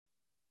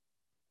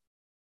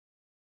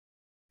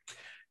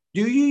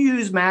Do you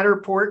use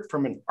Matterport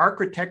from an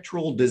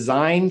architectural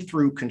design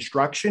through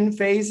construction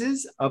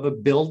phases of a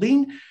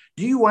building?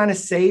 Do you want to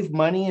save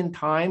money and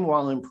time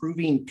while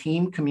improving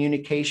team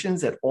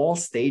communications at all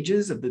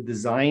stages of the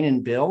design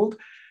and build?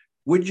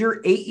 Would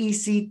your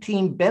AEC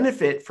team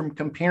benefit from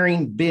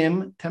comparing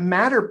BIM to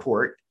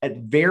Matterport at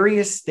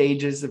various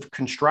stages of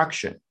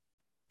construction?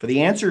 For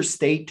the answers,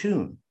 stay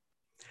tuned.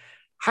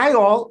 Hi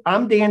all,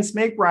 I'm Dan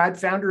Smigrod,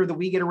 founder of the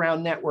We Get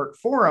Around Network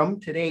Forum.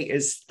 Today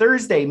is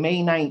Thursday,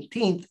 May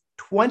 19th,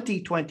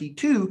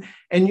 2022,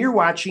 and you're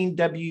watching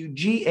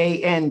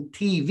WGAN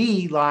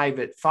TV live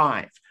at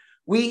 5.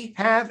 We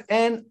have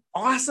an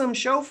awesome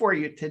show for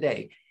you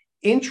today.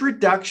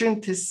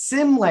 Introduction to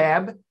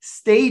SIMLAB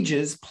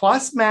stages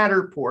plus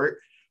Matterport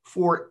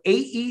for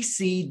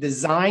AEC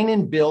design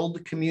and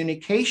build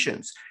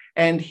communications.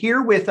 And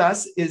here with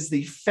us is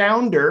the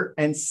founder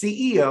and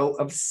CEO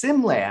of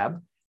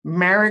SIMLAB,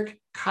 Marek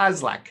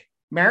Kozlak.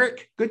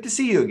 Marek, good to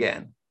see you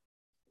again.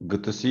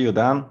 Good to see you,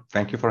 Dan.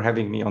 Thank you for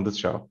having me on this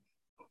show.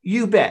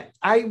 You bet.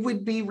 I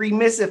would be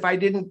remiss if I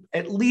didn't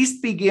at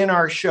least begin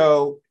our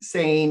show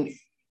saying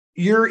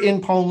you're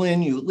in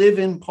Poland, you live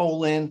in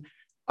Poland.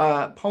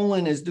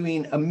 Poland is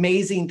doing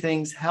amazing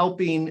things,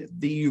 helping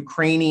the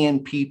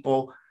Ukrainian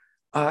people.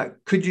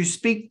 Could you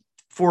speak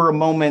for a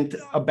moment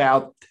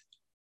about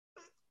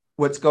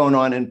what's going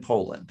on in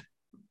Poland?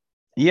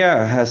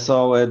 Yeah,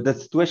 so the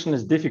situation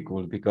is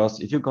difficult because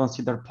if you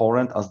consider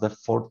Poland as the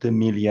 40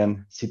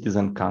 million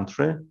citizen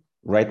country,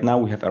 right now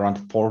we have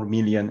around 4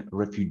 million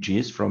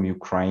refugees from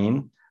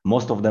Ukraine.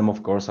 Most of them,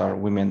 of course, are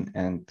women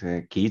and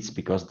kids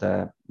because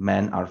the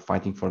men are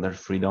fighting for their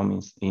freedom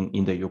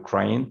in the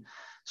Ukraine.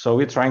 So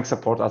we're trying to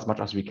support as much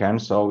as we can.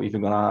 So if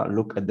you're going to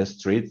look at the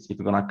streets, if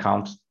you're going to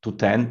count to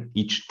 10,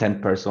 each 10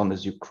 person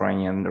is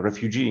Ukrainian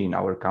refugee in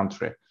our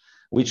country,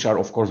 which are,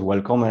 of course,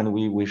 welcome. And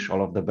we wish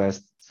all of the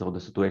best. So the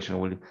situation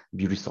will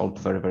be resolved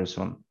very, very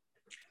soon.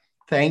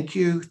 Thank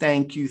you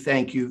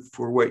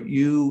for what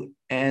you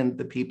and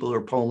the people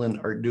of Poland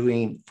are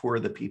doing for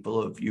the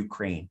people of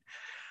Ukraine.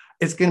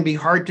 It's going to be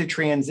hard to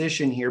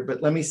transition here,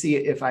 but let me see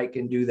if I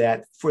can do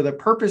that. For the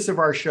purpose of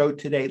our show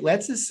today,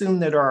 let's assume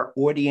that our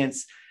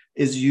audience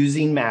is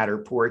using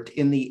Matterport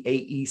in the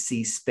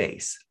AEC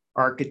space,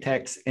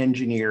 architects,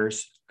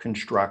 engineers,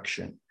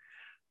 construction.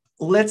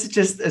 Let's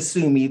just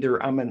assume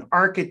either I'm an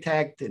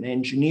architect, an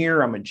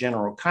engineer, I'm a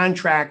general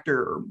contractor,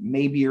 or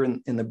maybe you're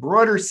in the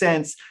broader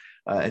sense,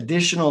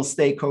 additional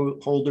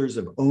stakeholders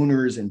of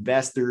owners,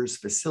 investors,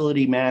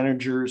 facility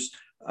managers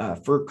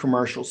for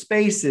commercial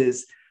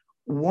spaces.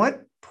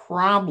 What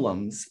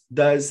problems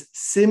does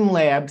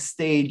SIMLAB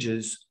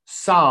stages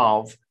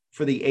solve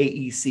for the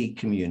AEC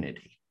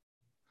community?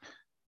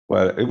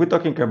 Well, if we're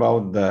talking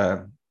about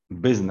the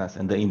business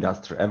and the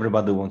industry,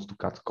 everybody wants to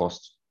cut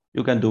costs.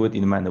 You can do it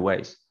in many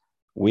ways.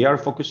 We are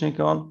focusing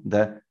on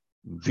the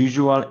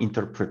visual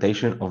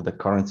interpretation of the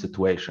current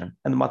situation,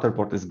 and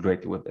Matterport is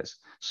great with this.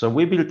 So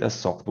we built a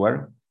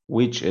software,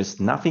 which is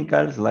nothing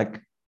else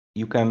like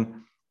you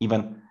can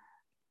even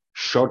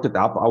short it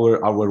up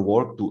our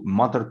work to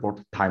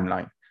Matterport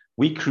timeline.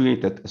 We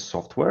created a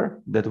software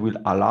that will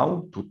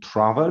allow to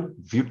travel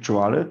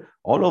virtually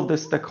all of the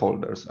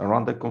stakeholders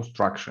around the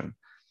construction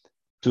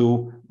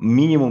to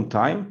minimum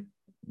time,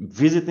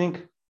 visiting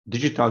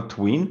digital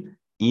twin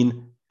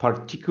in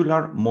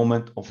particular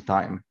moment of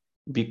time.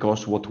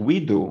 Because what we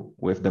do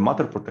with the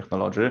Matterport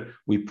technology,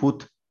 we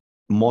put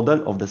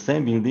model of the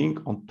same building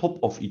on top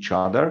of each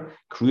other,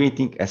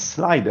 creating a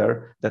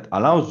slider that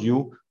allows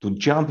you to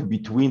jump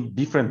between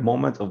different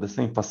moments of the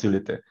same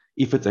facility,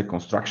 if it's a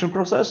construction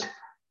process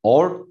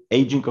or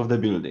aging of the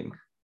building.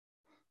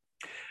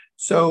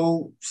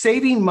 So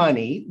saving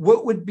money,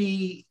 what would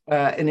be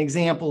an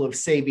example of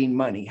saving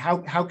money? How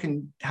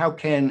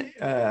can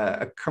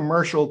a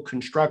commercial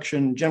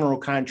construction general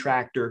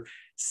contractor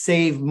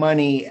save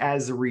money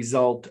as a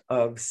result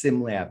of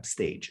SIMLAB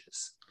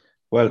stages?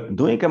 Well,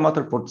 doing a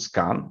Matterport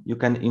scan, you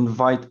can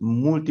invite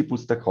multiple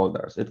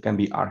stakeholders. It can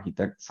be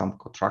architects, some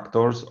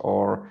contractors,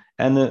 or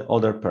any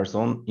other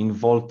person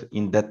involved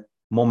in that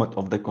moment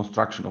of the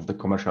construction of the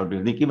commercial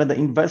building, even the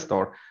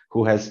investor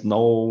who has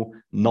no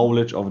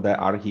knowledge of the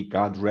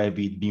ArchiCAD,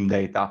 Revit, BIM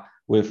data.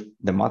 With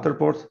the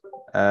Matterport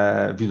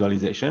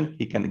visualization,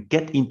 he can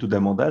get into the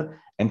model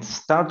and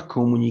start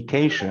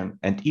communication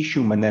and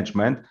issue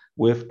management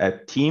with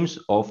teams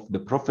of the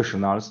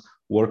professionals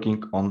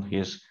working on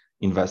his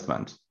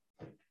investment.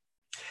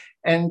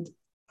 And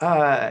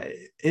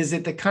is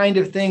it the kind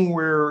of thing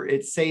where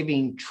it's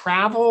saving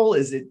travel?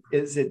 Is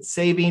it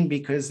saving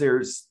because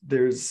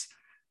there's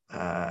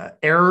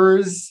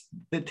errors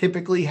that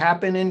typically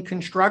happen in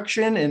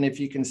construction, and if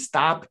you can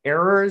stop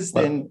errors,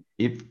 then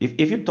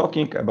if you're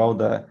talking about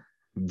the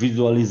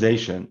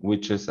visualization,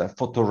 which is a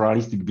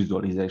photorealistic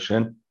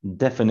visualization,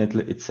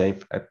 definitely it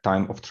saves a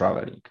time of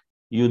traveling.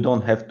 You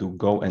don't have to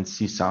go and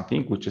see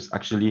something which is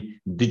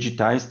actually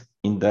digitized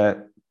in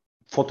the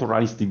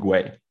photorealistic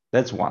way.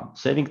 That's one,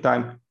 saving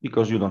time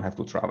because you don't have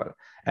to travel.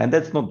 And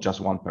that's not just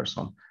one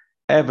person.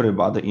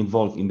 everybody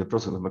involved in the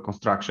process of the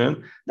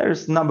construction, there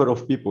is a number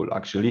of people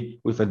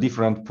actually with a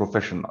different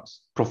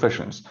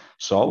professions.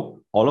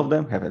 So all of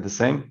them have the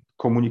same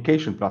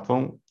communication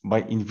platform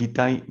by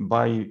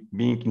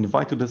being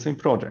invited to the same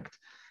project.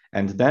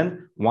 And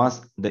then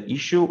once the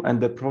issue and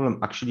the problem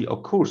actually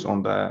occurs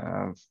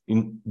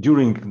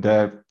during the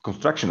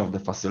construction of the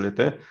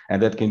facility,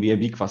 and that can be a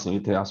big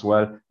facility as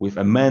well with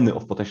a many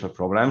of potential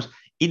problems,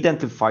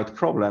 identified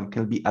problem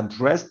can be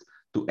addressed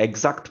to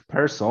exact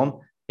person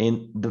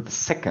in the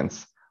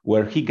seconds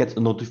where he gets a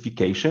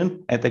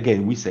notification. And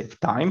again, we save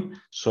time,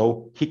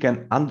 so he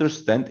can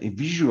understand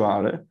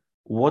visually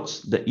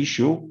what's the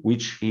issue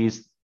which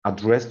is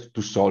addressed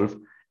to solve.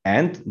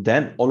 And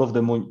then all of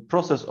the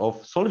process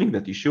of solving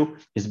that issue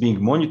is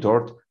being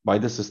monitored by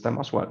the system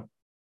as well.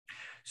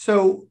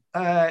 So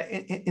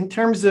in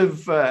terms of,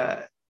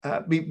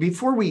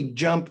 before we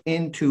jump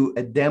into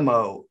a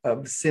demo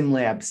of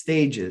SIMLAB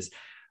stages,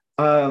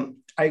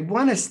 I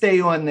want to stay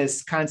on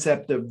this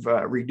concept of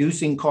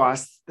reducing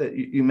costs that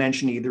you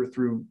mentioned, either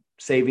through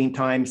saving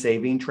time,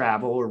 saving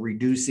travel, or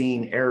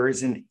reducing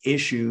errors and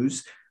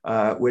issues,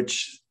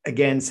 which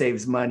again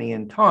saves money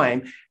and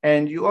time.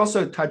 And you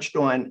also touched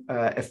on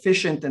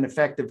efficient and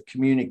effective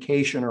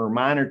communication or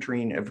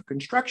monitoring of a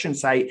construction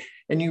site,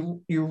 and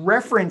you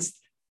referenced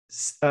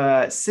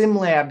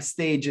SIMLAB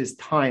stages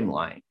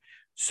timeline.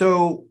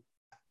 So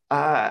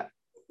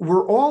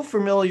we're all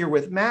familiar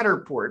with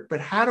Matterport,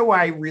 but how do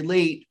I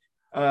relate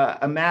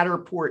a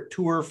Matterport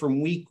tour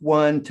from week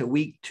 1 to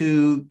week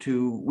 2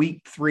 to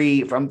week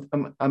 3? If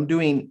I'm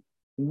doing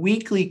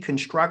weekly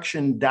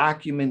construction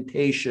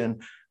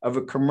documentation of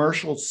a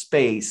commercial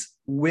space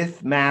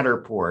with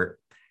Matterport,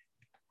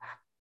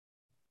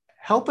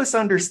 help us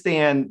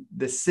understand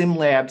the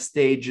SIMLAB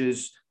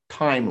stages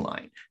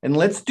timeline. And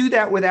let's do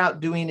that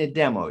without doing a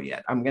demo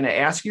yet. I'm going to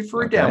ask you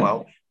for a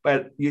demo,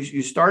 but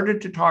you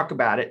started to talk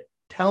about it.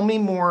 Tell me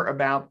more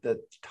about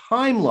the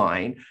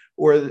timeline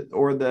or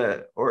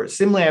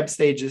SIMLAB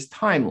stages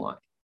timeline.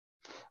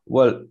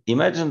 Well,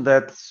 imagine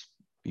that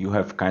you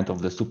have kind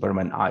of the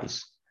Superman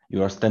eyes.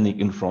 You are standing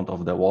in front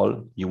of the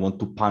wall. You want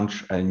to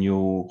punch a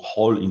new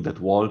hole in that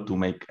wall to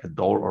make a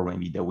door, or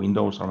maybe the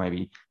windows, or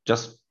maybe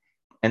just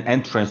an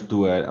entrance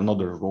to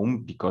another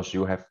room, because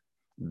you have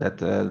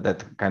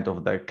that kind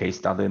of the case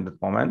study in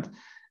that moment.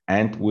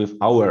 And with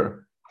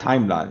our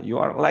timeline, you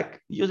are like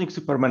using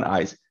Superman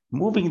eyes,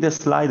 moving the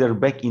slider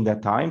back in the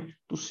time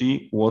to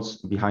see what's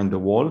behind the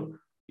wall,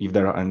 if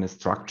there are any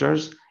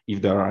structures,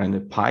 if there are any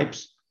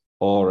pipes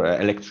or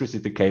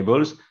electricity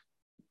cables,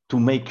 to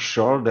make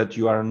sure that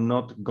you are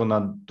not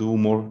gonna do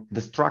more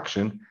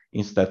destruction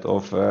instead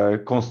of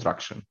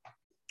construction.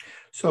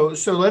 So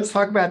let's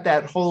talk about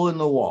that hole in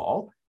the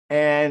wall.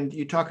 And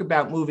you talk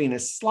about moving a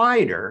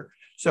slider.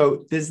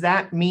 So does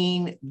that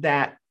mean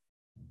that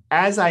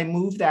as I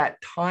move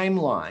that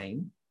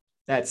timeline,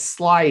 that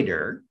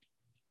slider,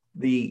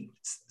 the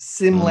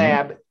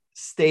SIMLAB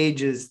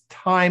stages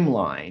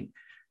timeline,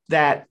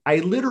 that I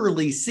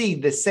literally see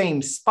the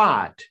same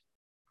spot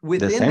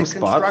within the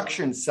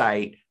construction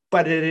site,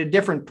 but at a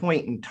different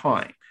point in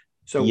time?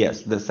 So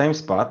yes, the same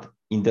spot,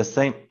 in the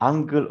same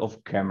angle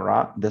of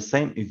camera, the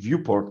same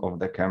viewport of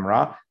the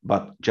camera,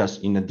 but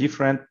just in a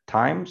different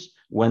times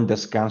when the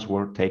scans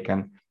were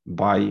taken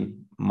by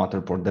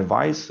Matterport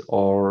device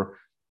or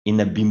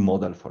in a BIM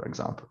model, for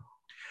example.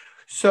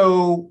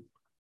 So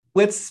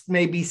let's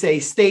maybe say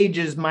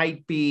stages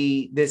might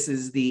be, this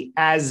is the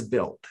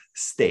as-built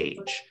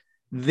stage.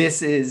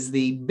 This is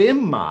the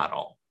BIM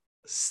model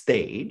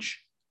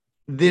stage.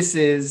 This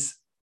is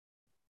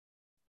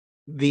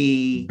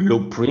the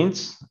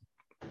blueprints,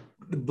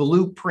 the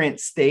blueprint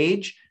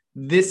stage.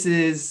 This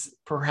is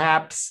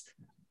perhaps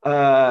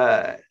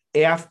after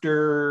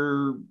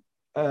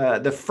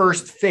the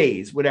first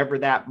phase, whatever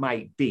that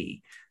might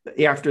be,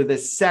 after the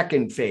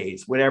second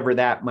phase, whatever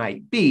that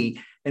might be.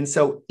 And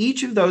so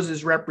each of those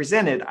is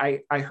represented.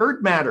 I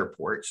heard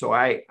Matterport. So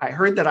I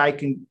heard that I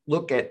can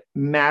look at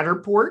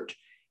Matterport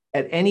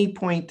at any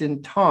point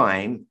in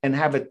time and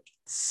have a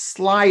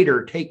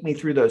slider take me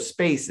through those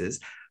spaces.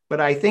 But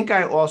I think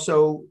I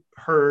also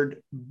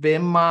heard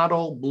BIM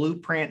model,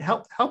 blueprint.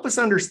 Help us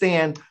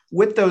understand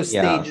what those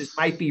stages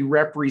might be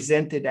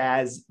represented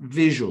as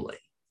visually.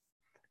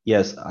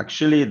 Yes,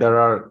 actually, there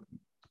are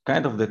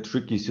kind of the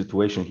tricky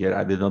situation here.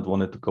 I did not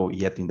want to go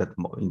yet in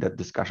that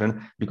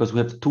discussion, because we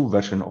have two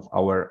versions of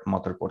our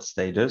Matterport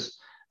stages,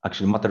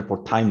 actually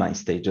Matterport timeline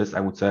stages,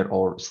 I would say,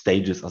 or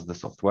stages as the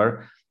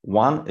software.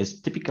 One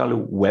is typically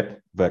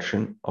web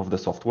version of the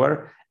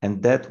software,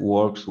 and that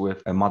works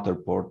with a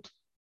Matterport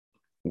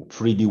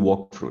 3D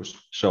walkthroughs.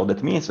 So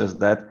that means is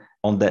that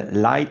on the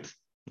light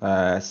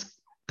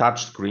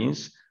touch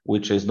screens,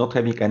 which is not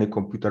having any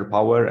computer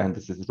power, and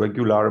this is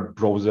regular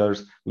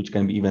browsers, which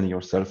can be even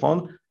your cell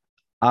phone,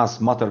 as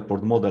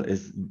Matterport model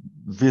is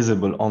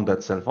visible on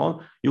that cell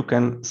phone, you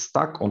can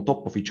stack on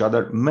top of each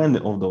other many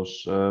of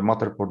those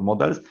Matterport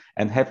models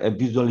and have a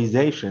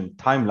visualization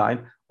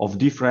timeline of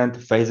different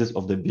phases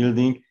of the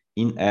building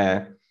in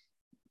a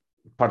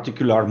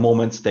particular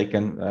moments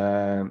taken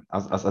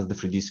as the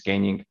 3D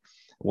scanning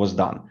was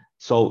done.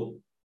 So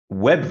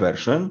web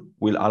version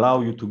will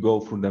allow you to go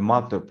through the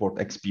Matterport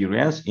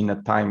experience in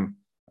a time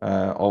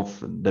of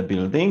the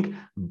building.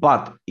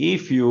 But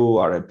if you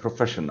are a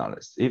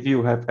professionalist, if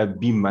you have a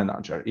BIM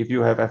manager, if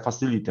you have a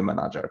facility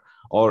manager,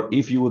 or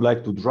if you would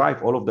like to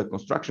drive all of the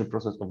construction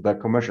process of the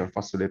commercial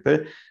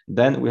facility,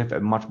 then we have a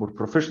much more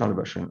professional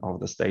version of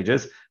the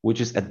stages, which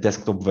is a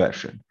desktop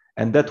version.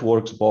 And that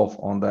works both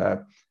on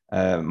the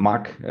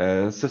Mac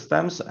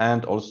systems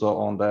and also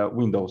on the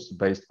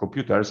Windows-based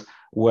computers,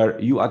 where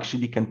you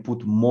actually can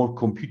put more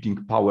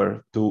computing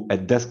power to a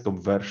desktop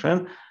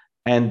version.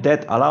 And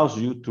that allows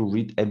you to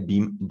read a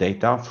BIM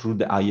data through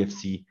the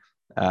IFC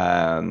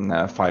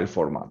file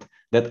format.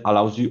 That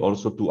allows you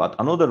also to add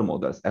another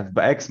models,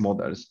 FBX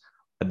models,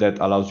 that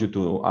allows you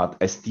to add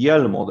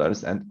STL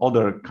models and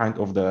other kind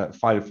of the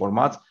file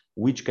formats,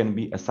 which can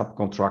be a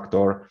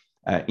subcontractor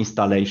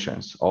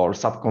installations or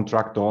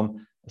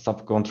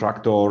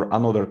subcontractor,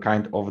 another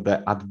kind of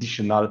the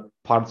additional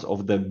parts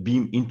of the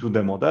BIM into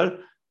the model.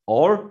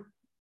 Or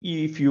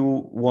if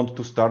you want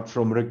to start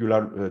from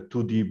regular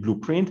 2D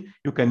blueprint,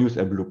 you can use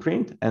a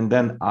blueprint and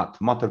then add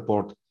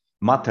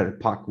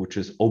Matterpack, which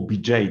is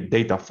OBJ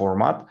data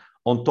format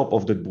on top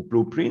of the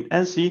blueprint,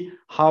 and see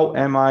how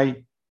am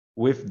I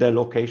with the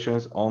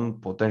locations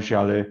on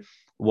potentially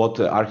what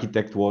the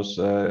architect was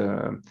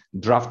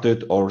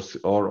drafted or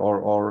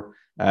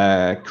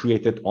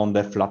created on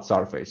the flat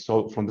surface.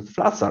 So from the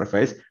flat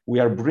surface, we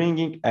are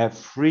bringing a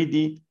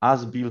 3D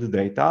as-built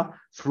data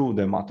through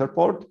the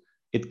Matterport.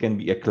 It can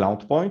be a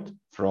cloud point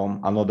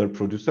from another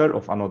producer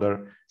of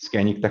another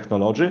scanning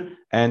technology.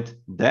 And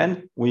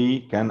then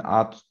we can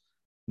add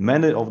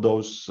many of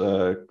those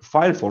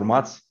file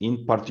formats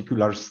in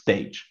particular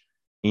stage.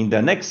 In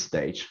the next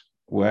stage,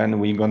 when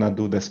we're gonna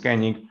do the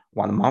scanning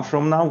 1 month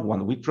from now,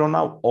 1 week from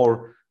now,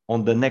 or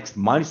on the next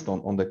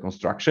milestone on the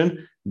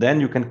construction, then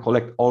you can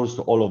collect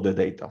also all of the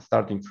data,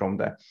 starting from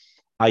the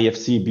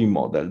IFC BIM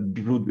model,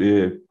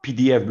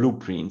 PDF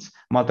blueprints,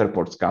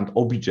 Matterport scan,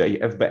 OBJ,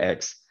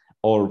 FBX,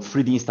 or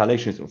 3D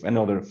installations of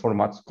another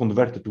formats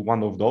converted to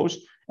one of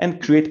those,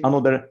 and create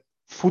another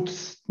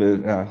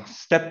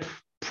step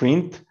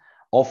print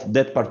of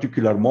that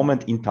particular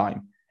moment in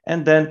time,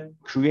 and then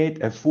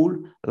create a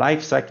full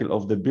life cycle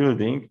of the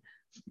building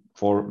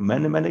for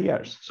many, many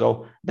years.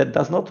 So that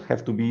does not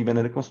have to be even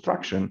a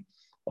reconstruction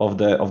of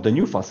the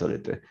new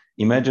facility.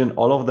 Imagine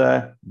all of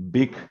the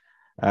big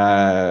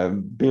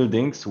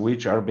buildings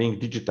which are being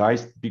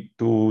digitized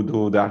to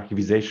do the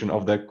archivization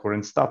of the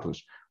current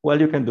status. Well,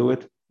 you can do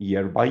it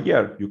year by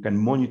year. You can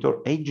monitor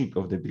aging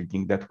of the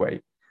building that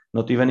way,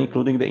 not even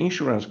including the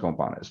insurance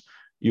companies.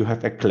 You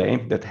have a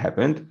claim that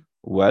happened.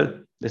 Well,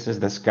 this is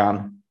the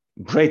scan.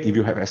 Great if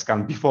you have a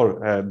scan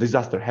before a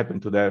disaster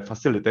happened to the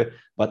facility,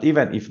 but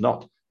even if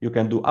not, you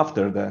can do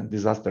after the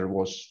disaster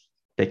was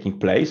taking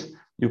place.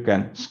 You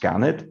can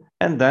scan it.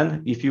 And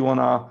then if you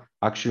wanna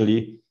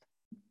actually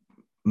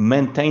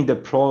maintain the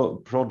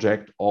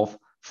project of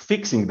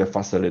fixing the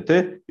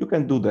facility, you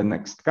can do the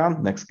next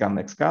scan, next scan,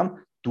 next scan,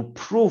 to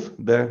prove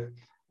the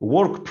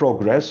work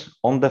progress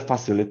on the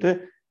facility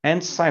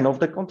and sign off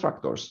the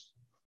contractors.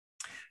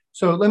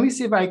 So let me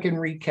see if I can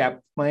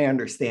recap my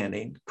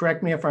understanding.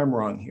 Correct me if I'm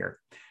wrong here.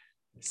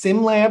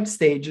 SIMLAB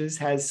Stages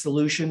has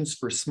solutions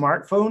for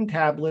smartphone,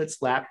 tablets,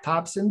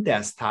 laptops, and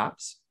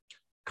desktops.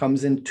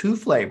 Comes in 2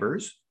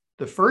 flavors.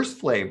 The first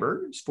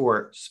flavor is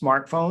for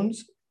smartphones,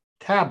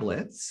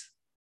 tablets.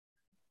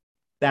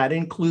 That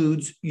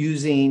includes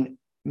using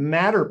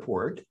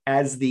Matterport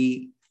as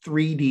the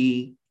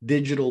 3D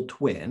digital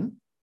twin.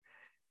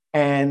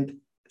 And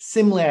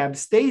SIMLAB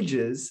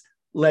Stages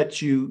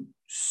lets you,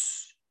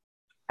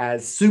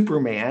 as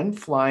Superman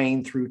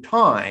flying through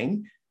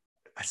time,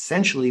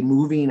 essentially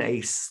moving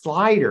a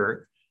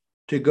slider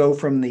to go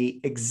from the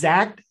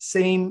exact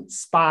same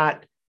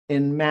spot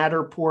in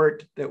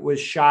Matterport that was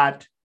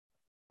shot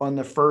on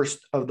the 1st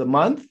of the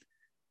month,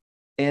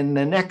 and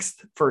the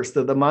next 1st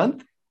of the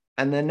month,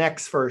 and the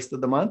next 1st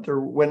of the month, or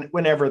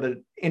whenever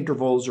the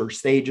intervals or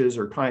stages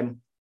or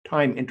time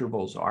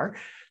intervals are,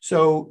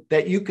 so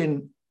that you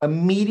can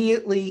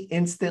immediately,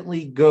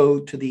 instantly go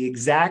to the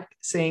exact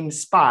same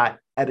spot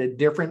at a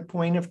different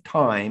point of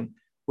time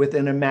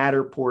within a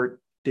Matterport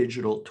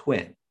digital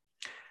twin.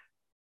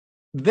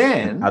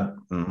 Then,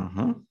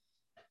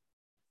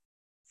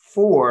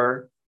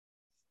 for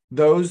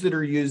those that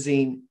are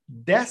using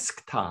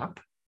desktop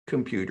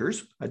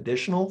computers,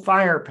 additional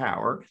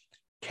firepower,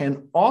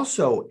 can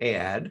also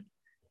add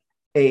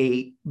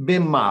a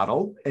BIM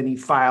model, any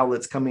file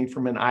that's coming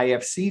from an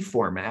IFC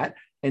format,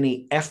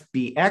 any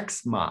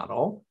FBX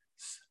model,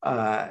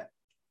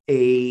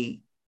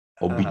 OBJ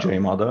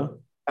model,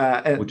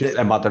 which is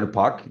a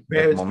Matterpack.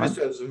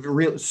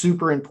 It's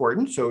super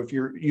important. So if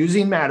you're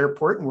using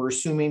Matterport, and we're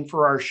assuming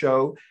for our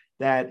show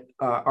that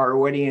our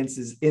audience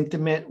is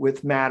intimate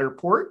with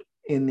Matterport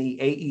in the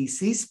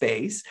AEC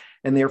space,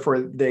 and therefore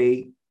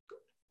they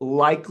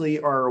likely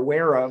are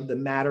aware of the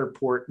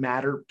Matterport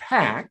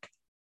Matterpack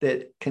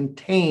that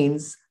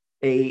contains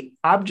a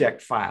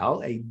object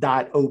file, a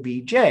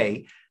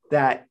 .obj,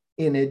 that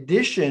in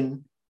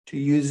addition to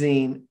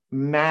using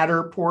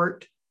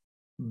Matterport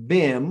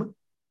BIM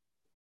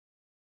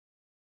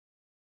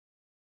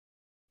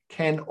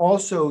can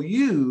also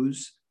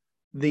use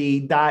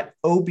the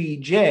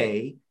 .obj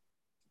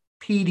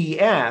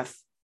PDF,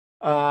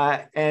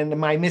 and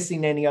am I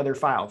missing any other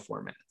file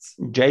formats?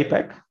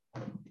 JPEG.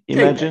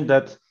 Imagine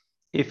that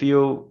if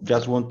you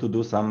just want to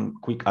do some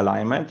quick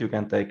alignment, you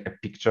can take a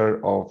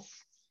picture of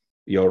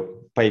your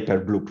paper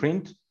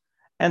blueprint,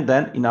 and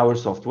then in our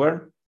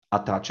software,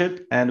 attach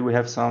it, and we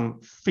have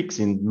some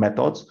fixing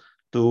methods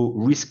to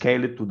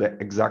rescale it to the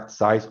exact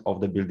size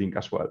of the building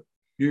as well.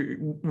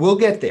 We'll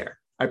get there.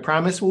 I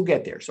promise we'll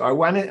get there. So I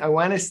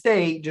want to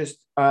stay just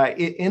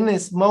in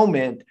this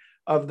moment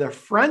of the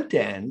front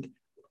end,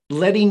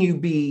 letting you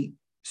be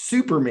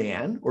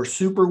Superman or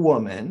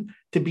Superwoman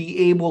to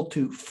be able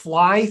to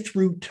fly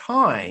through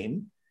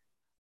time.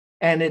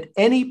 And at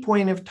any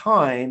point of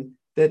time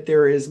that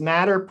there is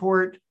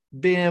Matterport,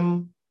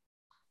 BIM,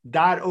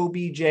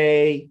 .obj,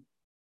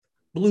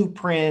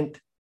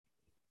 blueprint,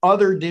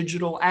 other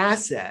digital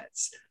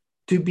assets,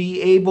 to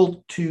be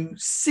able to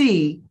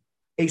see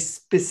a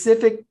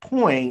specific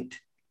point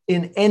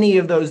in any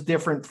of those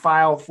different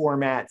file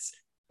formats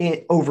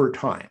over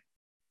time.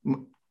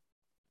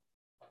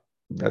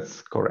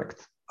 That's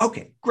correct.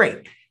 Okay,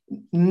 great.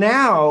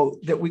 Now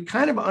that we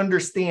kind of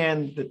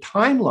understand the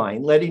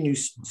timeline, letting you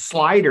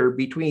slider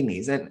between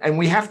these, and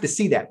we have to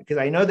see that because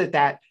I know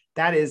that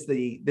is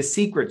the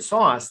secret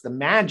sauce, the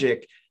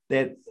magic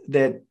that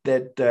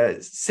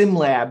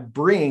SIMLAB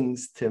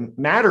brings to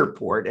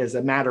Matterport as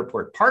a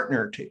Matterport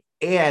partner to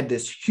add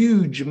this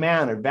huge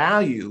amount of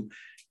value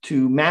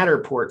to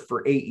Matterport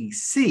for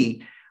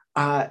AEC.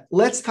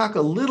 Let's talk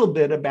a little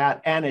bit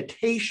about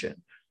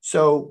annotation.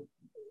 So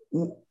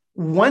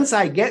once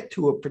I get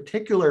to a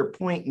particular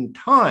point in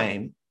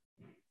time,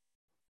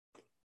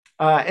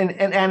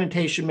 and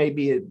annotation may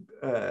be,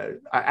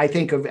 I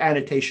think of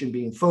annotation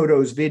being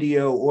photos,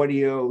 video,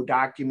 audio,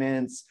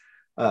 documents,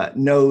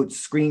 notes,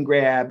 screen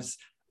grabs.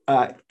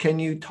 Can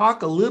you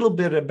talk a little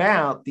bit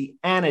about the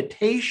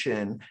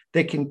annotation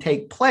that can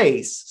take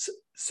place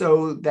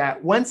so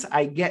that once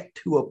I get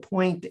to a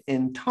point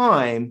in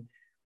time,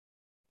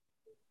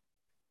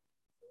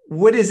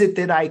 what is it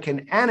that I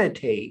can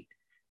annotate?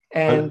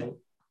 And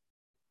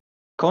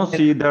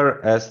consider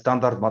a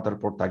standard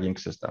Matterport tagging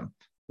system.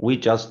 We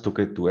just took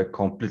it to a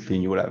completely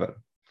new level.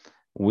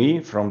 We,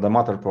 from the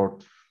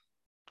Matterport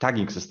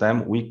tagging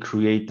system, we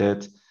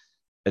created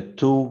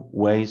two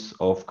ways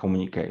of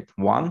communicate.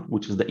 One,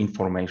 which is the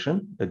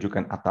information that you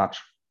can attach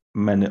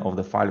many of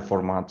the file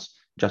formats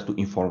just to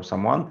inform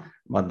someone.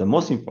 But the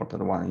most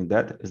important one in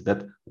that is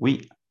that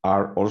we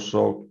are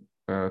also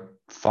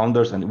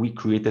founders and we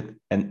created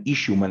an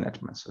issue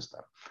management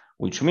system,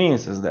 which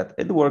means is that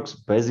it works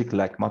basically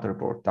like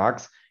Matterport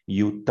tags.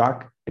 You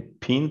tag a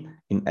pin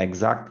in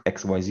exact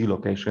XYZ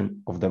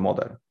location of the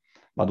model.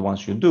 But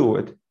once you do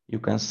it, you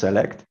can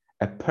select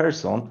a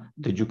person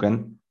that you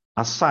can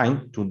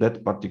assign to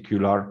that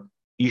particular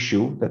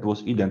issue that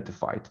was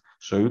identified.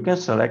 So you can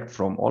select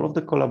from all of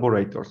the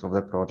collaborators of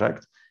the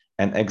project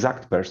an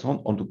exact person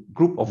on the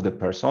group of the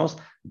persons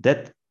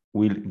that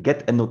will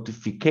get a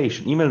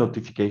notification, email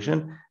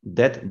notification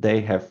that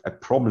they have a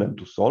problem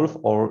to solve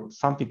or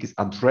something is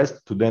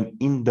addressed to them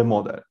in the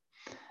model.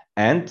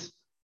 And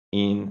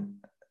in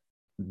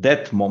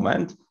that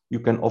moment, you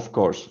can, of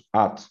course,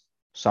 add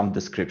some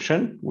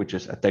description, which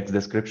is a text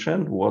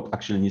description, what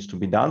actually needs to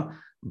be done.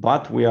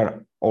 But we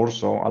are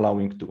also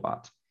allowing to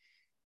add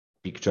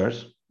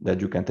pictures that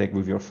you can take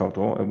with your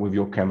photo, with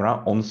your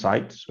camera on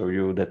site, show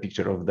you the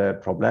picture of the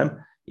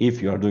problem.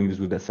 If you are doing this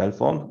with a cell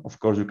phone, of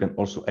course, you can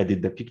also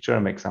edit the picture,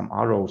 make some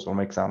arrows or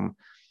make some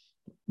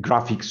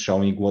graphics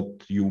showing what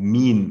you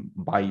mean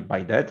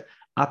by that.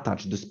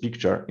 Attach this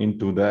picture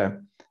into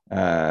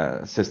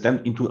the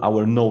system, into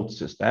our node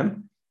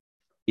system.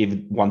 If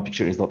one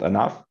picture is not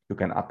enough, you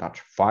can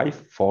attach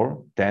 5,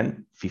 4,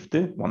 10,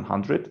 50,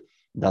 100.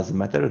 Doesn't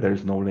matter. There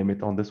is no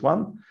limit on this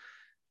one.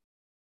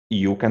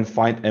 You can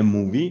find a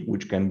movie,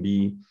 which can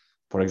be,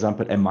 for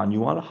example, a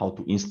manual, how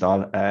to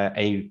install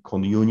a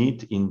con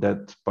unit in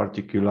that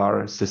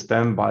particular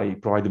system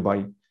provided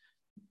by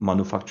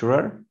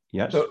manufacturer.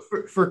 Yes. So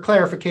for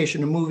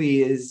clarification, a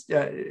movie is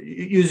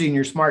using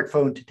your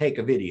smartphone to take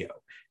a video.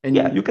 And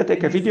yeah, you can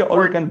take a video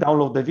or you can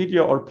download the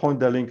video or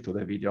point the link to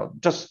the video.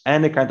 Just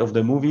any kind of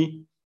the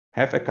movie,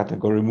 have a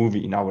category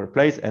movie in our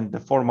place, and the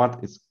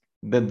format is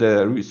that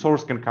the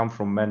resource can come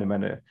from many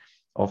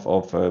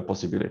of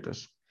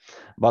possibilities.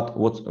 But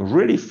what's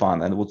really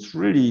fun and what's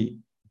really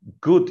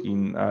good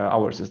in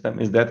our system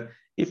is that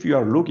if you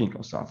are looking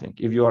for something,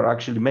 if you are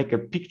actually make a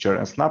picture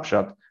and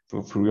snapshot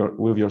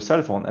with your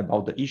cell phone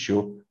about the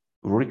issue,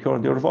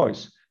 record your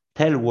voice.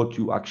 Tell what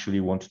you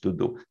actually want to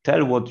do.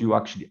 Tell what you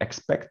actually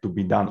expect to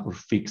be done or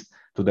fixed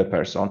to the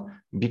person,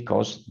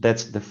 because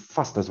that's the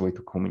fastest way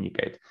to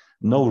communicate.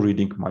 No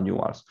reading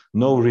manuals,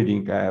 no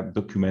reading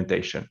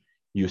documentation.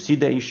 You see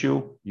the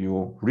issue,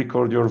 you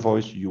record your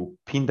voice, you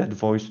pin that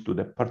voice to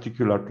the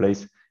particular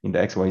place in the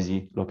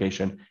XYZ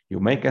location. You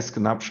make a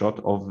snapshot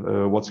of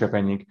what's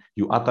happening.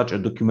 You attach a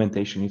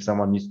documentation if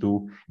someone needs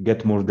to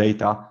get more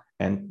data,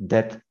 and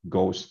that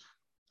goes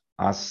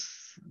as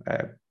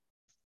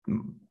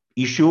an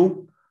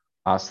issue,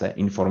 as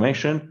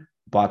information,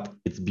 but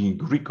it's being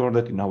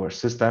recorded in our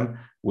system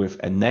with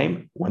a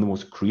name, when it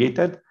was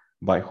created,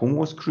 by whom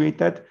was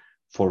created,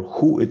 for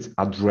who it's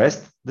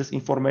addressed this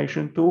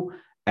information to,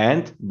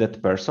 and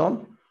that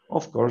person,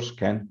 of course,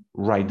 can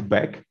write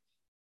back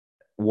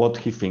what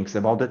he thinks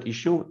about that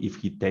issue, if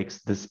he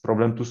takes this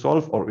problem to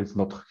solve, or it's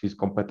not his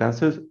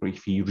competences, or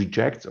if he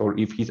rejects, or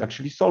if he's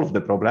actually solved the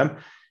problem.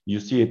 You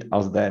see it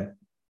as the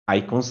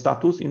icon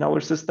status in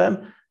our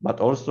system, but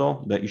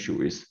also the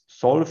issue is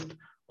solved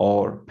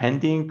or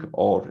pending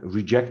or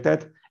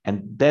rejected,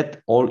 and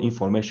that all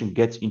information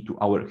gets into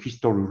our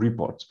history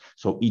reports.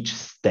 So each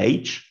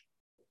stage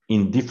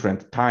in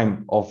different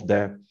time of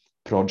the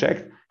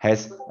project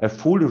has a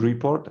full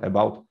report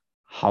about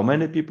how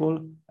many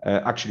people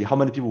how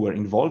many people were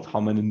involved, how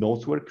many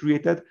nodes were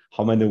created,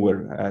 how many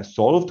were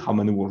solved, how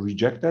many were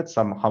rejected,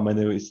 how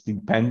many is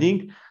still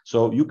pending.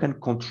 So you can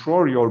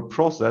control your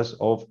process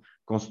of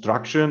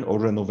construction or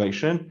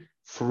renovation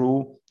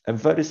through a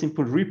very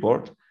simple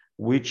report,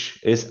 which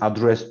is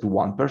addressed to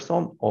one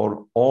person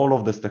or all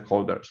of the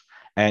stakeholders.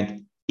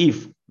 And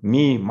if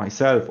me,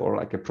 myself, or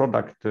like a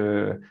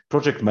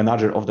project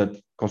manager of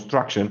that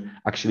construction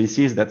actually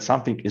sees that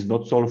something is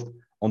not solved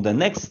on the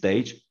next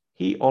stage,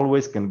 he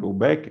always can go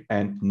back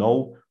and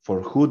know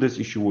for who this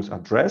issue was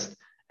addressed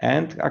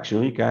and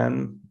actually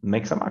can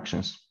make some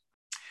actions.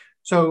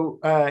 So,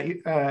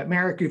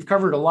 Marek, you've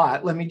covered a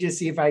lot. Let me just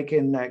see if I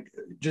can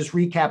just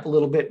recap a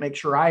little bit, make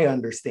sure I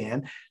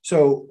understand.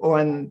 So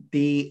on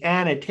the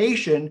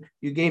annotation,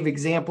 you gave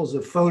examples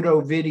of photo,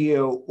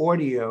 video,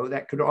 audio.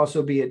 That could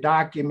also be a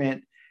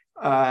document.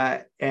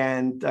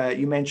 And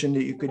you mentioned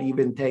that you could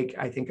even take,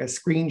 I think, a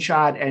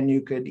screenshot, and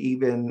you could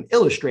even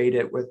illustrate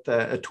it with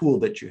a tool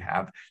that you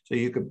have. So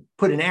you could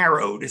put an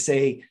arrow to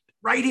say,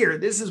 right here,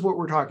 this is what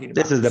we're talking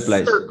about. This is the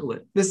place. Circle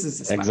it. This is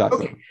the spot.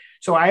 Exactly. Okay.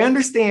 So I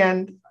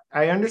understand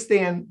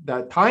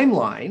the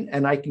timeline,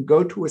 and I can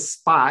go to a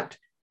spot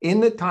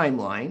in the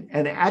timeline,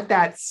 and at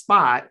that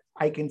spot,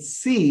 I can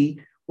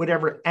see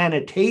whatever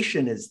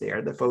annotation is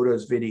there, the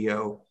photos,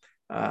 video,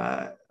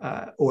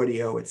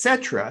 audio,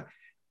 etc.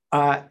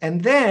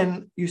 And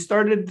then you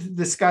started to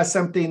discuss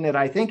something that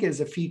I think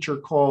is a feature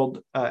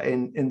called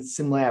in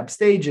SIMLAB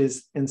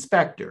stages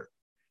inspector,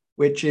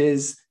 which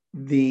is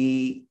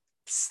the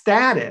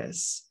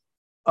status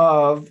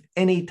of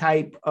any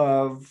type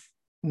of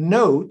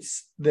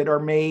notes that are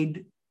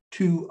made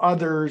to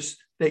others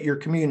that you're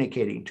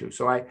communicating to.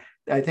 So I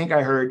think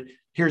I heard,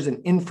 here's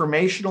an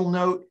informational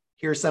note,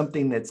 here's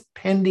something that's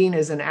pending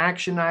as an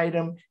action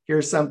item,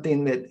 here's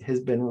something that has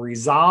been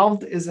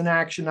resolved as an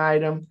action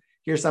item,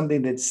 here's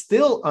something that's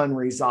still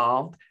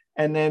unresolved,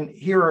 and then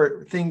here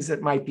are things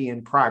that might be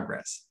in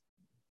progress.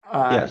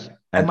 Yes.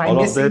 Am I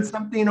missing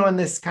something on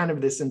this kind of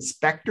this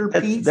inspector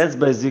piece? That's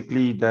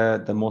basically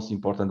the most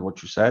important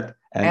what you said.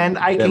 And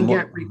I can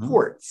get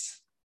reports.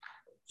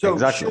 So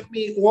exactly. Show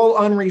me all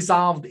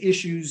unresolved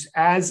issues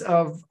as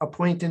of a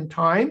point in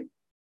time.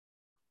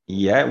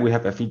 Yeah, we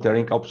have a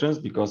filtering options,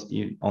 because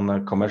on a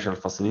commercial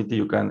facility,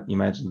 you can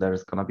imagine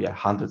there's going to be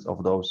hundreds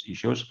of those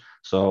issues.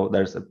 So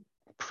there's a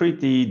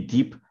pretty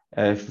deep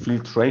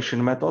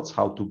filtration methods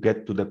how to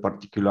get to the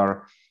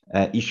particular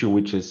issue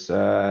which is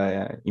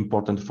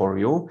important for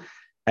you.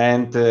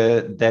 And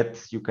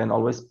that you can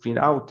always print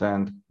out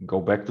and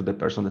go back to the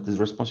person that is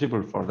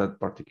responsible for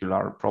that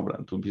particular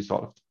problem to be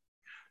solved.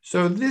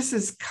 So this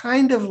is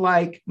kind of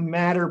like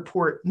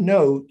Matterport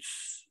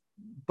notes,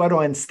 but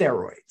on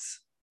steroids.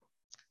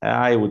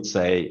 I would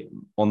say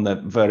on a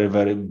very,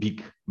 very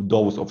big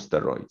dose of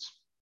steroids.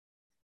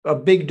 A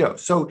big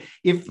dose. So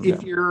if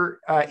you're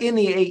in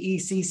the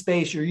AEC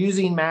space, you're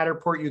using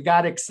Matterport, you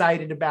got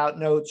excited about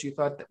notes, you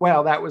thought,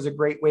 well, that was a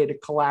great way to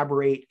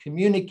collaborate,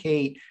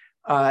 communicate.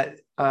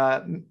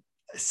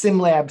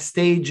 SIMLAB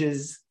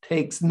stages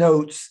takes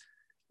notes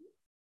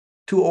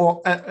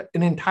to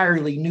an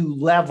entirely new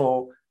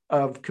level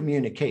of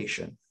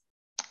communication.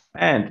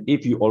 And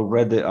if you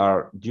already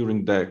are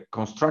during the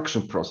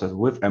construction process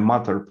with a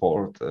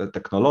Matterport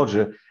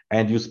technology,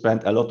 and you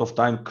spend a lot of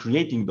time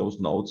creating those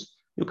notes,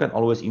 you can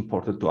always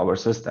import it to our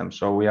system.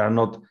 So we are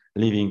not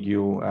leaving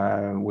you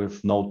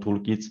with no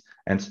toolkits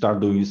and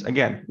start doing this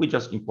again. We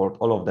just import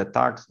all of the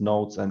tags,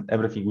 notes, and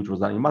everything which was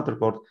done in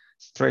Matterport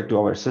straight to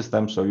our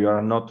system. So you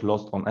are not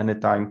lost on any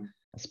time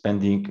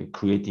spending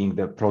creating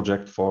the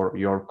project for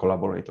your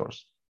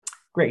collaborators.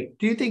 Great.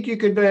 Do you think you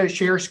could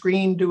share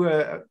screen, do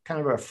a kind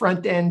of a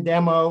front end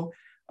demo?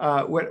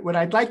 What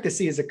I'd like to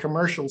see is a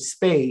commercial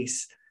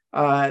space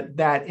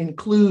that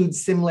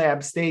includes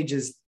SIMLAB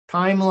stages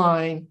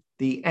timeline,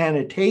 the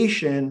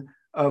annotation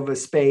of a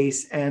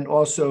space, and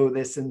also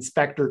this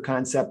inspector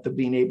concept of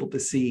being able to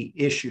see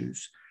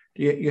issues.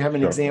 Do you have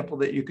an example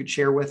that you could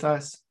share with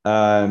us?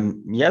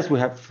 Yes, we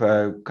have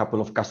a couple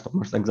of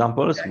customers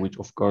examples, which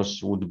of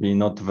course would be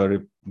not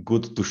very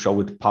good to show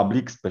it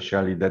public,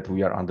 especially that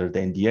we are under the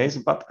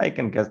NDAs, but I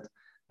can get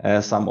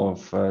some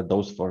of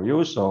those for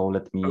you. So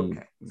let me.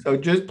 Okay. So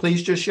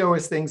please show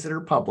us things that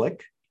are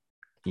public.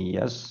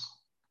 Yes.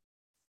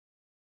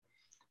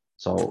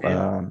 So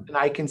and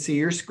I can see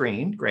your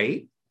screen.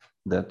 Great.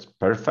 That's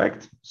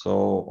perfect.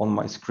 So on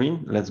my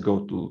screen, let's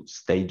go to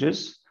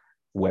Stages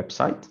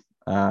website.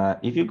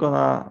 If you're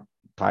gonna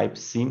type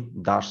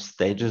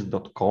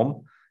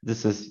sim-stages.com,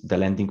 this is the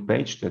landing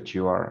page that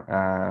you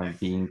are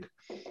being.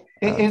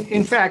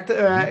 In fact,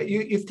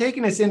 you've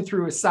taken us in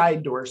through a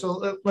side door.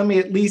 So let me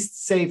at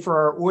least say for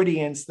our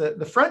audience that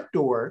the front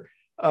door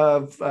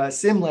of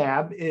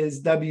SIMLAB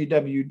is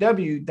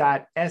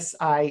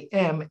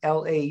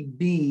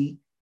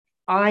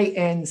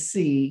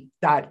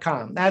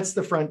www.simlabinc.com. That's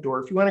the front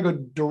door. If you want to go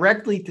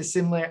directly to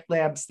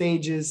SIMLAB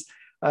Stages,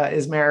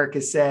 as Marek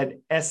has said,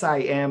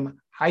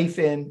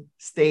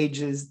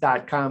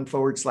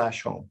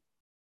 sim-stages.com/home.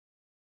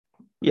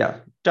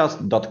 Yeah,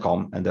 just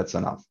 .com, and that's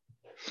enough.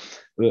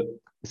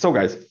 So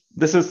guys,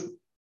 this is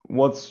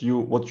what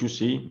you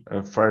see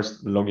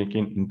first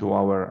logging into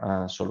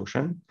our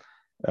solution.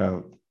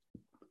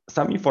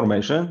 Some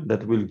information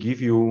that will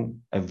give you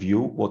a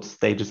view what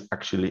Stages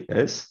actually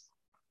is.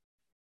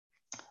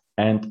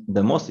 And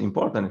the most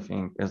important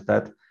thing is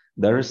that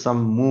there is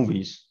some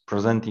movies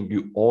presenting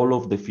you all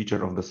of the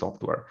feature of the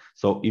software.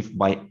 So if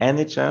by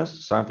any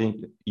chance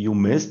something you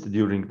missed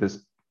during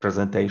this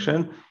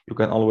presentation, you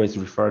can always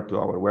refer to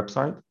our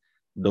website.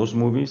 Those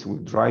movies will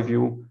drive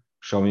you,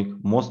 showing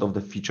most of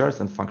the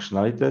features and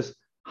functionalities,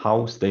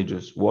 how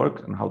Stages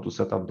work and how to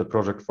set up the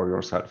project for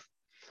yourself.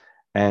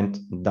 And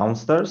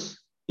downstairs,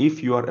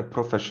 if you are a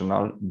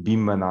professional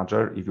BIM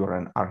manager, if you're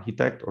an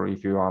architect, or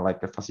if you are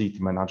like a facility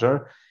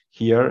manager,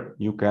 here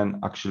you can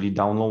actually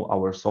download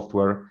our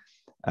software,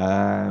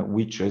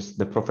 which is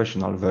the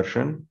professional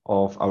version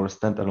of our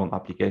standalone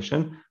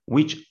application,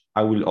 which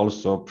I will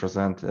also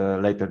present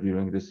later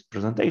during this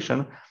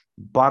presentation.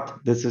 But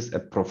this is a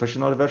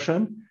professional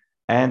version,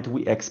 and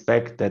we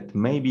expect that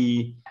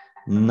maybe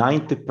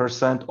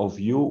 90% of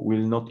you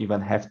will not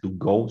even have to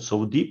go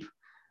so deep.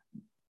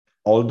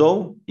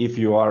 Although if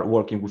you are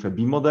working with a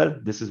BIM model,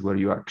 this is where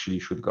you actually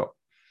should go.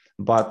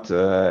 But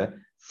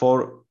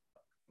for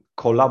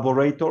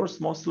collaborators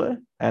mostly,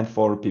 and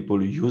for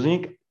people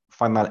using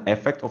final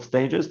effect of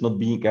Stages, not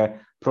being a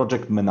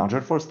project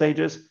manager for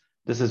Stages,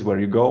 this is where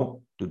you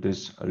go to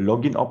this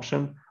login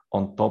option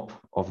on top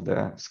of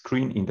the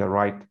screen in the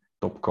right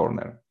top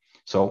corner.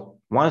 So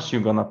once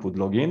you're gonna put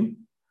login,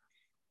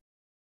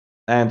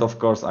 and of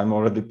course I'm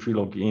already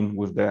pre-logged in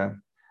with the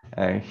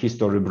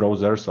history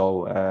browser,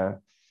 so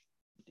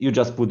you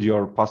just put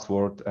your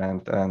password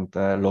and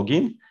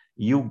login,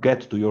 you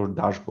get to your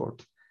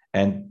dashboard.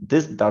 And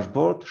this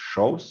dashboard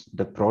shows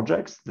the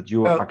projects that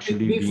you are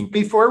actually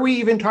Before we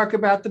even talk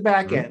about the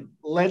back end,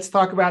 let's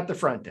talk about the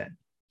front end.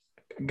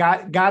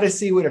 Got to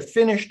see what a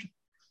finished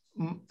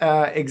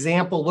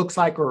example looks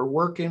like, or a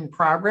work in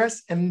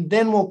progress, and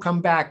then we'll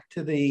come back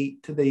to the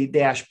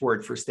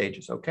dashboard for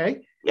Stages,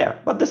 okay? Yeah,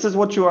 but this is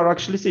what you are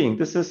actually seeing.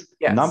 This is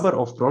number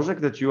of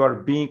projects that you are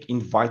being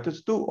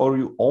invited to or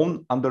you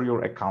own under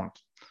your account.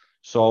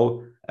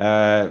 So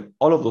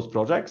all of those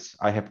projects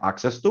I have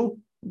access to.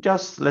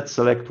 Just let's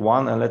select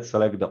one, and let's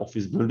select the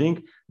office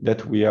building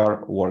that we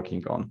are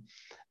working on.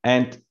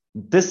 And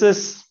this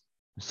is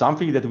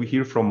something that we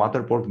hear from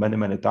Matterport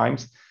many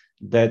times,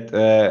 that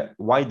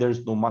why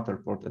there's no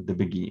Matterport at the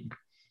beginning.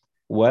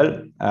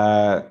 Well,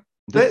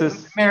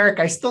 Marek,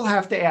 I still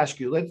have to ask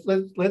you.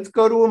 Let's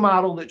go to a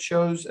model that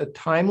shows a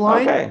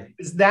timeline. Okay.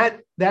 Is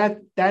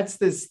that's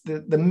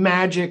the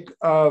magic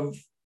of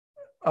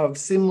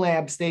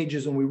SIMLAB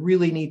Stages, and we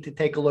really need to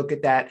take a look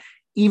at that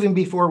even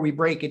before we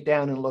break it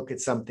down and look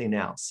at something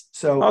else.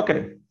 So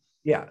okay,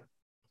 yeah.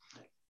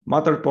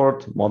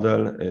 Matterport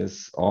model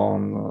is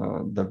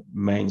on the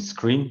main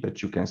screen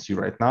that you can see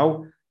right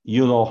now.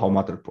 You know how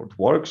Matterport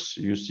works.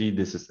 You see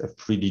this is a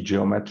 3D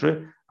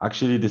geometry.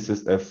 Actually, this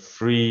is a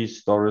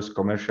 3-story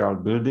commercial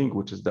building,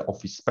 which is the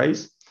office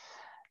space.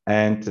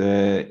 And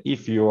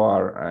if you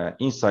are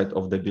inside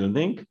of the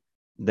building,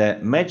 the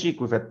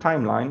magic with a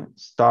timeline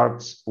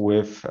starts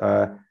with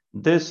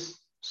this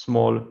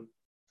small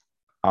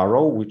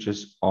arrow, which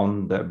is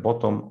on the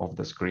bottom of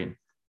the screen.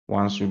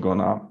 Once you're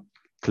gonna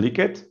click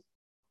it,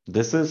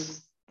 this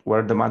is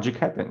where the magic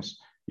happens.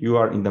 You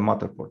are in the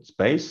Matterport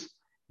space.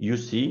 You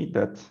see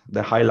that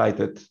the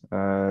highlighted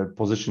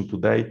position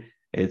today,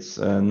 it's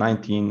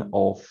 19th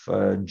of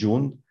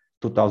June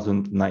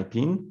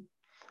 2019.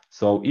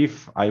 So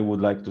if I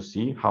would like to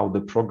see how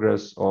the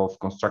progress of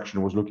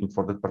construction was looking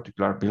for that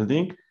particular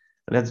building,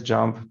 let's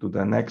jump to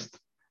the next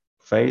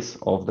phase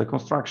of the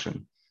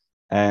construction.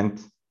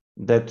 And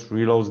that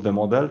reloads the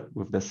model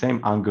with the same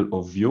angle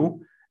of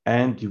view.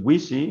 And we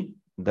see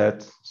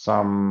that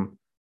some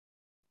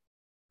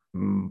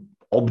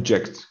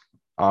objects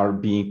are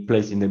being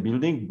placed in the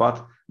building,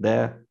 but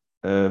the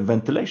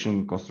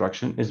ventilation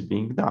construction is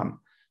being done.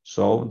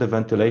 So the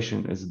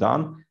ventilation is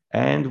done,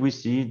 and we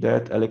see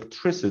that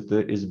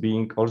electricity is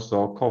being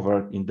also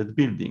covered in that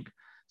building.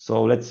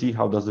 So let's see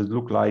how does it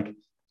look like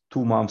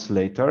 2 months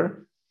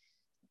later.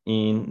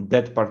 in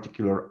that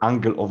particular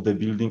angle of the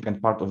building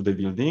and part of the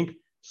building.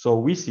 So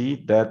we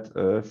see that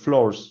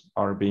floors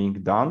are being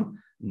done,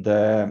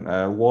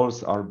 the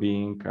walls are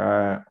being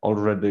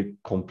already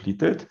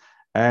completed,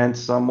 and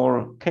some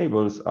more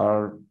cables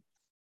are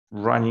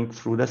running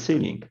through the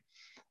ceiling.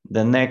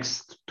 The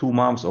next 2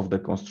 months of the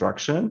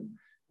construction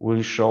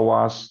will show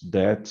us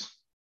that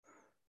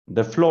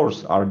the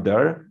floors are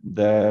there,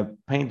 the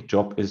paint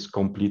job is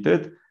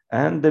completed,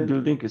 and the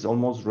building is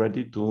almost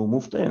ready to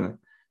move in.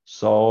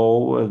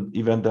 So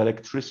even the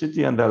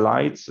electricity and the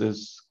lights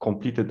is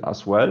completed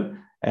as well,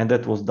 and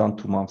that was done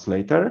 2 months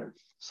later.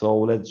 So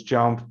let's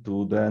jump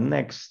to the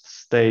next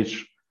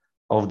stage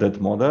of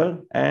that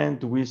model,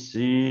 and we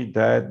see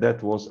that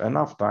that was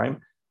enough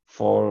time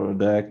for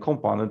the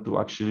company to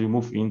actually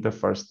move in the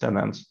first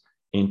tenants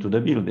into the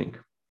building.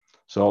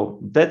 So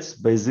that's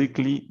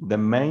basically the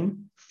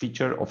main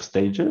feature of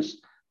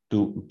stages,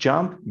 to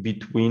jump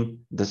between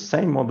the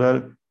same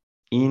model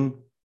in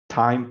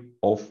time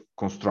of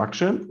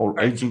construction or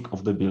aging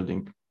of the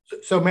building.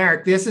 So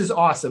Marek, this is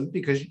awesome,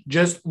 because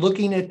just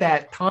looking at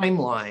that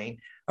timeline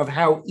of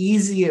how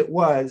easy it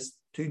was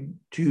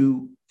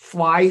to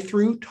fly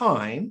through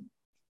time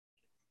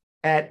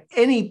at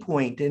any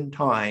point in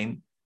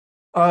time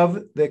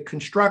of the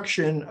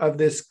construction of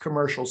this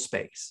commercial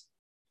space.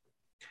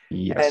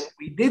 Yes. And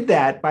we did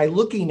that by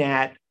looking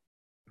at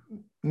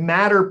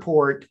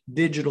Matterport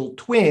digital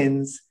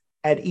twins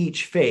at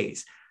each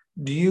phase.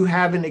 Do you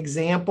have an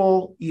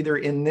example, either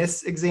in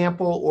this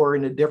example or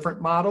in a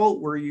different model,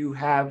 where you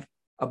have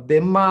a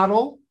BIM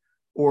model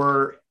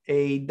or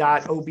a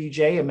 .obj,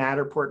 a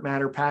Matterport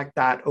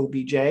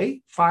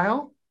Matterpack.obj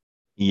file?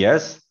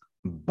 Yes,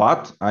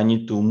 but I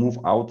need to move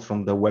out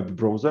from the web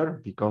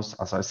browser because,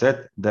 as I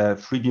said, the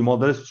 3D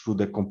models through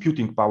the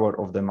computing power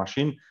of the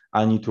machine,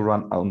 I need to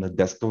run on the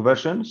desktop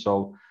version.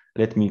 So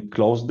let me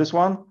close this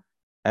one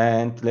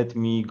and let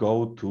me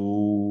go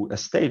to a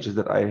stage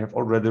that I have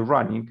already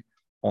running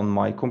on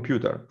my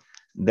computer.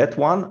 That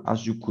one,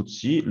 as you could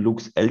see,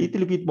 looks a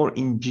little bit more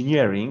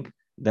engineering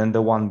than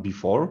the one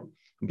before,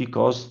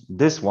 because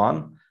this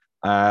one,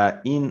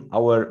 in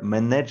our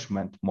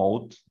management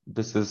mode,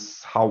 this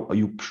is how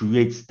you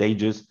create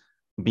stages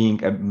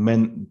being a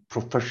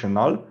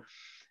professional,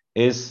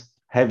 is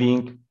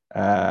having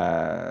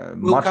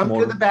we'll come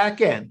to the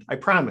back end. I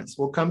promise.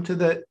 We'll come to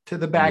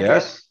the back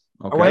end.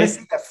 Okay. I want to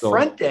see the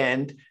front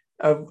end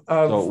of.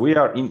 So we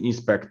are in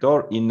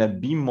Inspector in a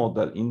BIM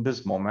model in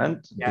this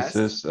moment. Yes.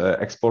 This is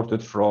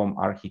exported from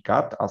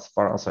Archicad, as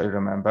far as I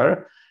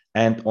remember.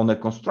 And on a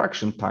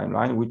construction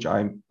timeline, which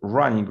I'm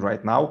running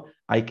right now,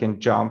 I can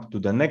jump to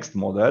the next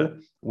model,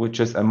 which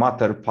is a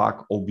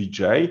Matterpack OBJ,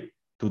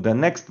 to the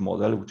next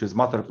model, which is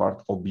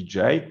Matterport OBJ,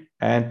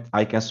 and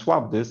I can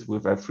swap this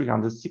with a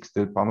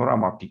 360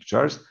 panorama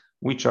pictures,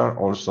 which are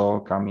also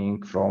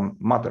coming from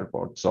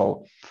Matterport.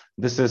 So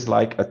this is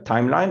like a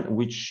timeline,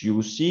 which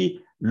you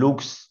see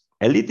looks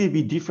a little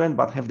bit different,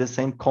 but have the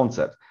same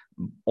concept.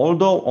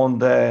 Although on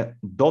the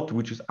dot,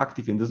 which is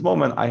active in this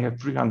moment, I have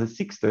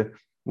 360,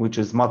 which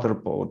is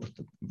Matterport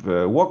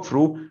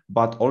walkthrough,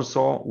 but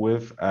also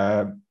with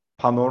a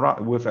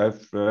panorama, with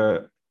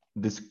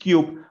this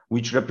cube,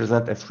 which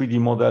represents a 3D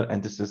model,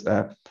 and this is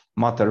a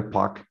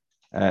Matterpack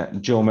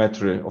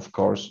geometry, of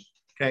course.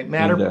 Okay,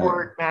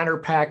 Matterport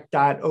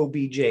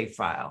Matterpack.obj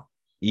file.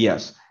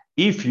 Yes.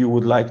 If you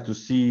would like to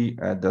see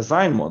a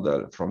design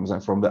model from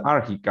the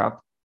Archicad,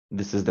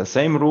 this is the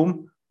same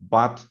room,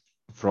 but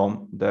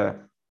from the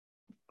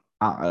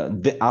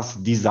as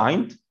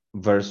designed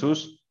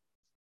versus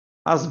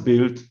as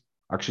built,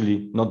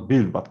 actually not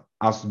built, but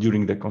as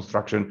during the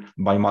construction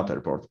by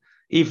Matterport.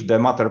 If the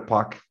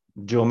Matterpack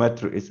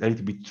geometry is a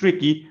little bit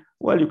tricky,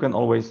 well, you can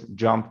always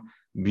jump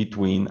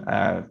between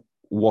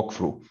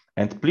walkthrough.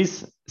 And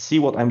please see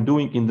what I'm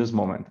doing in this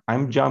moment.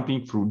 I'm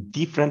jumping through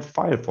different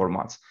file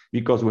formats,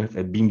 because we have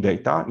a BIM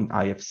data in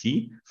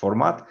IFC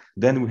format,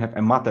 then we have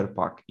a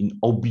Matterpack in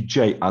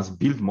OBJ as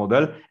build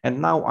model,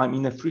 and now I'm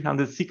in a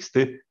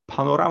 360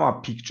 panorama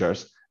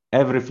pictures,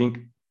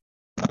 everything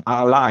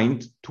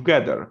aligned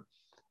together.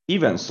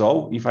 Even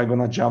so, if I'm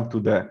gonna jump to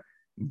the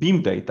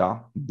BIM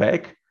data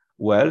back,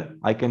 well,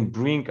 I can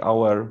bring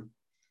our,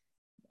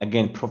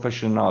 again,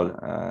 professional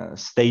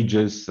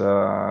stages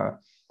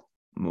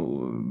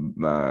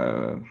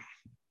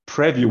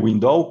preview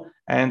window,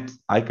 and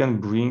I can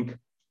bring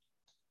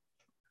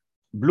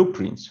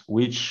blueprints,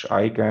 which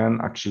I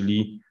can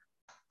actually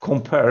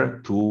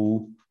compare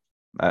to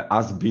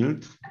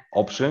as-built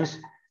options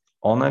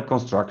on a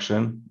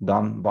construction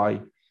done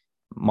by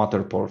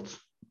Matterport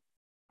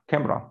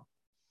camera.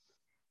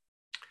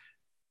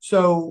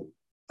 So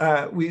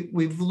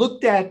we've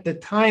looked at the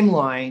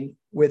timeline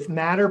with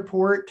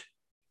Matterport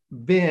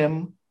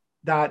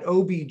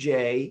BIM.obj,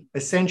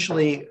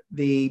 essentially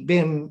the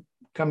BIM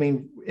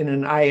coming in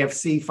an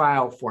IFC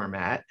file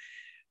format.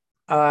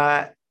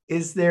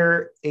 Is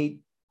there a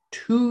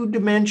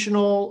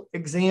two-dimensional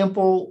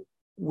example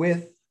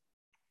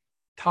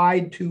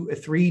tied to a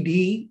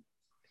 3D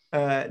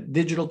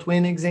digital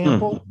twin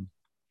example?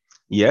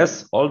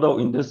 Yes, although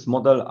in this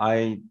model,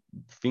 I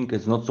think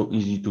it's not so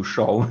easy to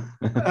show.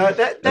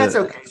 That's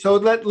okay. So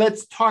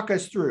let's talk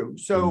us through.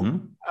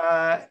 So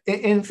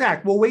in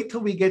fact, we'll wait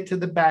till we get to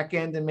the back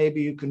end, and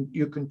maybe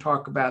you can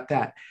talk about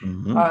that.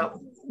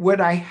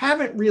 What I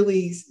haven't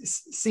really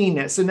seen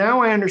is, so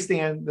now I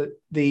understand that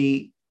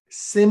the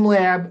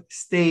SIMLAB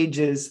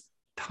stages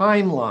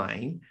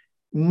timeline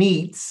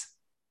meets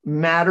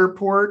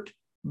Matterport,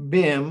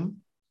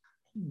 BIM,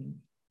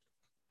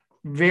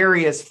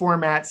 various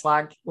formats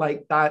like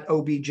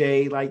 .obj,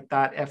 like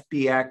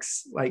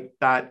 .fbx, like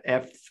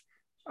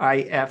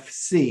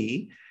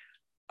 .fifc.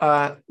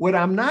 What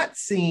I'm not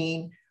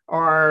seeing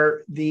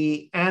are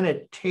the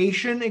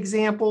annotation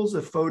examples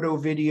of photo,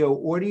 video,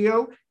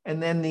 audio,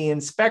 and then the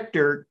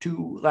inspector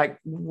to like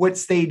what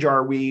stage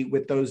are we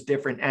with those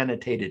different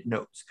annotated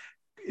notes.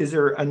 Is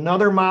there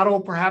another model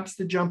perhaps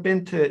to jump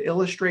in to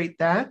illustrate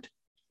that?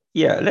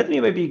 Yeah, let me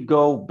maybe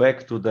go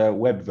back to the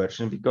web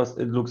version because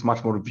it looks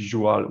much more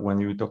visual when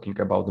you're talking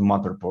about the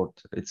Matterport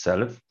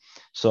itself.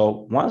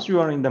 So once you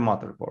are in the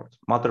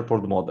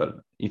Matterport model,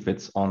 if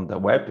it's on the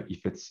web,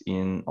 if it's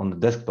on the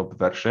desktop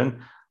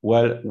version,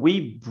 well,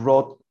 we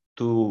brought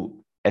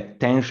to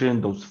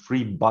attention those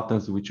three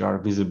buttons which are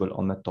visible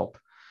on the top.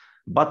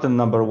 Button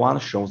number 1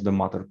 shows the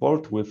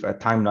Matterport with a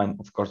timeline,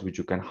 of course, which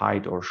you can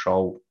hide or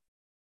show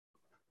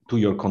to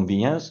your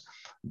convenience.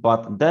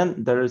 But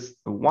then there is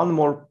one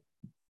more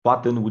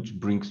button which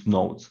brings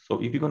notes.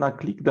 So if you're gonna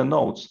click the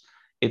notes,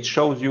 it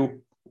shows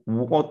you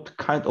what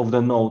kind of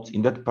the notes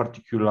in that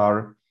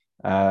particular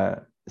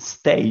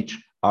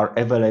stage are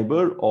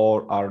available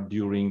or are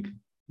during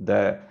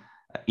the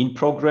in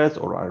progress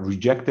or are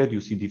rejected.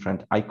 You see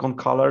different icon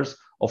colors.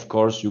 Of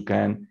course, you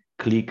can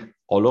click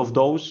all of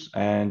those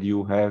and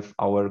you have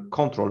our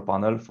control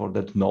panel for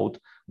that node,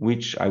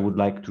 which I would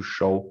like to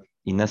show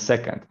in a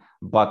second.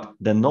 But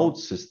the node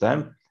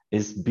system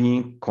is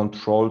being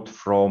controlled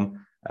from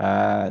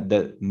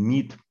the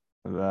mid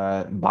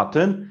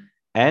button,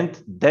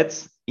 and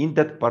that's in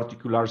that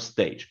particular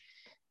stage.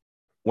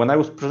 When I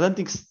was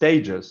presenting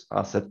stages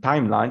as a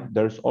timeline,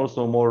 there's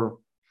also more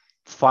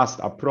fast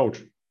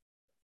approach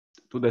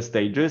to the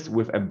stages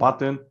with a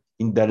button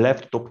in the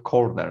left top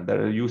corner.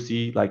 There you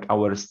see like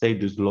our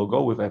stages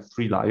logo with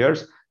 3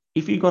 layers.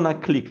 If you're gonna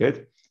click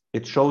it,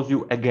 it shows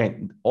you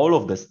again all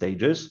of the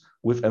stages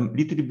with a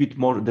little bit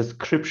more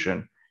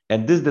description.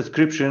 And this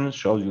description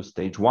shows you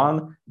stage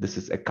 1. This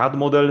is a CAD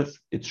model.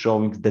 It's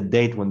showing the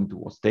date when it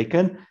was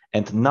taken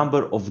and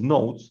number of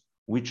nodes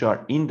which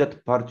are in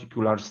that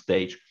particular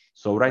stage.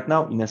 So right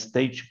now in a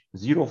stage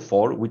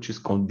 04, which is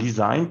called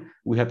design,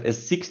 we have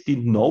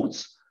 16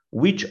 nodes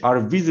which are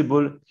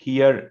visible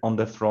here on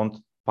the front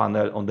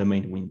panel on the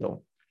main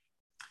window.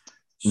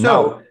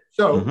 So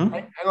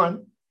hang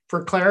on,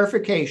 for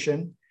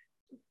clarification,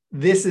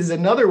 this is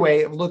another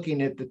way of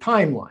looking at the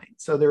timeline.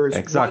 So there is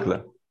exactly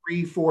 1, 2,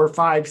 3, 4,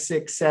 5,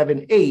 6,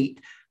 7,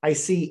 8. I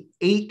see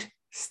 8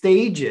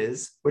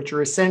 stages, which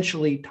are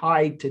essentially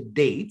tied to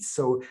dates.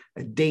 So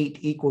a date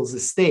equals a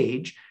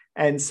stage.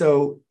 And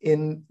so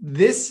in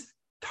this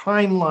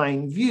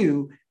timeline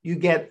view, you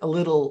get a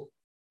little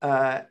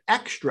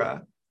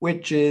extra,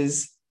 which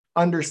is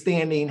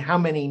understanding how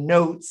many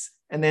notes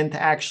and then to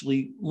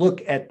actually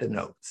look at the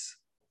notes.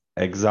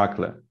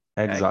 Exactly.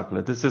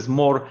 Okay. This is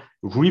more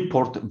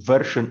report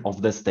version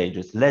of the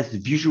stages, less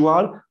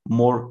visual,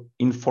 more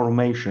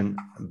information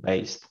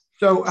based.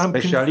 So I'm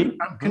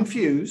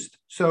confused.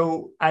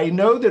 So I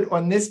know that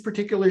on this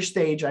particular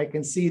stage, I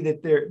can see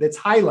that that's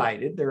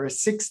highlighted. There are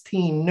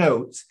 16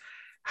 notes.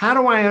 How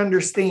do I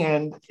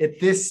understand at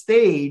this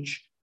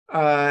stage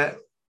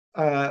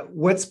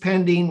what's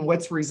pending,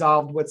 what's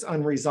resolved, what's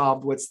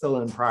unresolved, what's still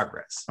in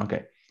progress?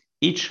 Okay.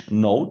 Each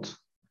node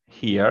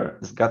here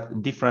has got a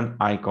different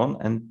icon,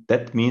 and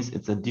that means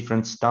it's a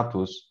different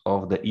status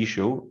of the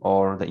issue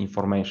or the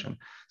information.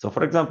 So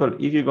for example,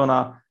 if you're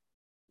gonna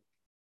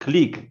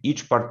click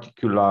each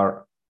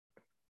particular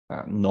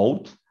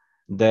node,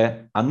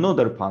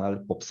 another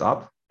panel pops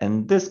up,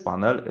 and this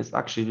panel is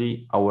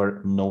actually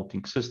our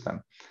noting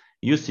system.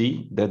 You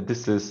see that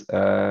this is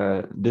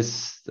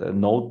this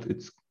node.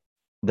 It's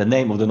the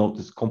name of the node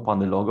is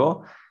company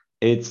logo.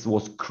 It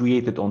was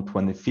created on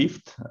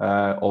 25th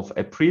of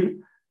April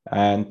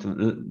and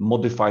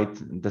modified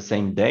the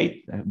same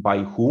date. By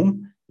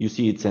whom? You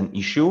see it's an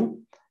issue.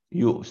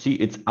 You see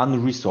it's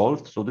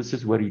unresolved. So this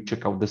is where you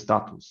check out the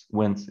status.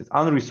 When it's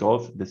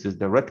unresolved, this is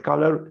the red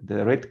color.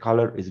 The red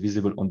color is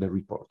visible on the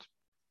report.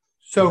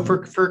 So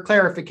for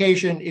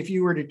clarification, if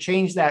you were to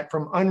change that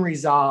from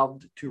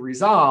unresolved to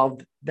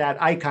resolved,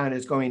 that icon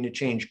is going to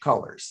change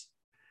colors.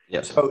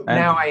 Yes. So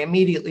now I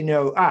immediately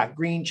know,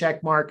 green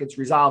check mark, it's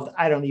resolved.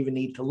 I don't even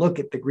need to look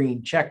at the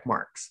green check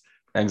marks.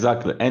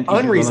 Exactly. And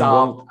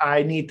unresolved,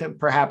 I need to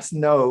perhaps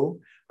know,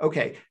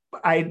 okay,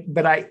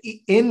 but I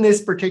in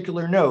this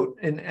particular note,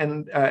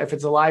 and if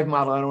it's a live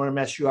model, I don't want to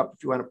mess you up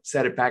if you want to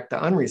set it back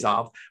to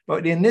unresolved.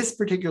 But in this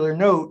particular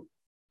note,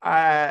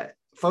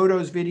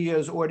 photos,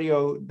 videos,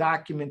 audio,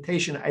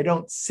 documentation, I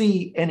don't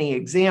see any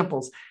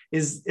examples.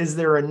 Is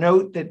there a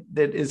note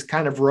that is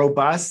kind of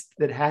robust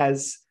that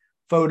has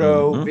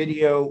photo,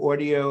 video,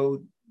 audio,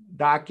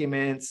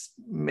 documents,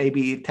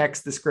 maybe text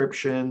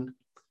description.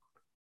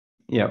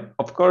 Yeah,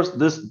 of course,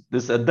 this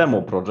is a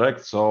demo project.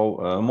 So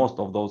most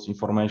of those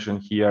information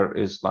here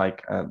is like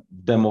a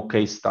demo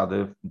case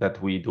study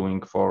that we're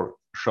doing for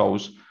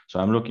shows. So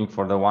I'm looking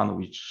for the one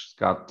which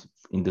got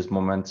in this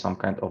moment some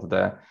kind of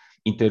the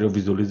interior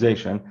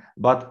visualization,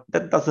 but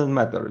that doesn't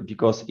matter,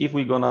 because if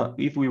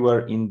we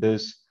were in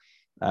this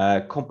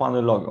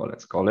company logo,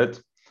 let's call it,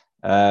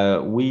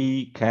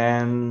 we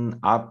can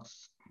add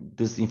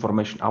this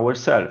information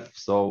ourselves.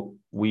 So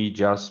we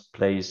just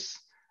place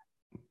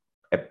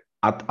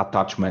add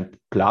attachment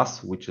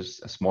plus, which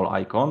is a small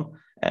icon,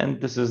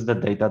 and this is the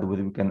data that we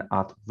can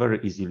add very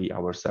easily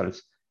ourselves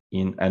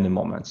in any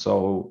moment.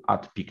 So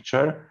add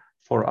picture,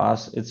 for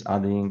us it's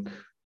adding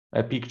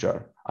a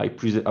picture. I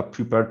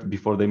prepared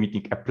before the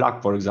meeting a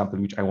plug, for example,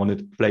 which I wanted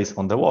to place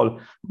on the wall,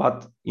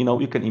 but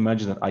you can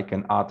imagine that I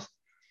can add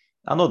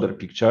another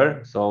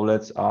picture. So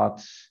let's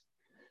add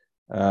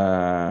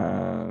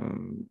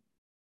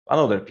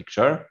another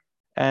picture,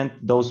 and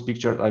those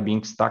pictures are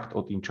being stacked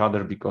on each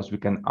other because we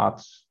can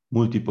add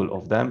multiple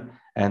of them,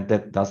 and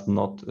that does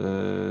not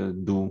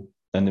do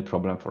any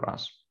problem for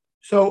us.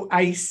 So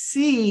I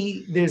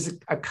see there's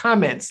a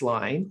comments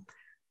line.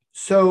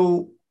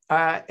 So,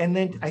 and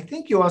then I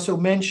think you also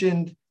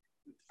mentioned,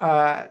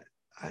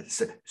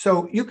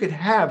 so you could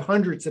have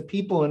hundreds of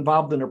people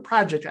involved in a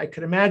project. I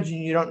could imagine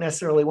you don't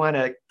necessarily want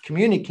to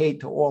communicate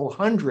to all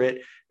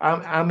 100.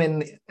 I'm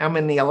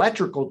in the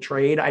electrical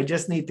trade. I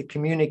just need to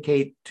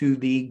communicate to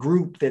the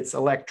group that's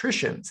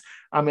electricians.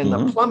 I'm in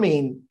the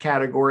plumbing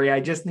category.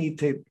 I just need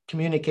to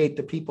communicate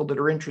to people that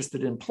are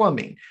interested in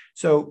plumbing.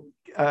 So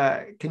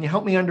can you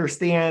help me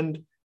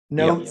understand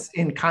notes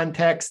in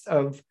context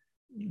of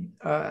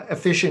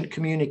efficient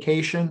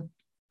communication?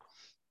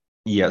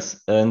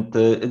 Yes, and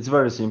it's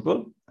very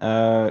simple.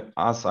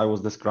 As I was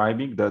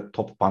describing the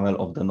top panel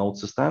of the node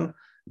system,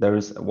 there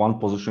is one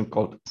position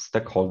called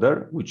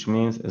stakeholder, which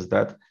means is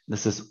that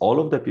this is all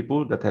of the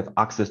people that have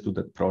access to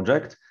that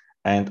project,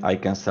 and I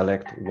can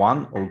select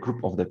one or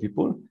group of the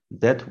people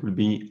that will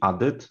be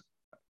added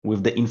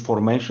with the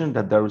information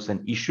that there is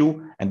an issue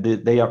and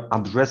they are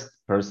addressed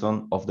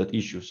person of that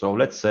issue. So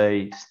let's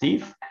say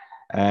Steve,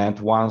 and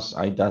once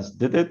I just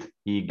did it,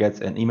 he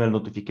gets an email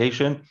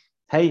notification.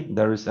 Hey,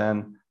 there is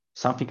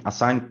something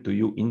assigned to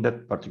you in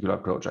that particular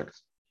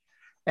project.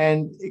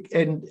 And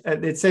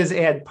it says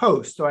add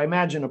post. So I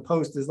imagine a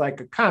post is like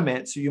a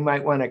comment. So you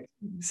might want to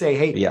say,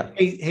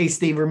 hey,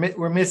 Steve,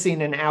 we're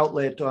missing an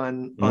outlet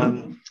on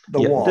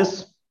the wall.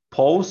 This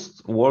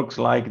post works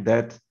like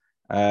that.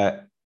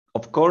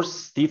 Of course,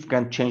 Steve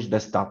can change the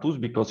status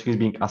because he's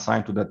being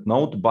assigned to that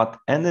node, but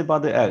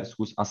anybody else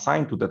who's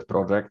assigned to that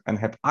project and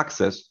have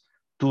access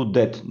to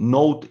that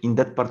node in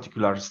that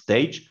particular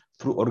stage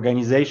through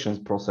organizations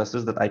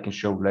processes that I can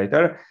show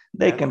later,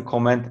 they can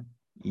comment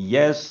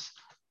yes,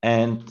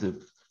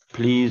 and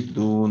please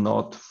do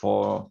not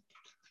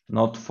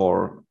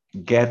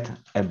forget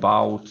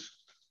about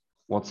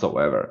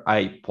whatsoever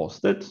I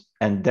posted,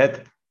 and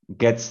that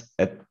gets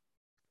a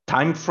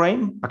time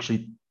frame,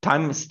 actually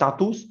time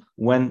status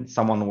when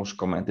someone was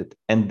commented,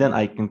 and then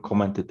I can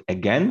comment it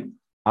again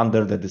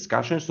under the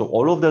discussion. So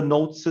all of the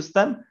node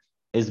system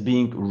is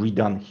being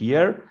redone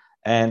here,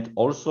 and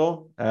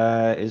also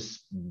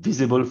is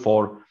visible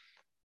for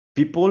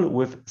people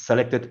with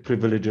selected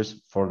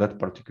privileges for that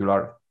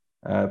particular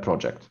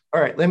project.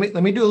 All right, let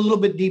me do a little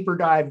bit deeper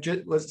dive.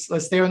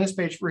 Let's stay on this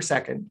page for a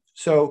second.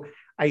 So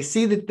I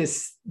see that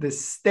this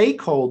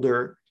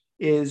stakeholder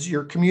is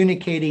you're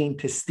communicating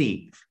to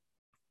Steve.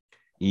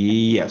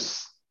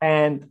 Yes.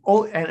 And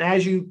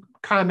as you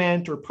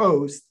comment or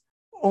post,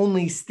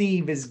 only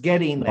Steve is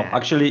getting that.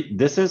 Actually,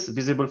 this is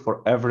visible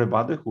for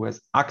everybody who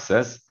has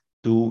access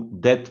to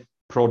that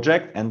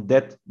project and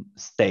that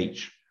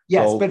stage.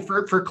 Yes, but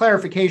for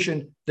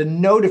clarification, the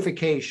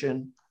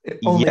notification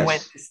only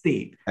went to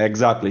Steve.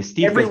 Exactly.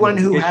 Steve, everyone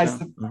who has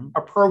the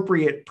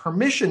appropriate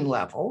permission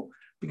level,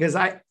 because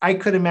I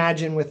could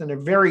imagine within a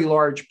very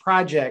large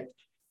project,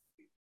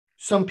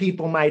 some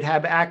people might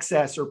have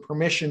access or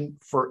permission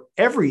for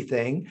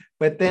everything,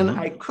 but then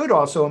I could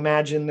also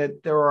imagine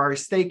that there are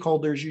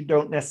stakeholders you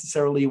don't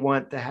necessarily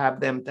want to have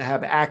them to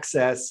have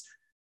access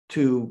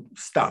to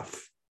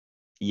stuff.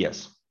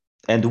 Yes.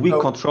 And we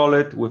control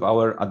it with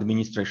our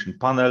administration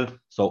panel.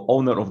 So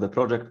owner of the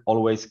project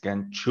always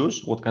can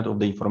choose what kind of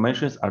the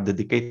informations are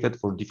dedicated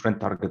for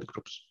different target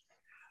groups.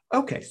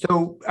 Okay,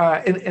 so,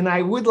 and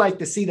I would like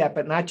to see that,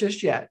 but not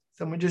just yet.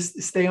 So I'm gonna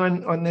just stay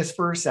on this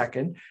for a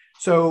second.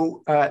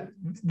 So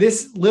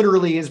this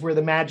literally is where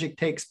the magic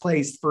takes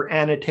place for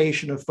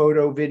annotation of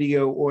photo,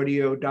 video,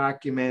 audio,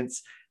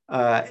 documents,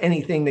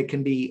 anything that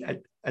can be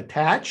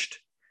attached.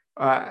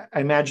 I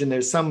imagine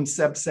there's some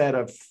subset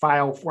of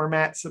file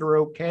formats that are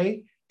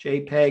okay.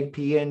 JPEG,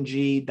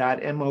 PNG,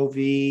 .mov,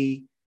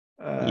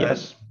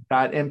 yes.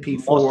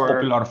 .mp4. Most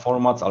popular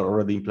formats are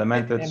already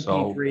implemented.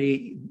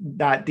 MP3,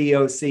 .doc,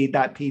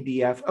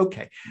 .pdf.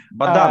 Okay.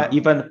 But then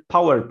even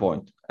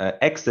PowerPoint,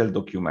 Excel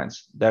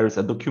documents, there is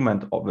a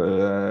document of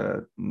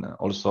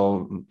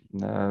also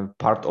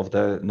part of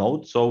the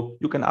node. So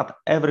you can add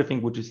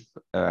everything which is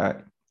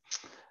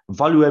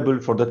valuable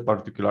for that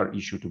particular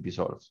issue to be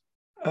solved.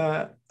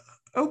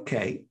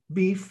 Okay,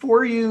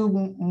 before you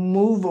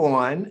move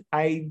on,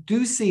 I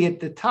do see at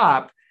the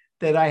top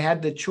that I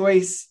had the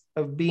choice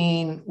of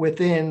being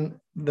within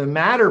the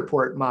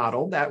Matterport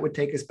model. That would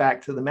take us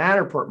back to the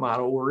Matterport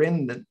model. We're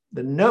in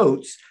the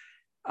notes,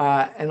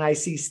 and I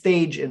see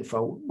stage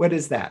info. What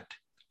is that?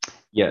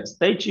 Yes,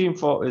 stage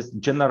info is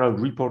general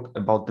report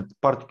about the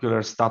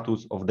particular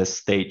status of the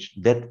stage,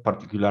 that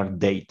particular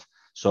date.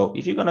 So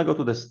if you're going to go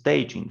to the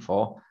stage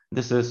info,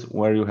 this is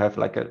where you have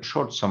like a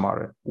short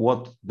summary,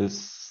 what this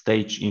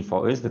stage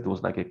info is. That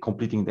was like a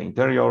completing the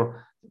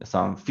interior,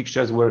 some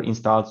fixtures were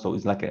installed. So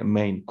it's like a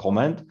main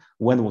comment,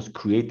 when was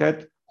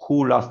created,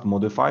 who last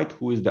modified,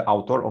 who is the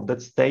author of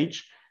that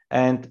stage,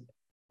 and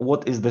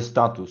what is the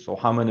status. So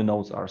how many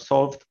nodes are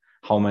solved,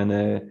 how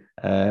many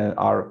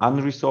are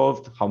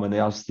unresolved, how many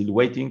are still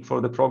waiting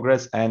for the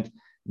progress. And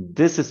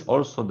this is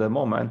also the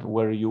moment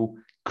where you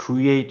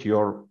create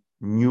your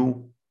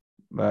new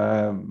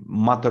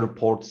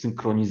Matterport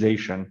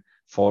synchronization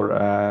for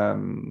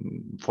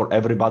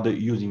everybody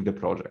using the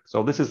project.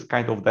 So this is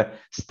kind of the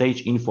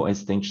stage info and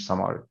stage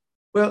summary.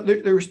 Well,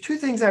 there was two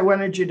things I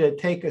wanted you to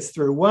take us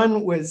through.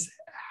 One was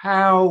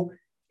how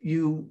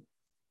you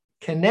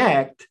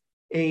connect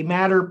a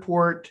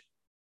Matterport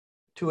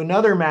to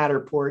another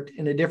Matterport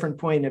in a different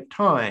point of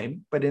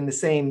time, but in the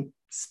same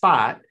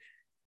spot.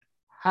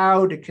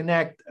 How to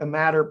connect a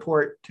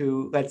Matterport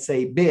to, let's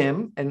say,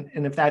 BIM, and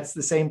if that's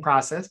the same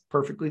process,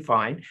 perfectly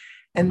fine.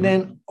 And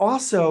then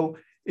also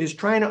is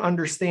trying to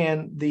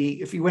understand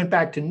if you went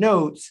back to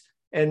notes,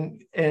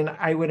 and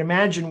I would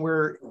imagine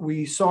where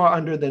we saw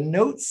under the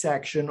notes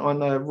section on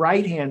the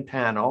right-hand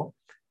panel,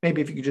 maybe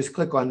if you could just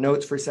click on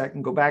notes for a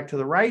second, go back to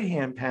the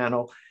right-hand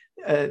panel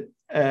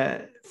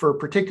for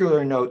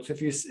particular notes.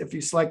 If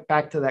you select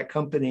back to that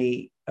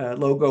company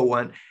logo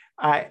one,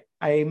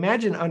 I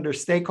imagine under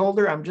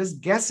stakeholder, I'm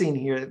just guessing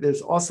here,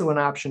 there's also an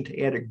option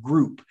to add a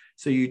group.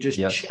 So you just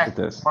check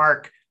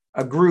mark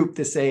a group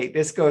to say,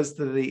 this goes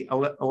to the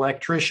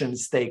electrician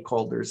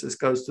stakeholders, this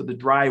goes to the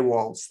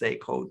drywall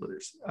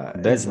stakeholders.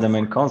 That's the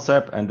main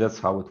concept, and that's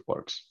how it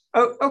works.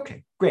 Oh,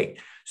 okay, great.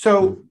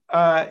 So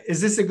is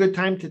this a good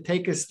time to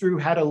take us through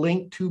how to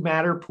link to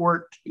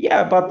Matterport?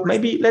 Yeah, but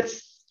maybe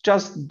let's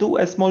just do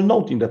a small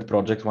note in that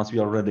project once we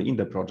are already in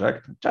the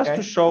project, just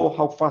to show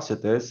how fast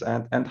it is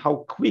and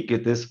how quick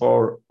it is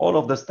for all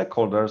of the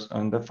stakeholders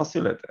and the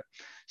facility.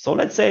 So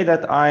let's say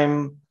that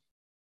I'm,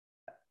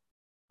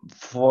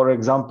 for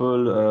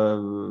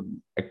example,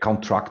 a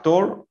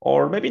contractor,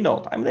 or maybe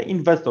not, I'm the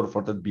investor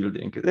for that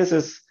building. This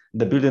is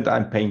the building that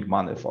I'm paying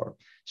money for.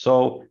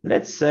 So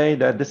let's say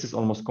that this is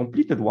almost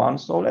completed one.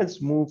 So let's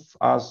move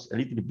us a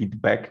little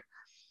bit back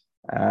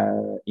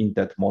in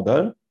that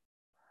model.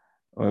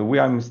 We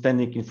are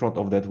standing in front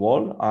of that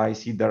wall. I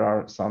see there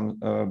are some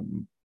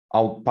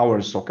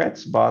power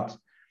sockets, but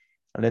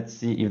let's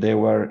see if they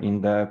were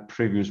in the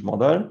previous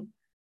model.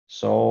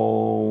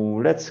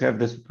 So let's have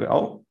this.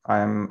 Oh,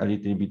 I'm a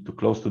little bit too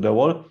close to the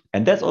wall.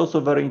 And that's also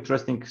a very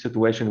interesting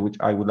situation, which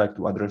I would like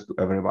to address to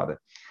everybody.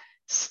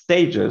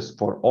 Stages,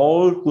 for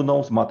all who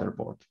knows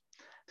Matterport,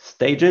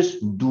 stages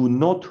do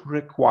not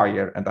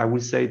require, and I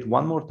will say it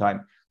one more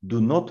time,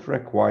 do not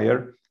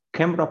require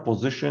camera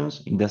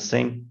positions in the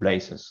same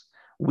places.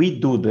 We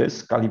do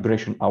this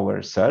calibration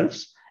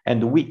ourselves,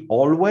 and we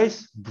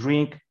always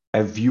bring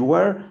a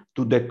viewer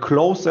to the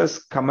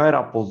closest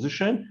camera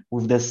position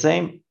with the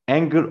same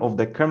angle of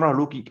the camera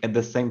looking at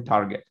the same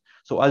target.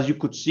 So as you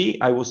could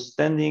see, I was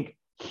standing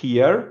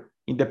here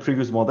in the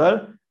previous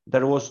model.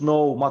 There was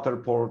no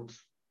Matterport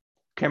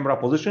camera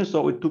position,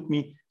 so it took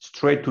me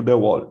straight to the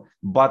wall.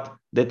 But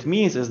that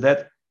means is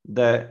that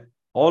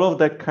all of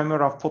the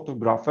camera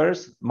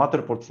photographers,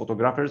 Matterport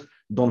photographers,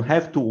 don't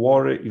have to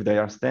worry if they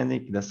are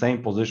standing in the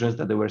same positions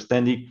that they were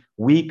standing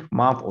week,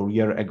 month, or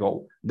year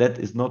ago. That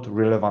is not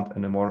relevant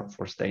anymore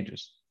for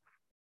stages.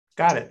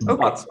 Got it.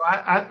 Okay, so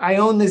I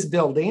own this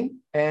building,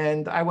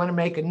 and I want to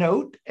make a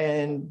note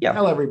and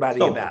tell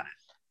everybody about it.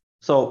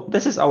 So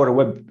this is our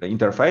web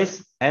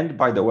interface. And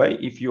by the way,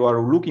 if you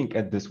are looking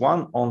at this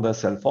one on the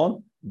cell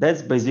phone,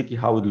 that's basically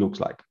how it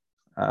looks like.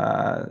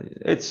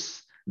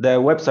 The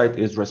website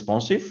is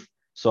responsive.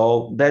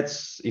 So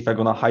that's, if I'm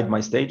gonna hide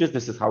my stages,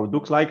 this is how it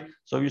looks like.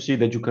 So you see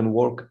that you can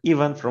work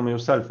even from your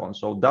cell phone.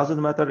 So it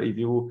doesn't matter if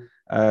you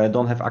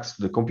don't have access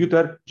to the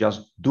computer,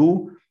 just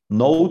do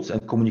notes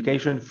and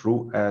communication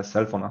through a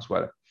cell phone as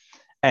well.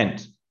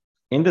 And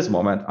in this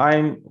moment,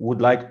 I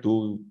would like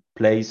to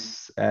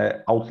place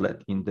an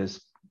outlet in this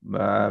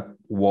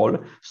wall.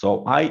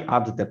 So I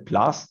add the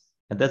plus,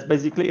 and that's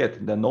basically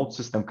it. The node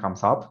system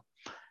comes up.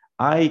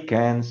 I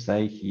can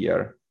say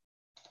here,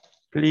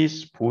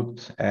 please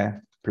put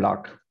a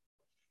plug.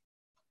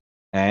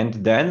 And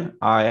then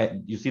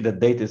you see the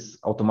date is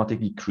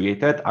automatically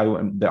created. I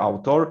am the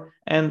author,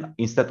 and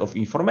instead of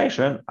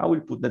information, I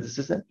will put that this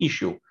is an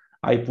issue.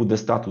 I put the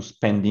status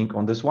pending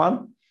on this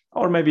one,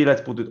 or maybe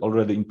let's put it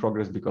already in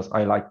progress because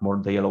I like more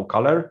the yellow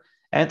color.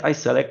 And I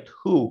select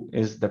who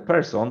is the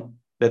person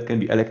that can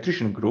be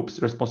electrician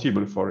groups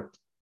responsible for it.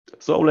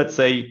 So let's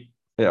say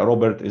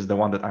Robert is the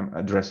one that I'm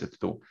addressed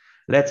to.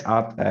 Let's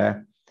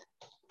add,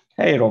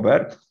 hey,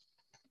 Robert.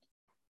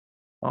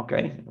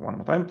 Okay, one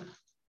more time.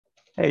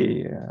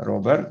 Hey,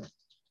 Robert,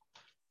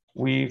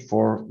 we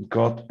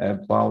forgot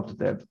about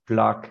the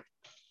plug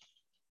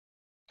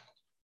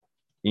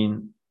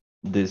in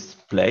this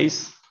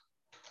place.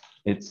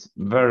 It's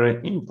very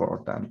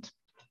important.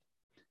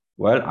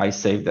 Well, I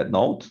save that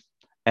note.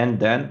 And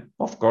then,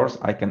 of course,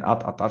 I can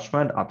add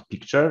attachment, add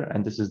picture.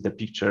 And this is the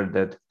picture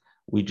that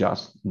we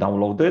just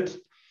downloaded.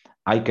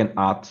 I can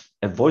add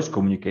a voice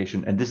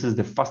communication. And this is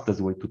the fastest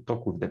way to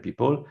talk with the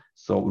people.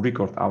 So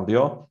record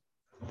audio.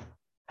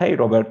 Hey,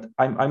 Robert,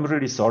 I'm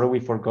really sorry we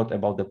forgot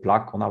about the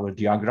plug on our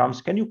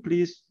diagrams. Can you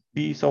please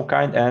be so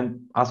kind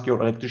and ask your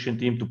electrician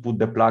team to put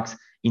the plugs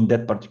in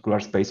that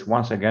particular space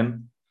once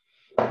again?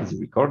 Is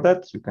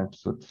recorded. You can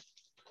put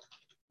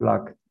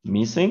plug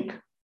missing,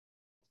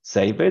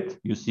 save it.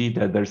 You see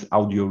that there's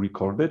audio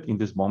recorded in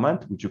this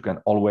moment, which you can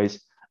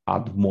always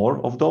add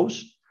more of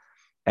those.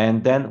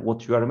 And then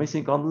what you are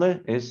missing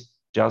only is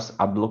just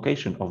add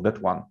location of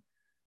that one.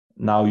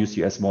 Now you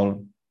see a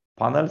small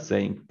panel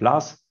saying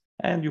plus,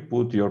 and you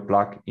put your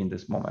plug in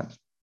this moment.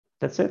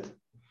 That's it.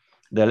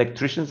 The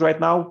electricians right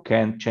now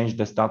can change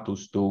the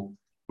status to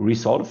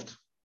resolved.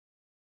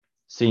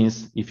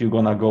 Since if you're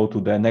gonna go to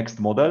the next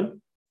model,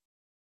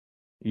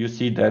 you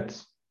see that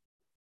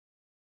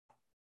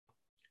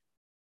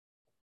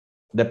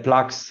the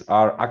plugs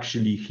are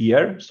actually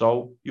here,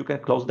 so you can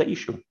close the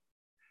issue.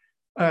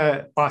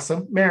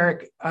 Awesome.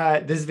 Marek,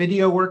 does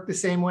video work the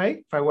same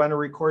way if I want to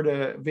record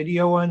a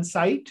video on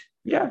site?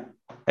 Yeah,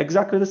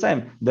 exactly the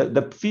same.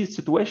 The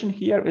situation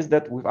here is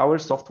that with our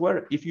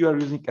software, if you are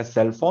using a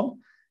cell phone,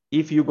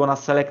 if you're gonna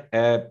select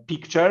a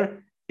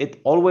picture, it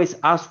always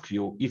asks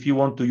you if you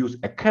want to use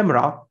a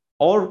camera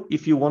or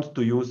if you want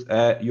to use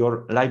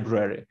your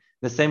library.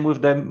 The same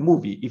with the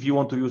movie. If you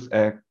want to use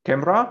a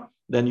camera,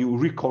 then you're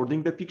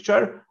recording the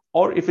picture,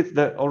 or if it's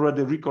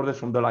already recorded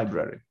from the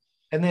library.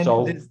 And then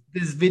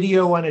does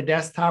video on a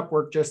desktop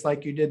work just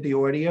like you did the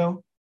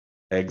audio?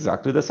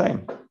 Exactly the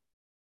same.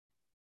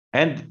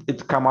 And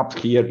it come up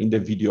here in the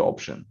video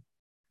option.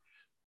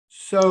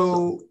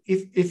 So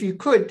if you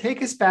could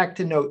take us back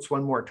to notes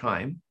one more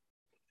time.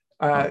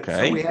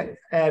 Okay. So we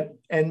had,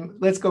 and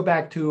let's go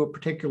back to a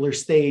particular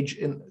stage.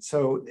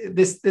 So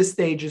this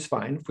stage is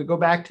fine. If we go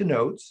back to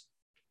notes.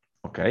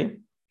 Okay.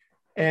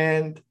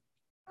 And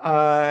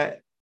I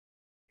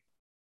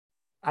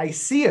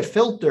see a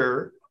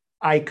filter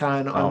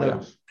icon on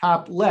the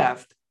top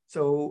left.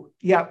 So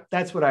yeah,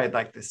 that's what I'd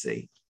like to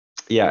see.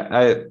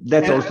 Yeah,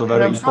 that's also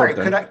very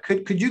important. Sorry,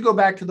 could you go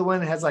back to the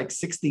one that has like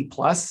 60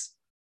 plus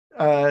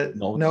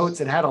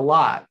notes? It had a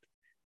lot.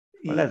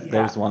 Well,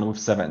 there's one with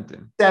 70.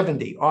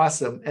 70,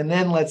 awesome. And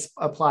then let's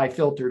apply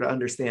filter to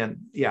understand.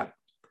 Yeah.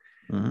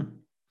 Mm-hmm.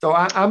 So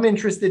I'm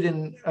interested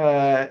in,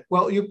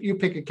 well, you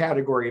pick a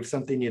category of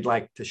something you'd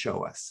like to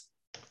show us.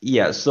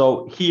 Yeah,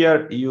 so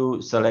here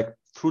you select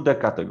through the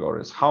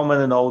categories, how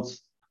many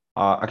nodes,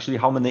 actually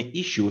how many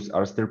issues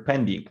are still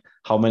pending,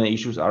 how many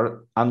issues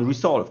are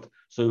unresolved.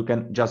 So you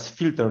can just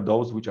filter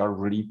those which are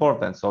really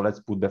important. So let's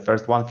put the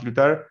first one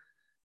filter,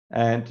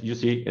 and you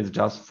see it's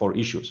just 4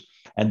 issues.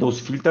 And those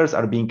filters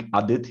are being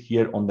added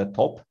here on the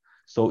top.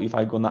 So if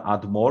I'm gonna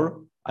add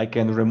more, I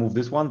can remove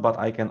this one, but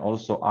I can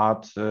also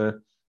add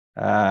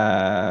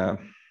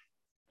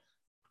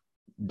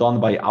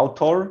done by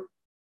author,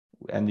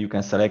 and you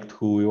can select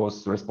who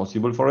was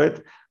responsible for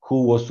it,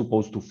 who was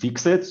supposed to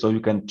fix it. So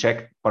you can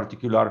check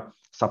particular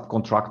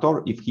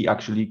subcontractor if he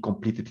actually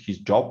completed his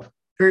job.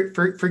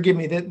 Forgive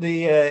me, that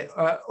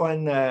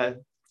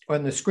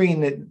on the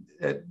screen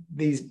that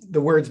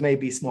the words may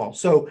be small.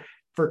 So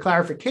for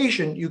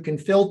clarification, you can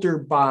filter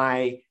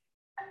by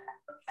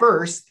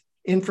first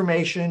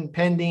information,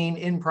 pending,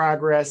 in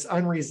progress,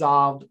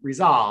 unresolved,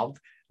 resolved.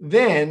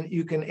 Then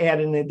you can add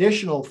an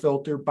additional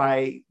filter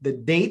by the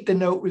date the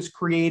note was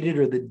created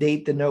or the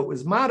date the note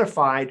was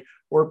modified,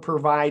 or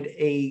provide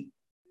a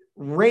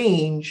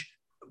range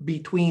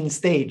between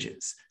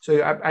stages. So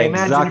I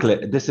exactly.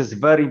 imagine This is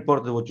very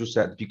important what you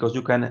said, because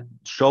you can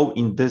show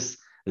in this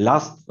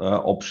last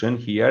option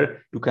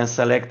here, you can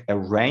select a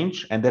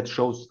range, and that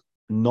shows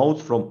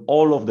notes from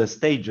all of the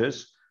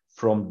stages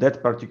from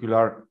that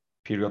particular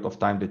period of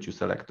time that you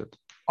selected.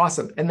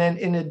 Awesome. And then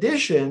in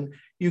addition,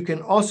 you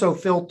can also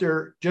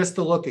filter just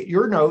to look at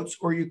your notes,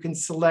 or you can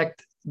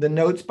select the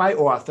notes by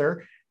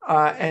author,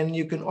 and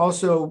you can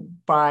also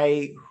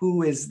by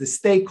who is the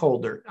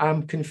stakeholder.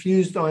 I'm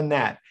confused on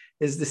that.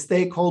 Is the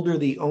stakeholder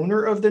the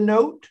owner of the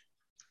note?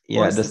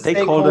 Yeah, the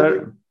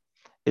stakeholder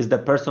is the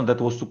person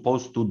that was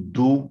supposed to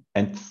do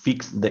and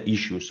fix the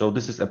issue. So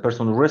this is a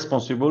person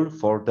responsible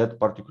for that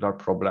particular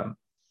problem.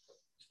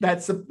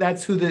 That's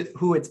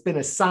who it's been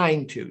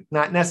assigned to,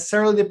 not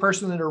necessarily the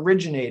person that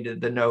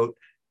originated the note,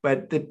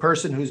 but the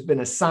person who's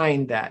been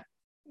assigned that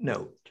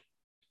note.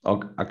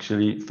 Okay,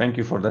 actually, thank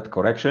you for that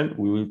correction.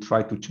 We will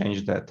try to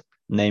change that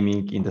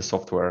naming in the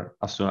software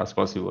as soon as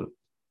possible.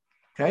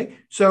 Okay,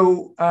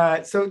 so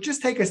so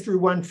just take us through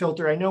one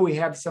filter. I know we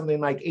have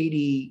something like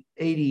 80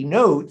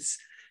 notes.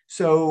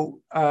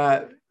 So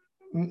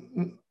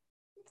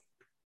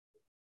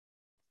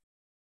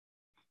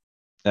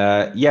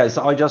yes,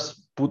 I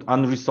just put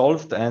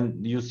unresolved,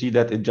 and you see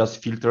that it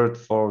just filtered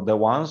for the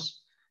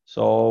ones.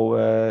 So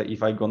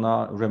if I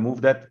gonna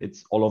remove that,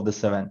 it's all of the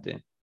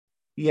 70.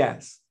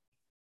 yes.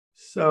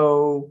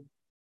 So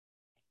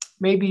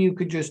maybe you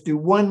could just do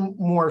one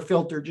more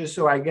filter just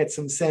so I get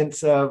some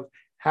sense of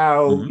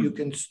how you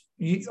can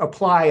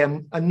apply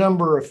a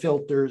number of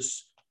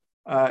filters,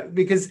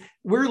 because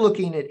we're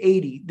looking at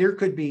 80. There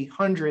could be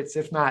hundreds,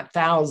 if not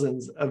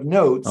thousands, of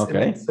notes.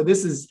 Okay. So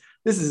this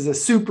is a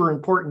super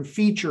important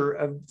feature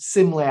of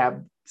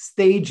SIMLAB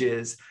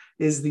stages,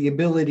 is the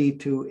ability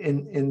to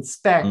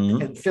inspect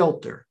and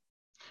filter.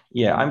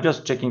 Yeah, I'm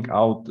just checking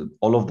out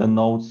all of the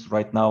notes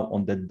right now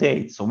on the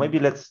date. So maybe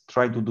let's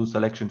try to do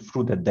selection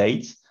through the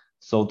dates.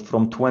 So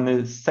from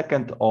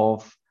 22nd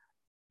of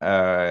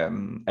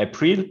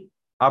April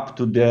up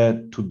to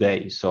the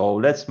today. So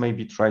let's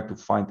maybe try to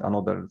find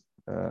another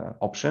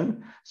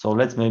option. So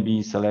let's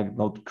maybe select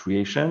note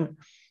creation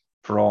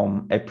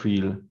from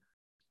April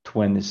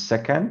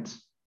 22nd.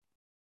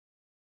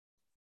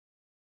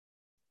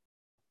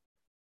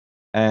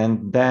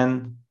 And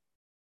then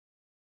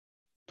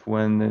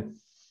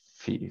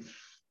 25th.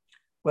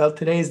 Well,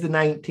 today is the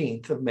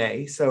 19th of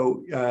May,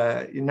 so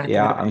you're not.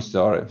 Yeah, I'm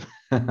sorry.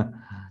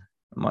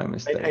 My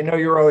mistake. I know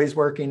you're always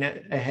working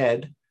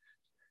ahead.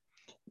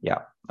 Yeah.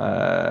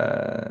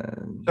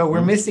 So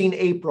we're missing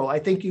April. I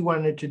think you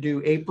wanted to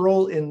do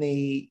April in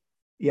the,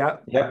 yeah.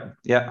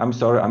 Yeah. I'm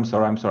sorry. I'm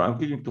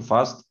clicking too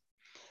fast.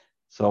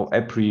 So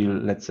April,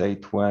 let's say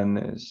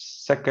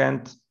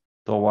 22nd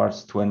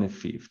towards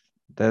 25th.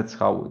 That's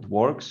how it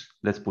works.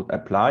 Let's put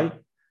apply.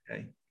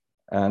 Okay.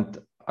 And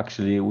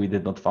actually, we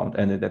did not found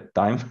any that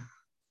time.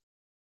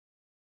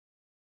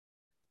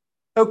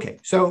 Okay,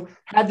 so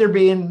had there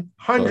been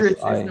hundreds,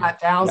 if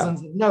not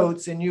thousands of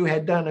notes, and you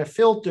had done a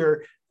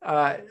filter,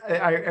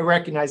 I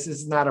recognize this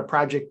is not a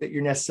project that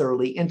you're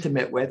necessarily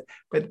intimate with,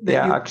 but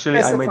that you actually,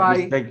 I made a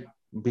mistake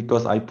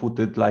because I put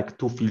it like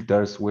two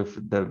filters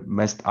with the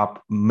messed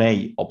up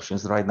May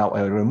options right now.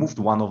 I removed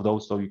one of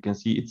those, so you can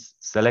see it's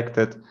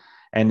selected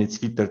and it's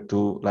filtered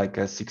to like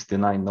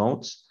 69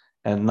 notes.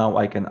 And now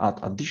I can add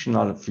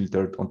additional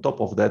filter on top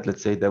of that.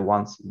 Let's say the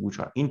ones which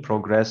are in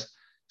progress.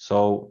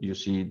 So you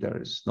see there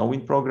is no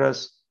in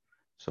progress.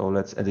 So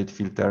let's edit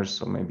filters.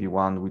 So maybe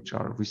one which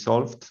are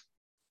resolved.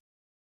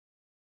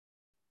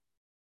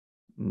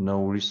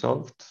 No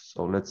resolved.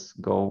 So let's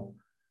go,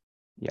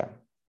 to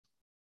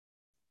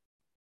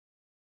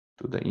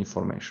the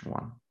information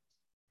one.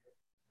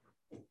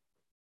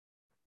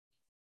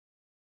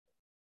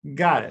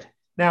 Got it.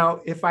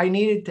 Now, if I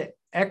needed to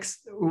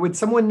would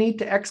someone need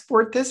to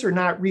export this or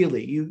not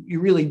really? You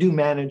really do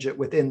manage it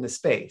within the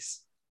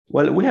space.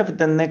 Well, we have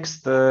the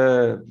next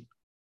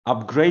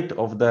upgrade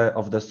of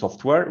the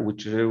software,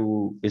 which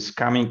is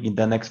coming in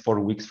the next 4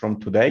 weeks from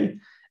today.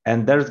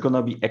 And there's going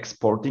to be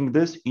exporting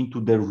this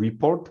into the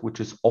report, which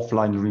is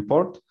offline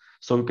report.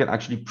 So you can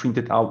actually print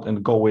it out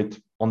and go it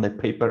on the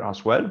paper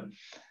as well.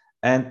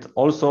 And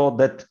also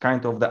that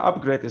kind of the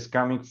upgrade is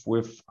coming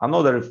with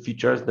another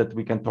features that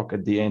we can talk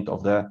at the end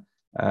of the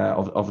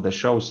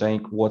show,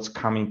 saying what's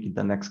coming in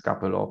the next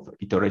couple of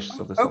iterations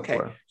of the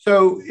software. Okay,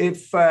 so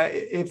if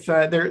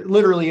there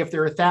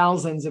are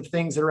thousands of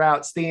things that are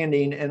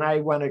outstanding, and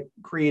I want to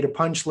create a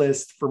punch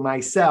list for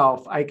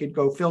myself, I could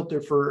go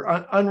filter for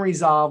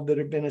unresolved that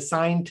have been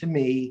assigned to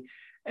me,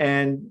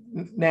 and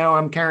now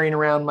I'm carrying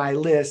around my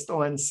list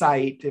on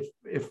site.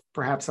 If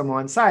perhaps I'm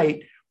on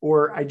site,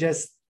 or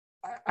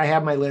I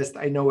have my list,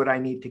 I know what I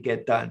need to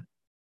get done.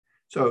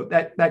 So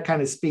that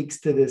kind of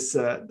speaks to this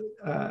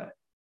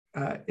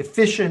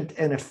efficient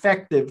and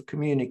effective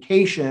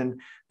communication.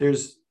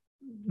 This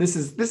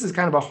is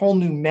kind of a whole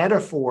new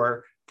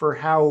metaphor for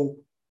how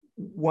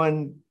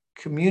one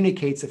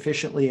communicates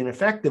efficiently and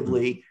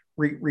effectively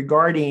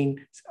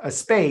regarding a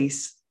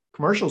space,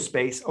 commercial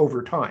space,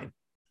 over time.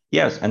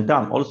 Yes, and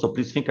Dan, also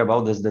please think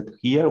about this, that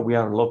here we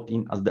are logged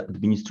in as the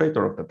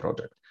administrator of the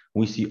project.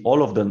 We see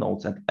all of the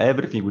nodes and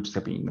everything which is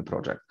happening in the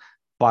project.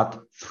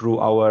 But through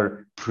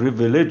our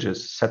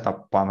privileges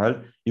setup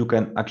panel, you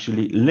can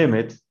actually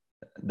limit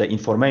the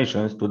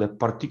information to the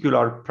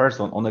particular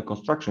person on the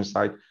construction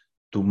site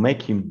to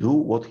make him do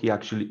what he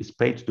actually is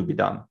paid to be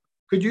done.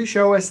 Could you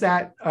show us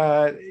that,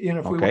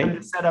 if we wanted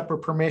to set up a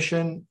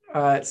permission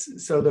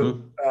so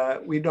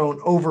that we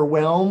don't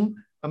overwhelm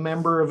a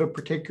member of a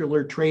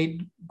particular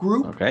trade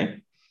group?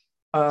 Okay.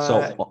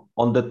 So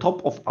on the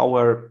top of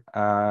our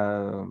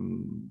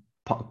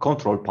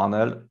control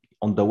panel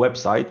on the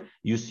website,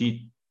 you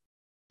see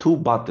two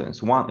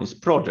buttons. One is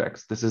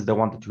projects. This is the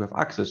one that you have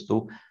access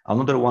to.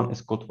 Another one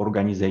is called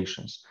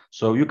organizations.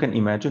 So you can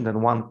imagine that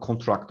one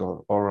contractor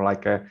or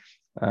like a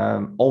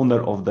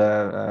owner of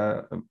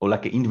the or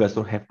like an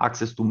investor have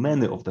access to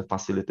many of the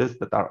facilities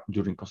that are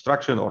during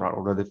construction or are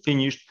already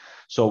finished.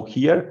 So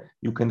here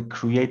you can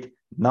create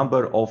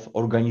number of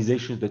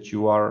organizations that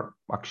you are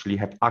actually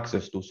have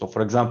access to. So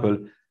for example,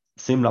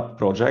 SIMLAB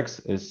projects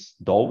is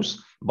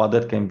those, but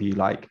that can be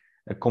like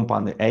a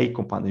company A,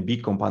 company B,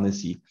 company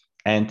C.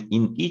 And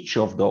in each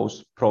of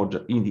those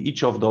projects, in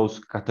each of those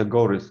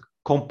categories,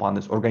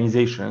 companies,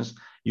 organizations,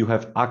 you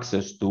have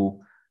access to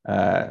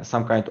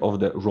some kind of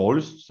the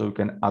roles. So you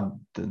can add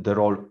the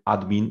role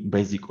admin,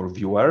 basic, or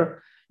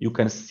viewer. You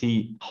can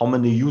see how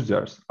many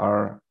users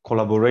are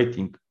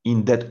collaborating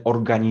in that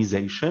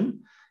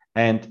organization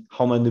and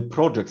how many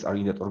projects are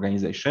in that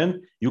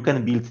organization. You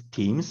can build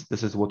teams.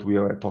 This is what we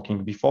were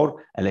talking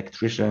before,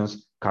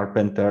 electricians,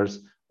 carpenters,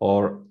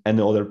 or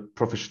any other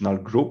professional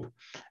group.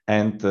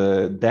 And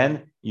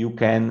then you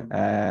can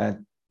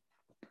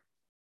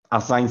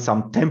assign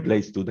some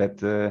templates to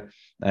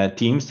that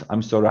teams.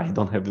 I'm sorry, I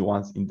don't have the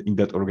ones in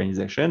that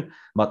organization,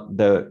 but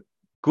the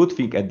good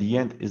thing at the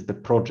end is the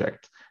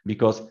project,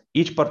 because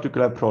each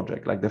particular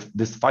project, like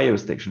this fire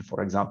station,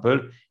 for example,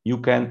 you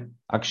can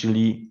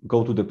actually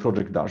go to the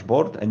project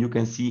dashboard and you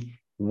can see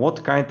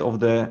what kind of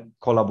the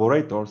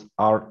collaborators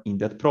are in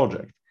that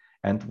project.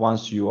 And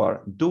once you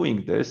are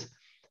doing this,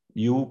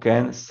 you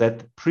can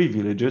set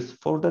privileges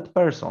for that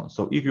person.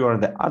 So if you are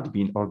the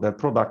admin or the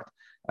product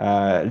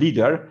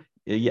leader,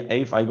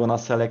 if I'm gonna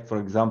select, for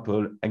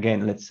example,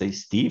 again, let's say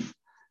Steve,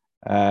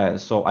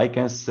 so I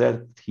can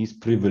set his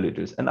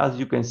privileges. And as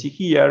you can see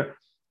here,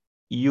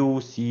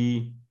 you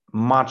see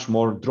much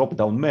more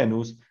drop-down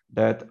menus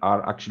that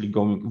are actually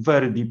going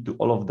very deep to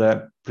all of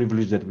the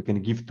privileges that we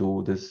can give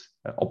to this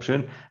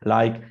option,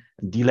 like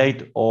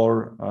delete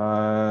or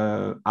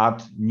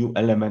add new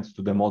elements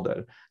to the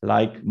model,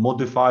 like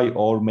modify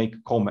or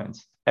make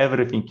comments.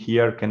 Everything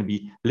here can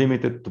be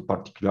limited to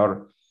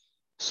particular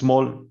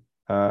small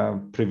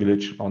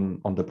privilege on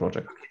the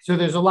project. So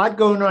there's a lot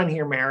going on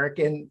here, Marek,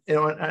 and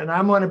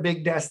I'm on a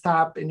big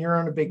desktop and you're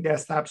on a big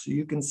desktop, so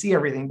you can see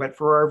everything. But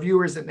for our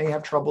viewers that may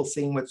have trouble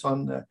seeing what's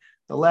on the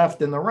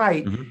left and the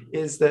right,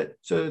 is that,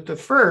 so at the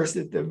first,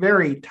 at the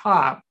very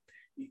top,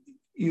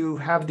 you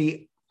have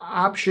the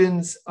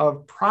options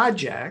of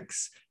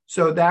projects.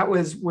 So that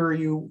was where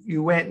you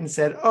went and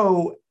said,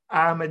 oh,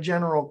 I'm a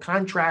general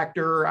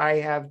contractor. I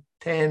have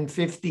 10,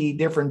 50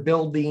 different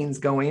buildings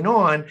going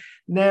on.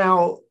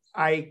 Now,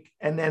 and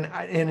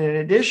in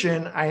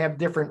addition, I have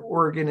different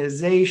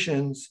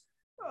organizations.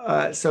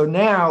 So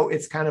now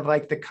it's kind of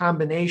like the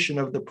combination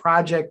of the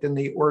project and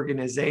the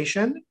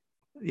organization.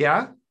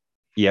 Yeah.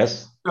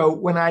 Yes. So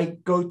when I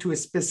go to a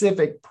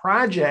specific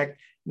project,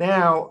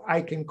 now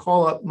I can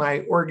call up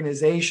my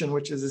organization,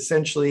 which is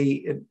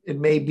essentially, it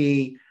may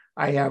be,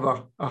 I have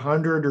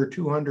 100 or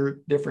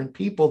 200 different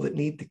people that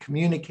need to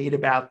communicate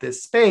about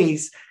this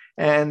space.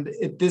 And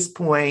at this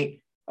point,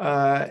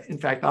 in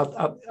fact,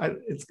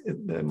 it's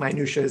the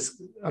minutia is,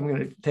 I'm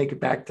going to take it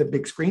back to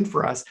big screen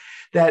for us,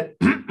 that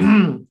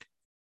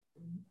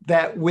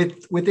that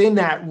within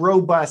that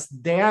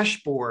robust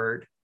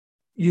dashboard,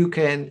 you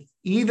can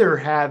either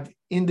have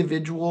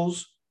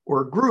individuals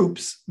or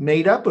groups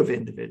made up of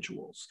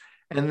individuals,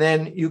 and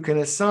then you can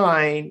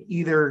assign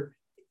either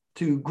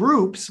to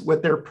groups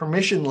what their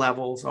permission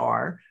levels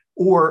are,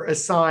 or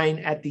assign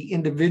at the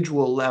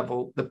individual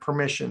level the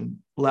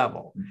permission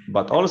level.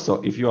 But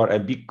also, if you are a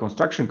big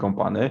construction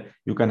company,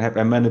 you can have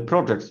many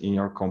projects in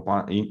your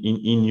company,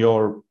 in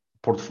your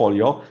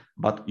portfolio,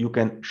 but you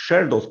can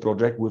share those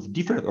projects with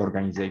different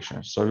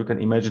organizations. So you can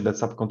imagine that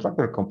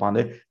subcontractor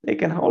company, they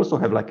can also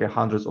have like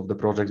hundreds of the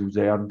projects which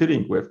they are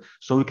dealing with.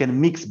 So you can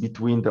mix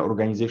between the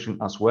organization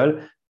as well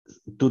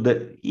to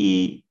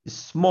the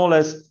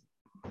smallest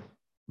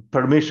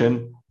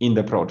permission in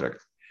the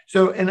project.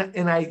 So,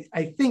 and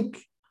I think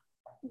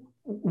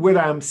what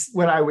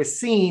I was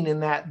seeing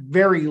in that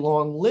very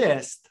long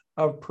list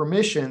of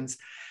permissions,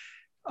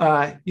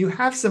 you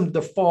have some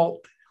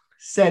default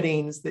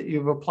settings that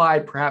you've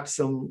applied, perhaps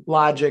some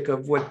logic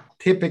of what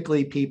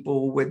typically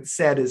people would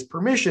set as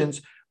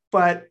permissions,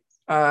 but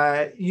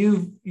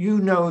you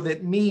know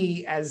that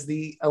me as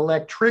the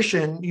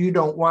electrician, you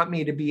don't want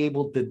me to be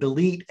able to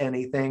delete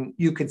anything.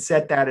 You could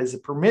set that as a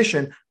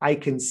permission. I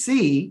can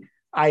see,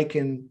 I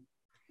can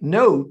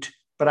note,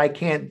 but I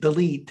can't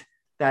delete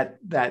that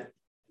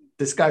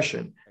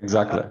discussion.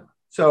 Exactly.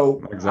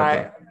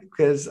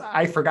 Because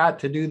I forgot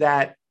to do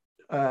that,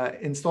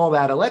 install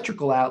that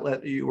electrical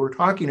outlet that you were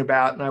talking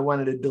about, and I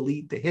wanted to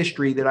delete the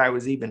history that I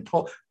was even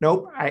told.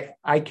 Nope,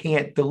 I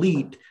can't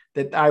delete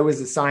that I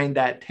was assigned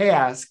that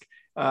task,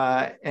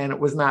 and it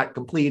was not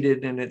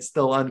completed, and it's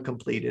still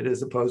uncompleted,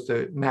 as opposed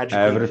to magically.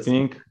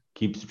 Everything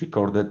keeps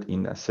recorded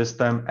in a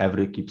system.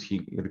 Keeps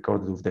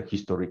recorded with the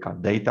historical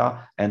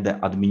data, and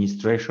the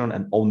administration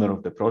and owner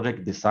of the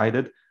project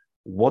decided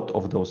what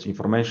of those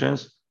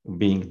informations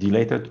being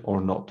deleted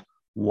or not.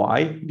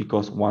 Why?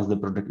 Because once the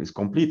project is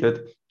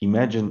completed,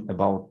 imagine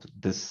about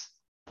this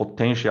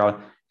potential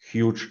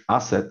huge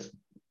asset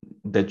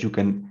that you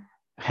can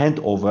hand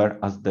over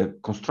as the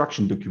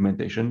construction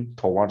documentation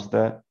towards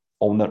the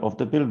owner of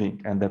the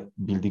building and the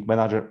building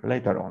manager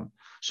later on.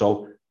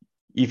 So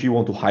if you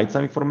want to hide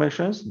some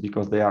informations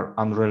because they are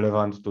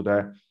unrelevant to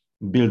the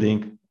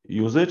building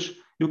usage,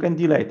 you can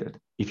delete it.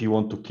 if you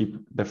want to keep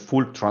the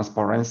full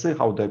transparency,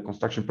 how the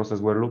construction process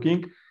were looking,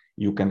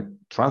 you can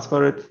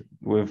transfer it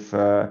with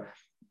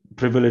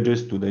privileges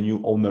to the new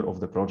owner of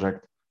the project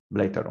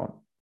later on.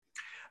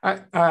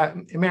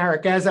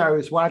 Marek, as I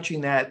was watching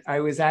that, I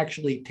was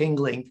actually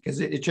tingling because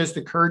it just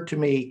occurred to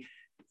me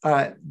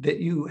that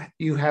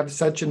you have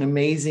such an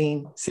amazing,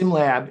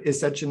 SIMLAB is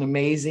such an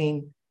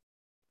amazing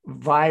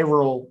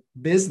viral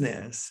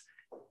business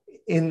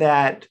in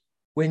that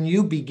when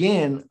you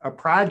begin a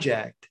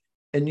project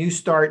and you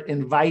start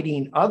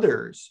inviting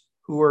others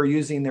who are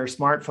using their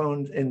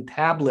smartphones and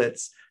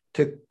tablets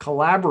to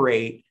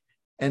collaborate,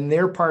 and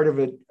they're part of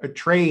a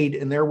trade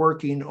and they're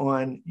working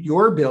on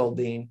your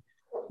building,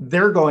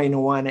 they're going to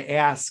want to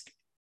ask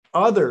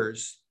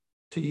others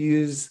to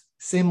use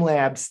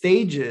SIMLAB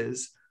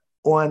stages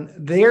on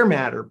their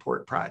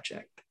Matterport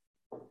project.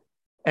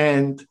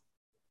 And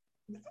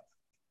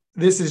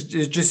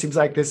it just seems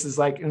like this is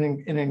like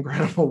an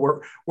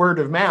incredible word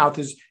of mouth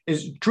is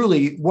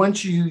truly,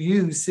 once you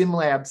use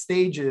SIMLAB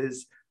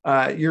stages,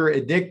 you're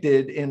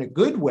addicted in a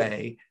good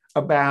way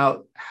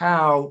about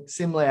how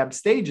SIMLAB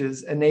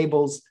stages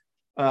enables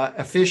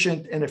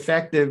efficient and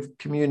effective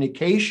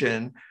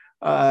communication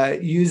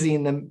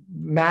using the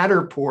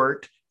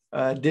Matterport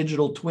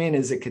digital twin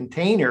as a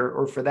container,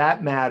 or for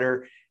that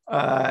matter,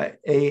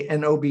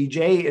 an OBJ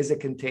as a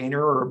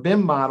container, or a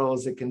BIM model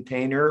as a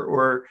container,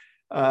 or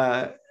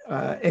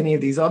any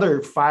of these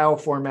other file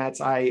formats,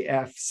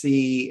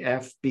 IFC,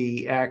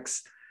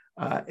 FBX,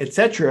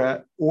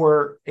 etc.,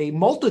 or a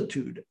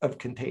multitude of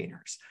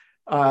containers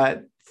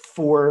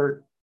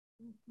for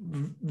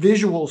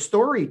visual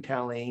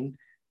storytelling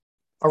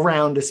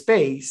around a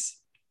space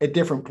at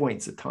different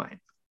points of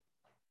time.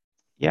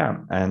 Yeah,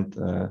 and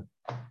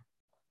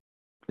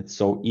it's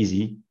so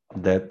easy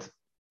that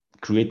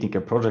creating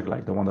a project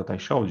like the one that I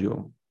showed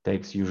you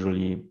takes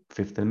usually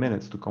 15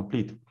 minutes to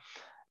complete.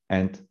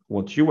 And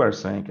what you were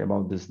saying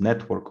about this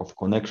network of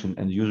connection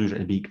and users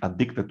and being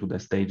addicted to the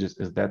stages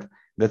is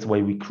that's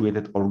why we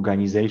created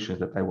organizations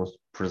that I was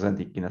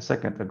presenting in a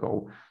second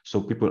ago.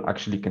 So people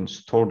actually can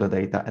store the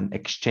data and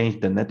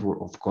exchange the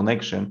network of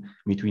connection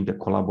between the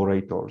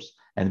collaborators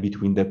and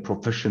between the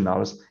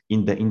professionals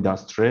in the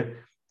industry,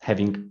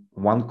 having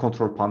one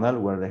control panel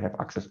where they have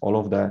access all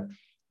of the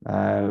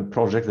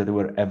projects that they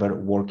were ever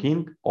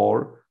working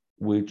or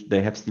which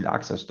they have still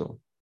access to.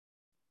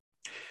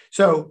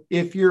 So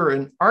if you're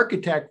an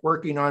architect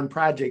working on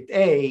project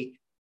A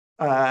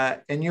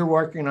and you're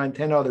working on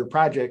 10 other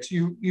projects,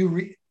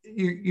 you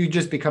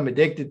just become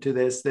addicted to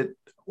this, that,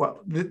 well,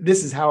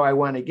 this is how I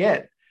want to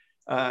get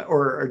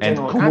or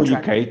general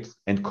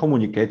and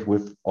communicate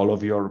with all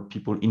of your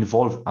people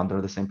involved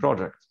under the same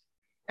project.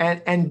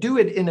 And do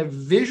it in a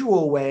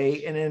visual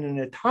way and in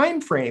a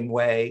time frame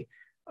way,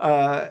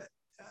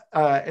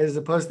 as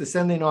opposed to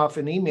sending off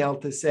an email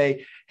to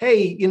say,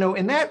 hey,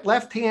 in that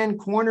left-hand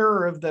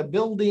corner of the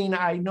building,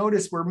 I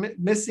noticed we're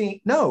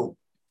missing. No,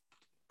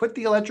 put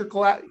the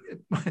electrical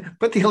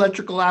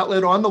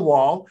outlet on the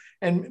wall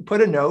and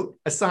put a note,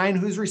 assign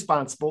who's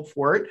responsible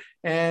for it.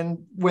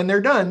 And when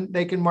they're done,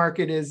 they can mark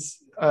it as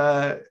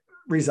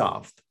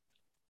resolved.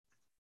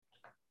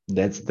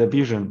 That's the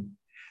vision.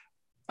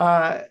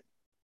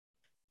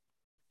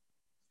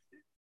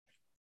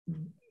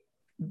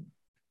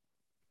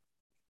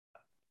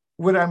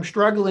 What I'm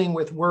struggling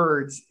with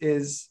words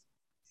is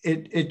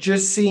it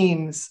just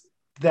seems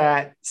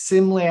that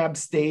SIMLAB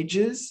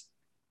stages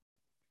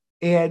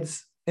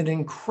adds an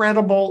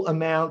incredible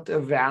amount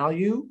of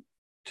value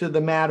to the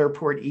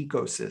Matterport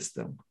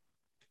ecosystem.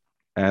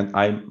 And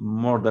I'm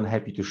more than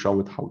happy to show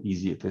it how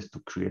easy it is to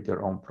create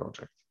your own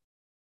project.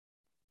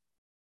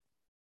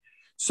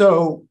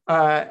 So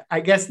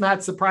I guess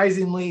not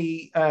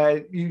surprisingly,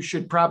 you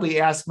should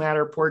probably ask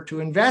Matterport to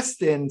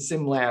invest in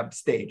SIMLAB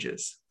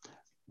stages.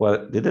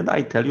 Well, didn't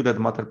I tell you that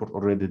Matterport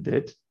already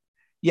did?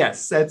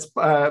 Yes, that's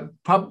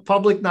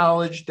public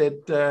knowledge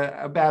that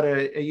about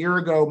a year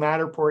ago,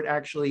 Matterport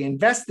actually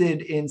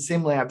invested in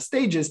SIMLAB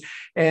stages,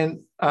 and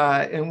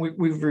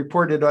we've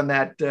reported on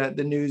that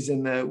the news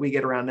in the We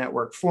Get Around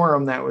Network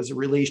forum that was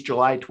released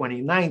July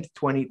 29th,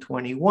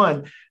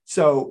 2021.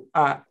 So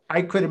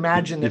I could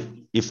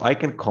imagine if I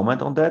can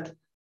comment on that,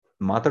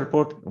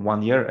 Matterport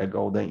 1 year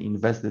ago, they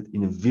invested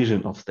in a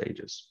vision of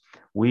stages.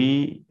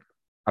 We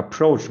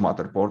approached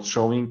Matterport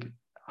showing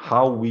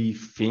how we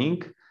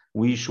think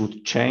we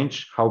should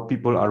change how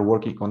people are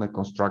working on a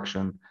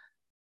construction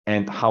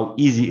and how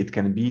easy it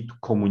can be to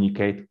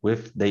communicate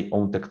with their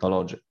own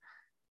technology.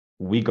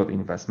 We got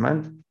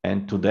investment,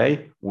 and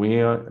today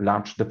we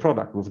launched the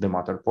product with the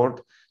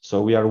Matterport.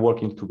 So we are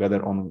working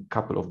together on a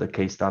couple of the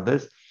case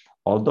studies,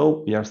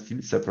 although we are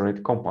still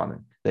separate company.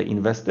 They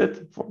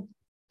invested for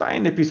a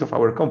tiny piece of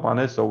our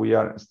company, so we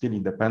are still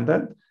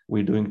independent.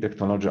 We're doing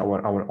technology,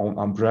 our own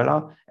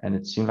umbrella, and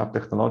it's SIMLAB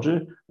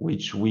technology,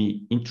 which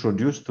we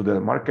introduced to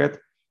the market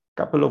a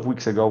couple of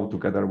weeks ago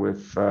together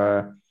with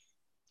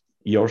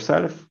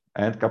yourself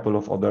and a couple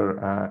of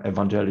other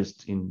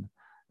evangelists in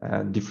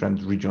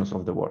different regions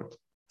of the world.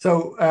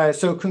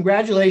 So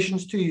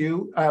congratulations to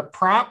you.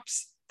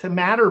 Props to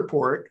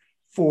Matterport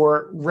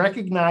for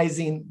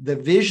recognizing the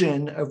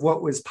vision of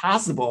what was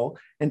possible.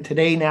 And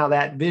today, now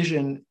that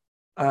vision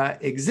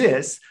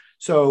exists.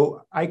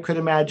 So I could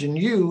imagine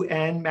you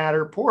and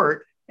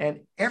Matterport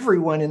and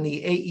everyone in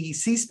the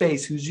AEC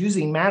space who's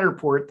using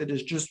Matterport that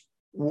has just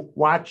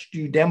watched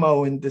you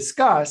demo and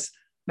discuss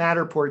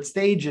Matterport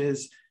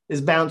stages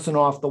is bouncing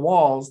off the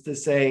walls to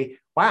say,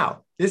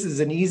 wow, this is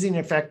an easy and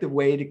effective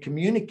way to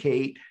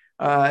communicate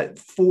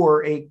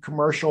for a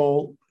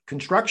commercial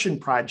construction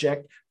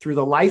project through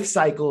the life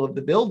cycle of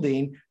the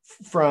building,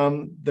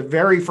 from the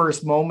very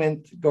first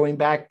moment going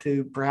back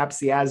to perhaps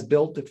the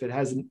as-built, if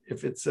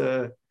it's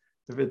a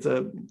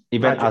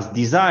even project, as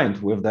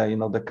designed with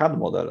the the CAD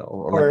model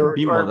or like a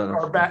BIM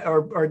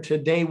model, or to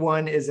day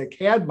one is a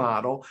CAD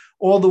model,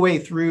 all the way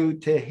through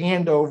to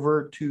hand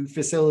over to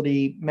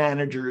facility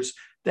managers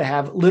to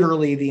have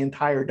literally the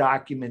entire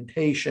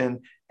documentation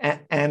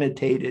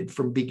annotated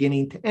from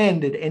beginning to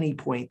end at any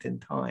point in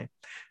time.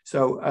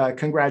 So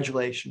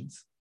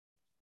congratulations.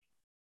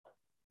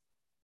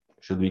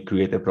 Should we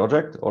create a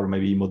project or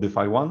maybe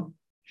modify one?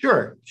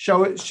 Sure.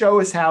 Show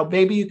us how.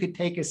 Maybe you could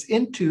take us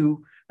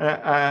into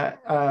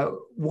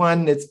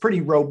one that's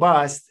pretty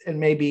robust and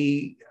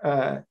maybe.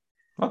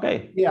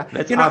 Okay. Yeah.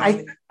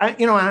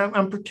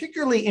 I'm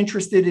particularly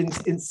interested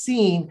in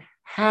seeing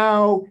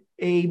how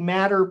a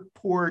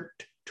Matterport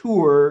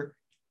tour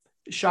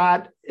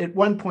shot at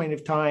one point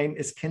of time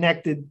is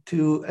connected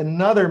to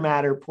another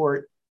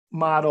Matterport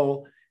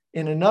model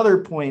in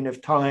another point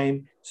of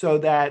time, so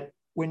that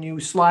when you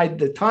slide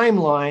the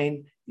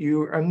timeline,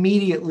 you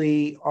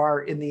immediately are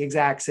in the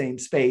exact same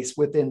space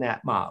within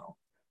that model.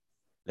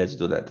 Let's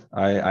do that.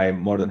 I'm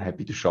more than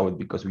happy to show it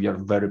because we are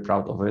very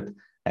proud of it.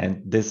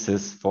 And this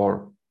is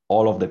for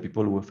all of the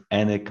people with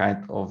any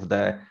kind of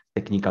the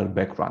technical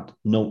background,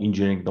 no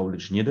engineering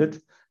knowledge needed.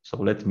 So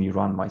let me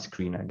run my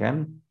screen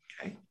again.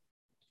 Okay.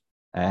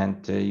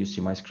 And you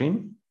see my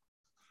screen?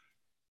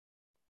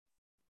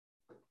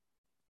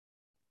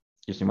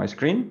 You see my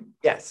screen?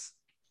 Yes.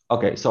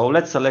 Okay, so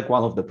let's select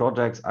one of the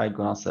projects. I'm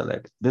gonna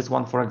select this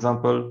one, for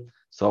example.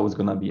 So it's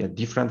gonna be a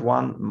different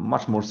one,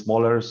 much more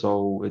smaller.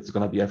 So it's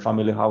gonna be a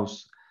family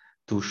house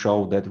to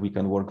show that we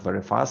can work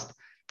very fast.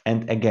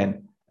 And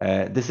again,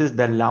 this is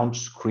the launch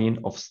screen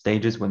of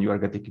stages when you are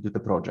getting into the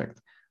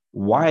project.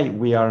 Why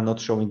we are not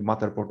showing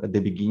Matterport at the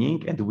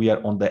beginning and we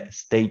are on the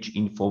stage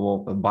info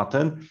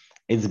button,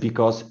 it's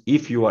because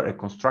if you are a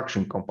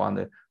construction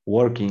company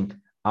working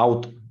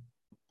out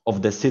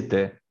of the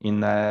city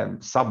in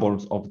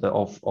suburbs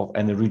of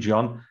any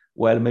region,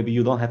 well, maybe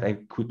you don't have a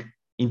quick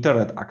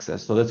internet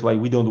access. So that's why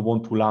we don't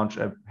want to launch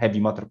a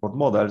heavy Matterport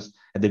models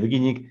at the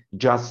beginning.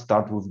 Just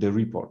start with the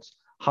reports.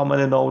 How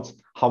many nodes,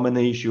 how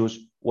many issues,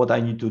 what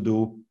I need to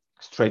do,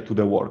 straight to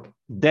the work.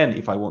 Then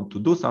if I want to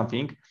do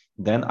something,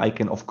 then I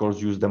can, of course,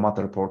 use the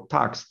Matterport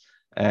tags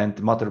and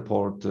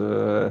Matterport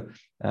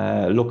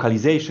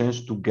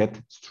localizations to get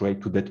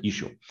straight to that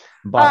issue.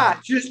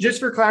 But just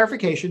for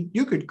clarification,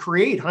 you could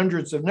create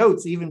hundreds of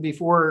notes even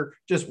before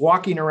just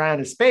walking around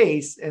a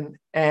space.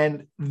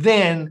 And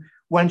then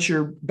once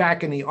you're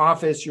back in the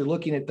office, you're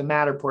looking at the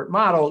Matterport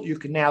model, you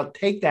can now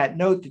take that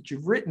note that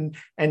you've written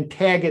and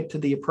tag it to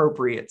the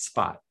appropriate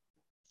spot.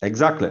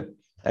 Exactly.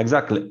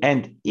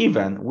 And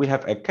even we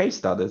have a case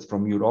studies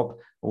from Europe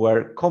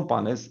where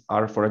companies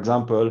are, for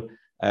example,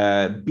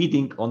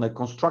 bidding on a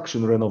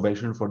construction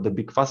renovation for the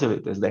big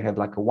facilities. They have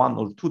like 1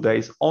 or 2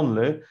 days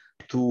only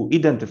to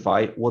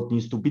identify what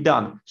needs to be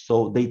done.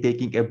 So they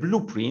taking a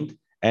blueprint,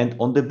 and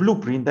on the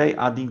blueprint, they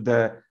adding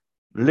the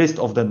list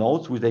of the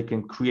nodes, which they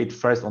can create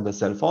first on the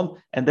cell phone.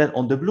 And then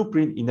on the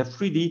blueprint in a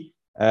 3D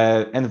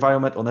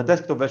environment on a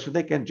desktop version,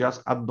 they can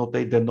just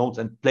annotate the nodes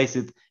and place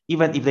it,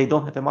 even if they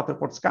don't have a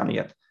Matterport scan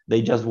yet.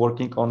 They just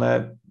working on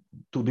a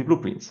 2D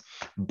blueprints.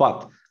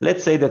 But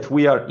let's say that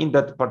we are in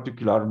that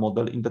particular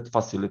model, in that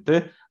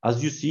facility.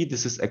 As you see,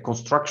 this is a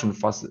construction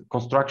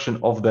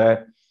of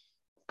the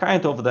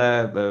kind of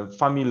the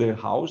family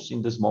house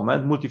in this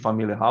moment,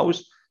 multi-family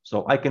house.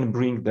 So I can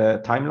bring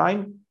the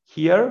timeline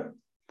here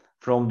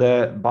from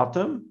the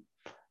bottom,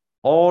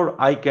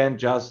 or I can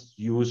just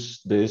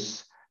use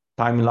this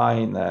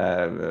timeline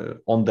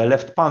on the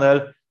left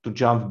panel to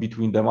jump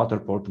between the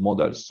Matterport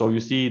models. So you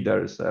see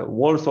there's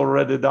walls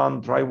already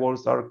done, dry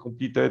walls are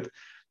completed.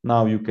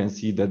 Now you can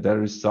see that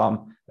there is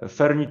some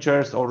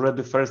furnitures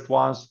already, first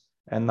ones.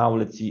 And now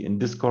let's see in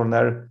this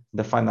corner,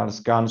 the final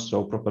scan.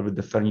 So probably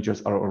the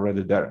furnitures are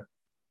already there.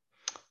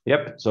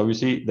 Yep, so you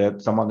see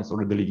that someone is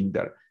already living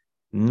there.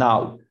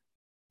 Now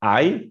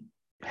I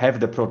have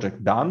the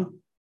project done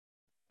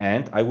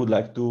and I would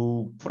like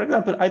to, for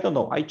example, I don't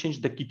know, I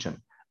changed the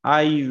kitchen.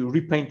 I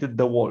repainted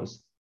the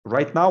walls.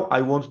 Right now,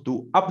 I want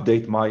to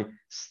update my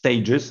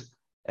stages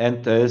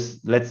and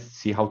let's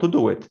see how to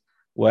do it.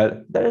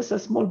 Well, there is a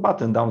small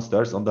button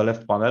downstairs on the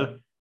left panel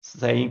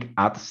saying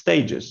add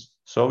stages.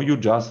 So you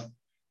just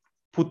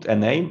put a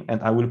name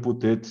and I will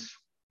put it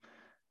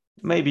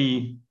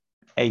maybe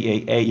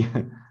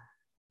AAA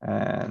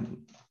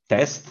and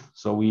test.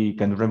 So we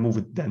can remove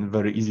it then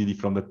very easily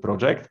from the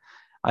project.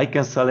 I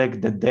can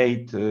select the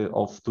date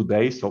of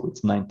today. So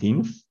it's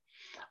 19th.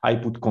 I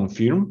put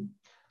confirm.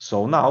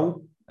 So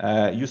now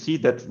you see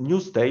that new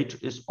stage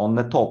is on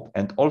the top.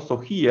 And also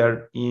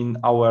here in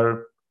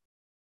our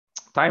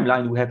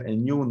timeline, we have a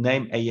new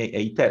name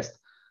AAA test.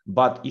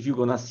 But if you're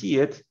gonna see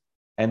it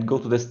and go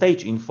to the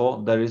stage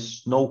info, there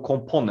is no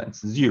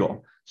components,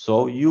 0.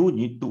 So you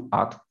need to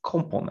add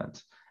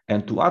components.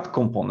 And to add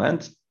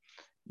components,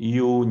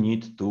 you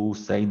need to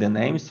say the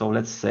name. So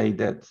let's say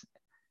that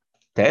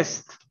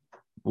test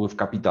with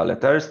capital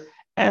letters,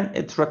 and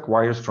it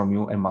requires from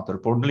you a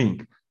Matterport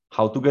link.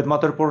 How to get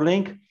Matterport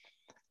link?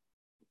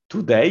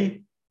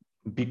 Today,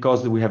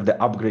 because we have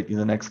the upgrade in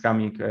the next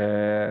coming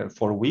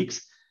 4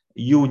 weeks,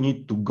 you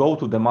need to go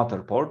to the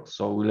Matterport.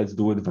 So let's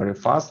do it very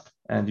fast.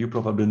 And you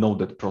probably know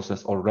that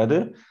process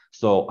already.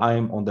 So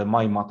I'm on the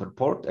My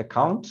Matterport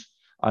account.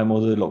 I'm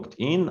already logged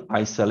in.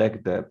 I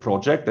select the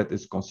project that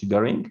is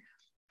considering.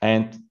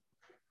 And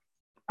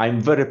I'm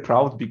very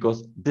proud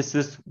because this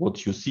is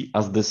what you see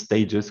as the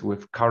stages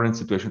with current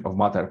situation of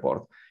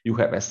Matterport. You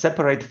have a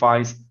separate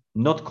files,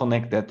 not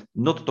connected,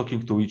 not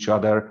talking to each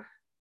other,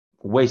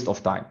 waste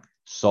of time.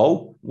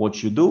 So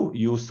what you do,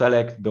 you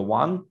select the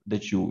one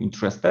that you're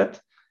interested,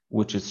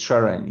 which is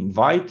share and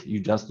invite. You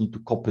just need to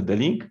copy the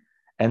link,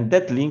 and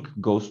that link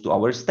goes to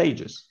our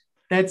stages.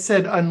 That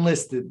said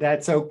unlisted.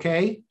 That's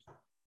okay?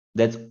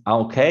 That's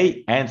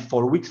okay. And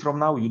 4 weeks from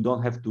now, you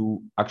don't have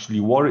to actually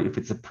worry if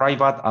it's a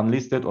private,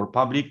 unlisted, or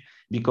public,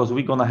 because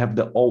we're going to have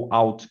the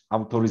all-out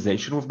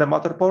authorization with the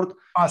Matterport.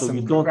 Awesome. So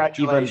you don't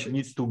even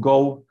need to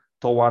go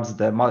towards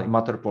the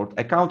Matterport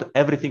account.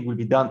 Everything will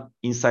be done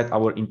inside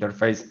our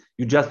interface.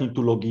 You just need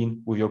to log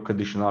in with your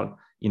credential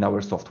in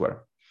our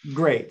software.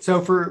 Great.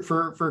 So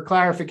for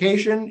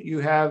clarification, you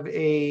have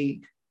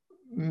a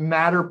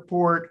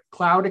Matterport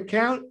cloud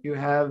account. You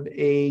have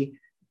a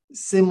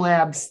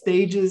SIMLAB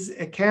stages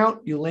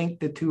account. You link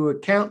the two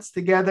accounts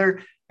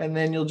together, and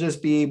then you'll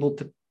just be able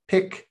to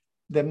pick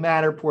the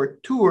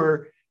Matterport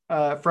tour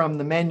from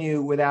the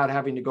menu without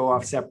having to go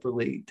off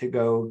separately to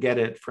go get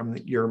it from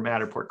your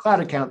Matterport cloud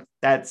account.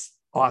 That's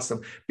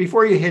awesome.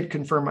 Before you hit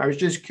confirm, I was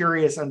just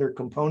curious under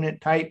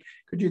component type.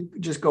 Could you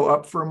just go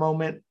up for a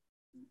moment?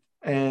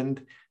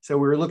 And so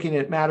we were looking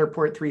at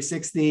Matterport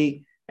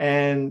 360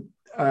 and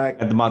at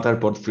the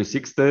Matterport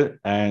 360,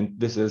 and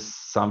this is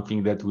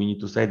something that we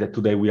need to say that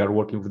today we are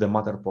working with the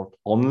Matterport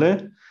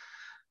only.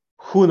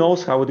 Who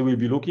knows how it will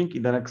be looking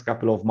in the next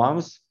couple of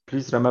months.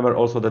 Please remember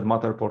also that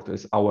Matterport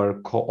is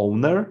our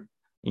co-owner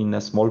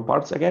in small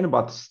parts again,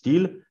 but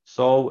still.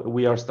 So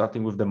we are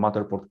starting with the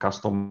Matterport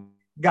custom.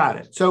 Got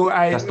it. So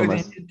I would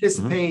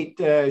anticipate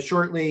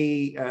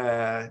shortly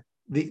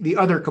the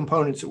other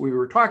components that we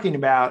were talking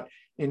about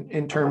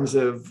in terms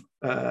of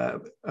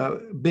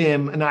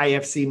BIM, an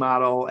IFC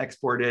model,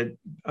 exported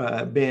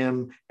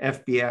BIM,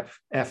 FBF,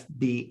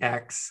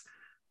 FBX,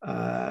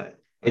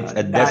 it's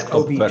a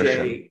desktop OBJ,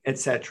 version,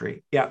 etc.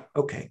 Yeah.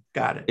 Okay.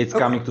 Got it. It's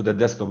coming to the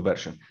desktop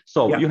version.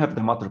 So you have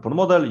the Matterport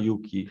model.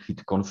 You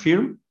hit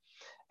confirm,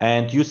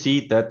 and you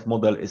see that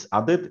model is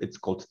added. It's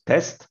called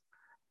test.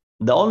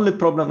 The only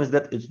problem is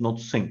that it's not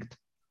synced.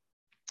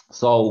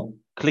 So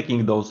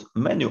clicking those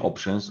menu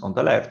options on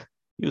the left,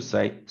 you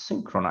say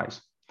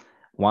synchronize.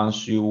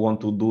 Once you want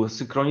to do a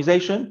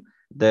synchronization,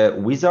 the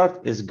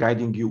wizard is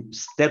guiding you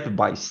step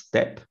by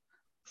step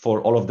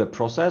for all of the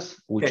process,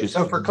 which is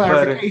so for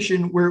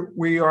clarification,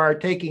 we are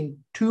taking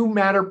two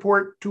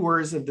Matterport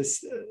tours of the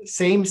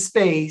same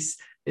space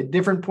at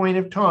different point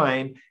of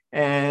time,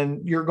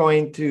 and you're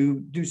going to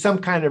do some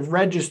kind of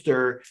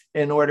register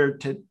in order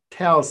to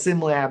tell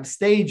SIMLAB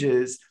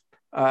stages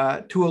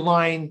to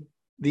align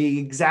the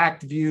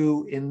exact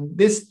view in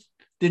this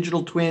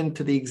digital twin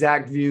to the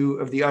exact view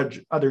of the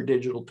other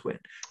digital twin.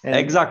 And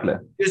exactly.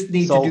 You just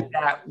need to do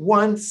that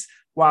once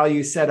while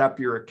you set up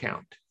your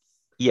account.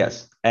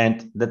 Yes,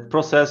 and that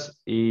process,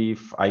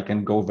 if I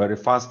can go very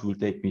fast, will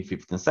take me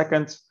 15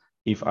 seconds.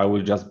 If I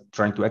will just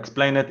try to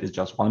explain it, it's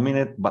just 1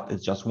 minute, but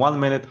it's just 1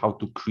 minute how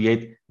to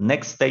create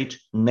next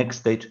stage, next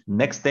stage,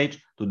 next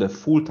stage to the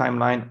full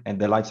timeline and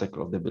the life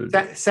cycle of the building.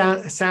 That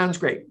sounds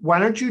great. Why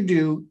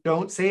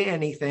don't say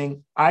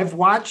anything. I've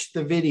watched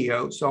the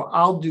video, so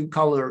I'll do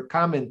color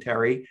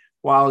commentary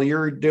while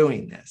you're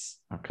doing this.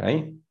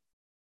 Okay.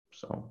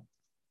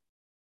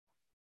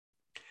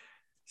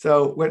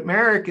 So what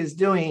Marek is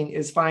doing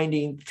is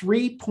finding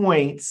 3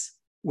 points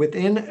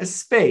within a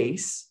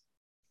space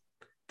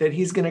that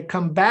he's going to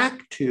come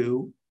back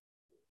to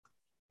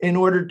in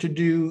order to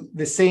do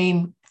the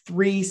same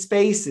 3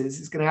 spaces.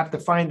 He's going to have to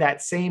find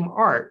that same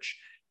arch.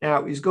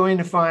 Now he's going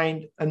to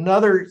find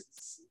another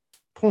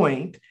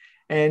point.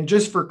 And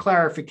just for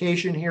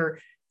clarification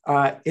here,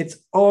 it's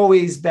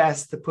always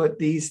best to put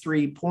these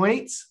 3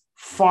 points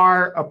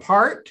far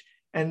apart.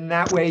 And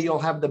that way you'll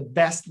have the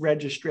best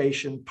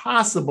registration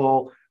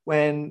possible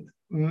when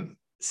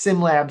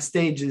SIMLAB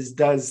Stages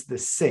does the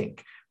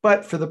sync.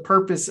 But for the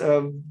purpose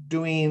of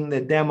doing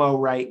the demo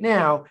right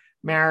now,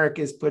 Marek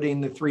is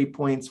putting the 3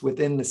 points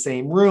within the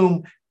same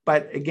room.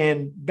 But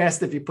again,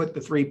 best if you put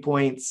the 3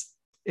 points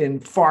in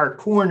far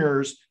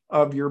corners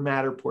of your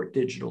Matterport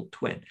digital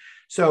twin.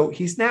 So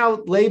he's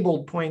now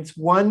labeled points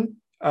 1,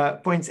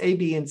 points A,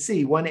 B, and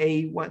C,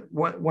 1A,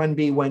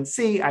 1B,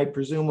 1C. I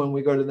presume when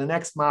we go to the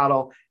next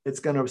model, it's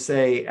going to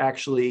say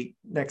actually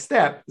next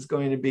step is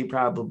going to be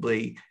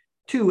probably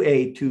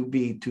 2A,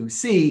 2B,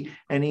 2C,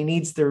 and he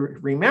needs to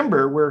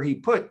remember where he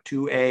put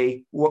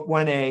 2A,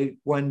 1A,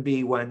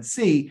 1B,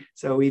 1C,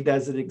 so he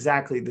does it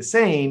exactly the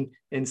same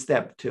in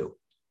step 2.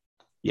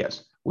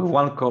 Yes, with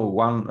one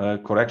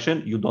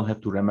correction, you don't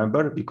have to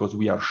remember because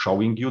we are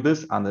showing you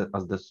this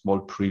as the small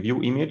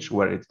preview image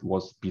where it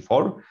was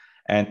before.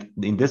 And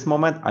in this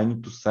moment, I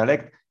need to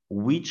select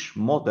which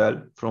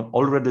model from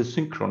already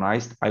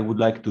synchronized I would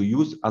like to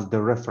use as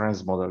the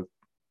reference model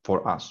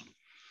for us.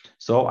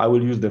 So I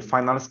will use the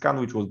final scan,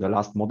 which was the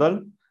last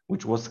model,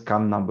 which was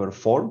scan number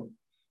 4,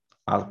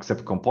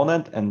 accept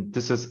component. And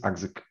this is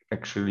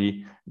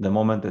actually the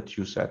moment that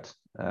you said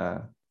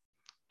to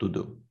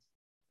do.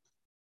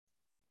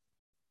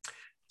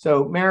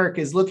 So Marek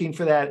is looking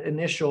for that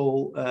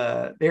initial,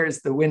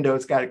 there's the window,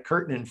 it's got a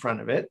curtain in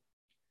front of it.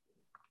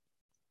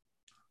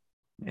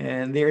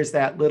 And there's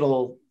that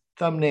little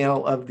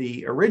thumbnail of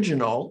the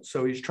original.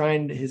 So he's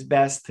trying his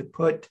best to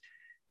put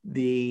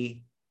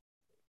the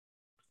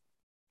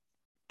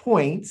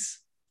points.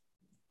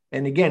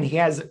 And again, he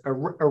has a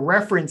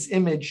reference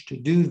image to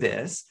do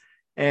this.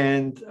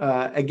 And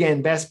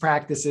again, best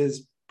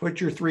practices, put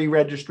your 3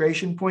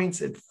 registration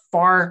points at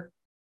far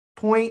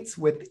points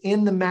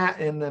within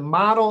the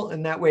model.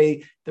 And that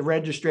way the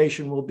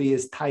registration will be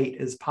as tight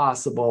as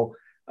possible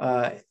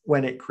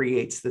when it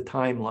creates the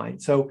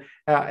timeline. So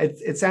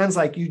it sounds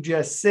like you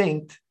just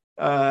synced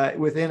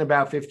within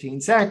about 15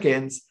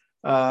 seconds,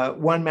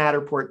 one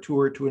Matterport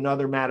tour to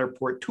another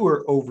Matterport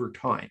tour over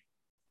time.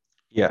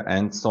 Yeah,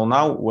 and so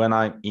now when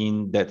I'm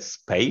in that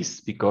space,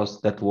 because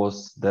that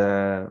was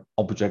the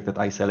object that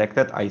I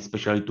selected, I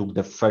especially took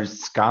the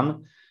first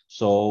scan.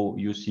 So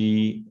you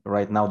see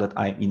right now that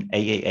I'm in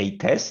AAA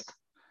test.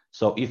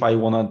 So if I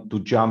wanted to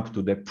jump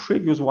to the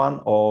previous one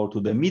or to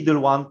the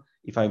middle one,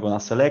 if I'm gonna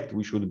select,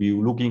 we should be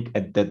looking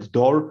at that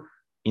door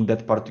in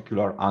that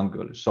particular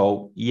angle.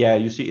 So yeah,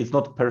 you see, it's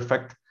not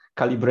perfect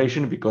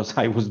calibration because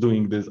I was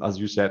doing this, as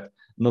you said,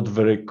 not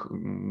very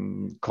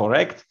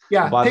correct.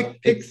 Yeah,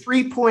 but pick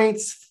 3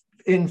 points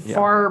in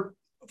far,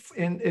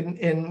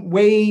 in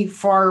way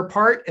far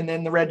apart, and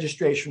then the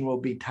registration will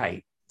be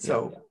tight.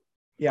 So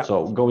yeah.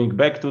 So going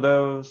back to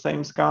the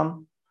same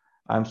scan,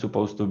 I'm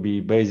supposed to be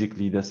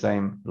basically the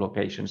same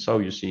location. So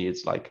you see,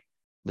 it's like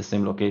the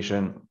same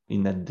location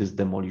in this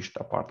demolished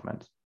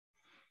apartment.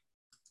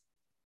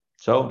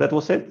 So that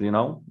was it, you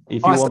know.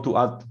 If you want to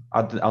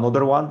add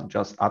another one,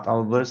 just add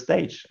another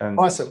stage. And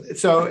awesome.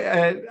 So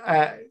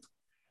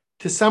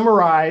to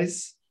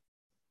summarize,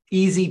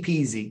 easy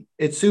peasy.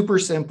 It's super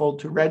simple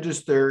to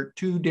register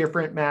 2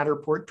 different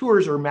Matterport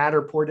tours, or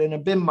Matterport in a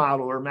BIM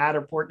model, or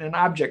Matterport in an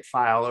object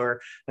file,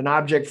 or an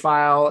object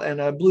file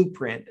and a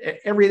blueprint.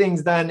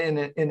 Everything's done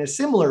in a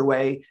similar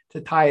way to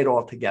tie it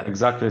all together.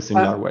 Exactly a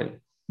similar way.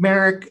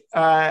 Marek,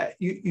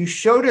 you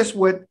showed us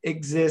what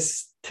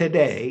exists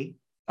today.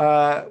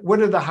 What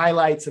are the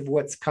highlights of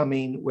what's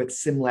coming with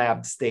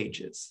SIMLAB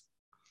stages?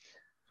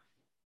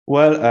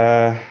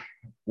 Well,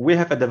 we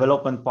have a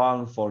development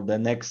plan for the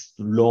next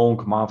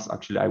long months,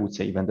 actually, I would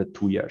say even the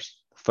 2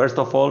 years. First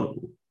of all,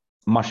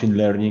 machine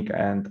learning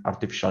and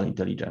artificial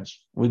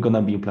intelligence. We're going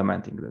to be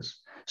implementing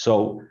this.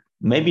 So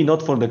maybe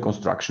not for the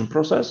construction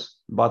process,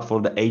 but for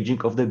the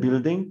aging of the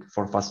building,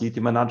 for facility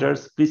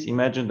managers, please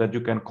imagine that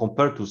you can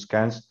compare 2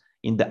 scans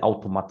in the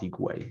automatic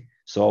way.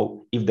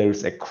 So if there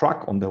is a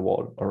crack on the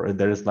wall or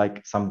there is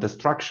like some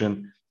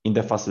destruction in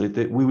the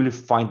facility, we will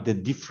find the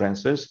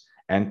differences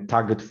and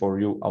tag it for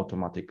you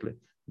automatically.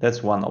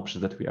 That's one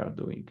option that we are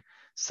doing.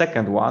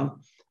 Second one,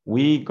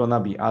 we're gonna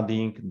be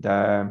adding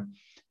the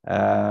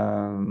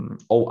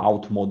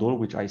all-out model,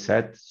 which I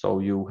said. So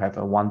you have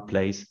a one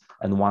place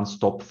and one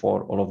stop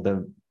for all of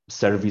the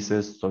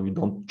services, so you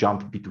don't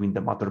jump between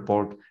the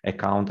Matterport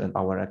account and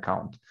our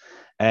account.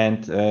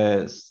 And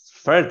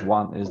third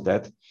one is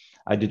that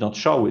I did not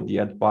show it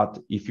yet, but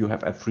if you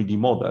have a 3D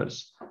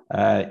models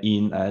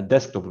in a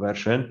desktop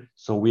version,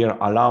 so we are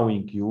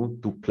allowing you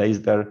to place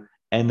there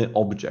any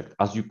object.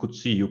 As you could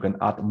see, you can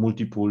add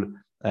multiple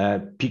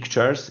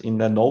pictures in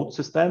the node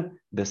system.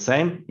 The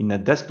same in a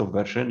desktop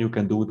version, you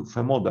can do it with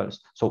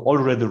models. So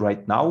already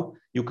right now,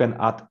 you can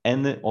add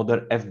any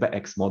other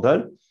FBX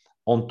model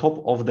on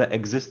top of the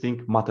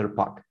existing matter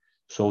pack.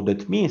 So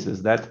that means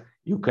is that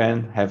you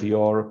can have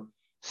your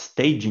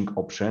staging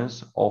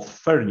options of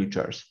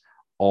furnitures,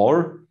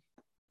 or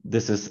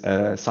this is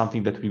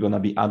something that we're going to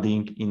be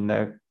adding in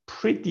a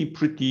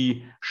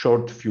pretty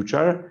short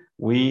future.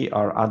 We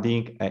are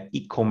adding an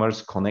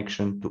e-commerce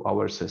connection to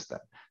our system.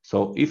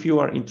 So if you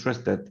are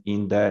interested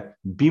in the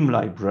BIM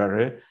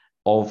library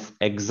of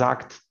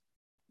exact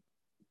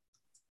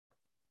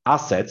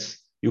assets,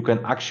 you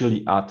can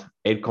actually add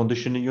air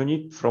conditioning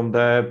unit from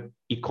the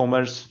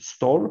e-commerce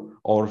store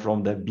or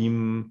from the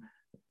BIM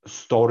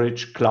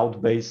storage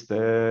cloud-based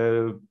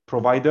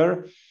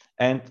provider,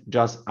 and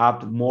just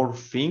add more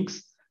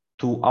things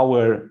to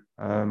our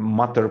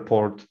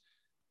Matterport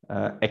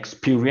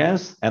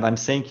experience. And I'm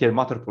saying here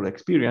Matterport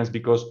experience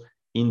because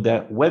in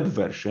the web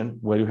version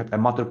where you have a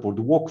Matterport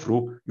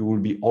walkthrough, you will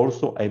be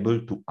also able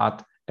to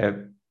add a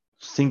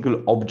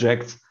single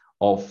object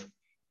of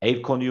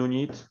aircon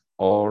unit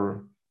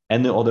or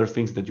any other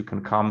things that you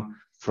can come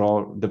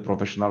from the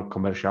professional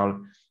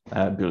commercial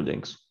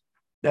buildings.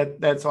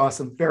 That's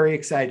awesome. Very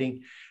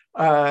exciting.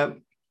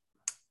 The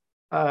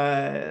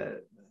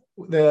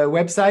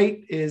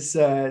website is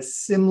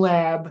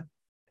SIMLAB,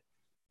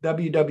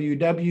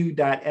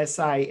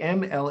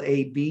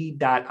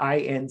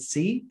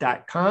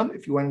 www.simlab.inc.com.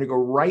 If you wanted to go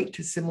right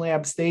to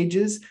SIMLAB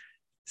stages,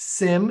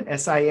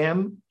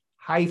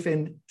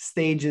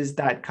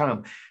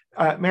 sim-stages.com.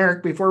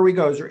 Marek, before we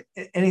go, is there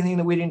anything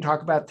that we didn't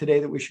talk about today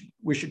that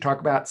we should talk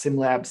about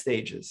SIMLAB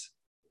stages?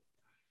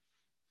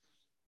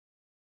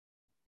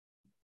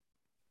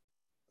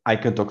 I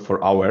can talk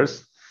for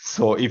hours.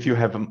 So if you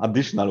have an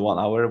additional 1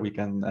 hour, we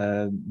can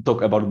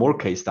talk about more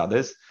case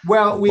studies.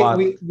 Well,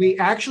 we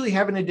actually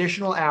have an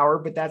additional hour,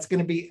 but that's going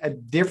to be a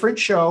different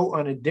show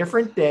on a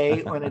different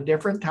day on a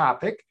different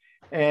topic.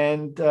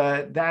 And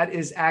that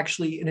is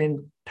actually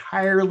an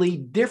entirely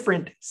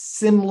different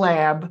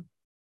SIMLAB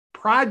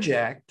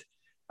project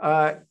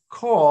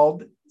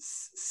called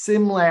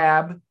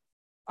SIMLAB.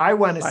 I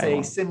want to say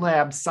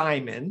SIMLAB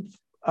Simon.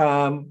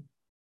 Am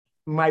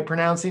I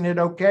pronouncing it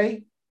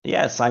okay?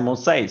 Yeah, Simon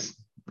Says.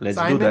 Let's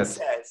Simon do that.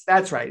 Says.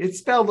 That's right. It's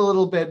spelled a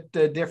little bit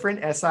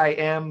different,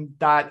 SIM.ON,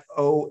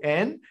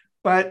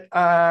 but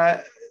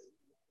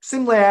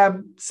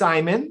SIMLAB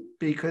Simon,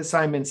 because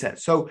Simon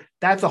Says. So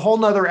that's a whole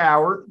nother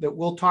hour that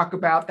we'll talk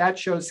about. That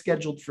show's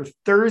scheduled for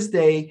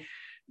Thursday,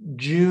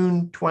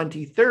 June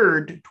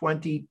 23rd,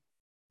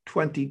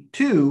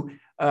 2022.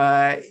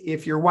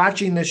 If you're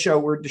watching this show,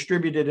 we're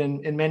distributed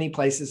in many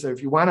places. So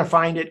if you want to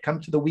find it,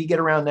 come to the We Get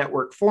Around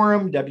Network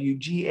Forum,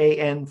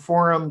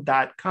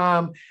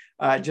 WGANforum.com.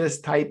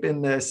 Just type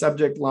in the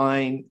subject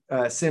line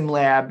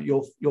SIMLAB.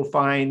 You'll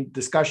find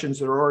discussions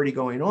that are already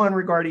going on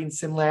regarding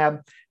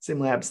SIMLAB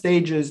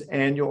stages,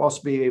 and you'll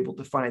also be able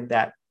to find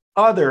that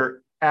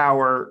other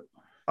hour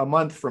a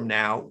month from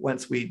now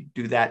once we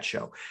do that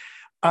show.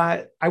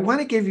 I want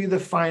to give you the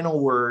final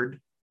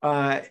word.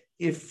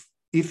 If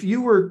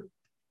you were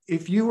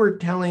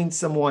telling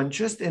someone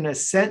just in a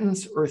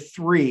sentence or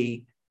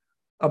three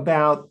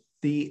about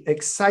the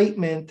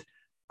excitement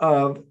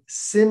of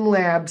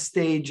SIMLAB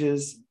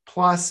stages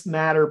plus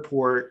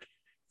Matterport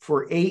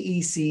for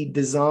AEC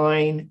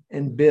design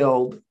and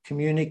build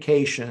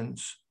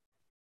communications?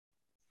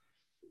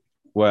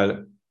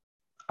 Well,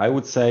 I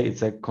would say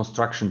it's a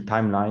construction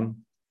timeline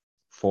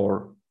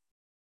for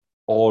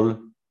all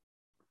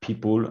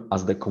people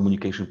as the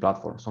communication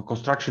platform. So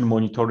construction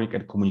monitoring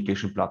and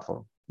communication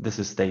platform. This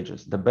is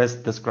stages. The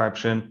best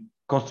description,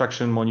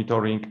 construction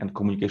monitoring and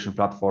communication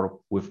platform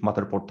with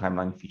Matterport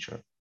timeline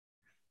feature.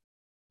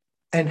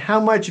 And how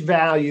much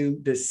value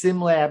does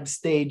SIMLAB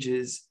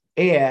stages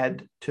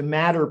add to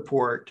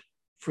Matterport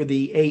for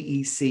the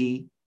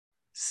AEC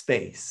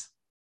space?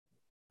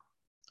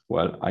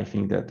 Well, I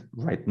think that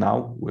right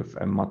now with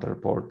a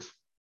Matterport,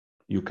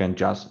 you can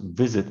just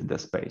visit the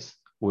space.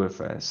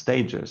 With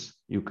stages,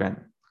 you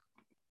can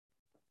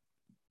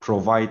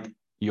provide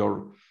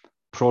your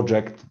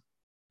project.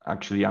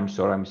 Actually, I'm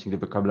sorry, I'm using the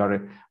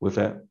vocabulary. With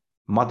a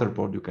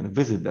Matterport, you can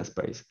visit the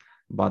space,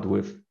 but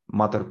with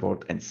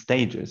Matterport and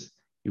stages,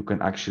 you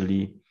can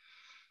actually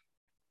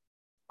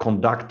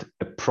conduct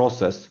a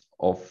process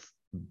of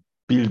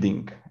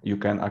building. You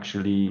can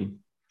actually,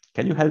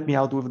 can you help me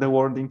out with the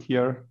wording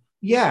here?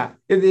 Yeah,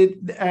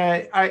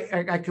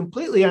 I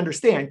completely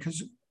understand,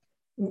 because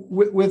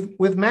with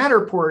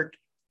Matterport,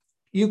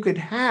 you could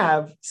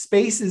have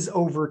spaces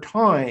over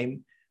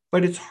time,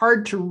 but it's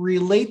hard to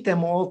relate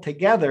them all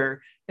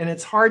together, and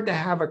it's hard to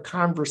have a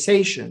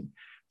conversation.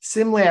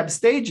 SIMLAB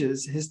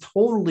stages has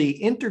totally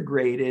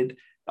integrated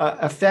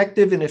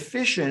effective and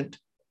efficient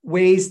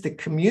ways to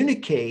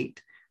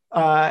communicate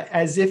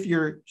as if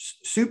you're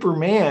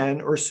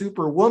Superman or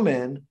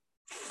Superwoman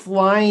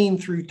flying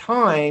through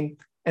time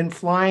and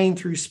flying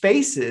through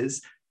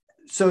spaces,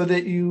 so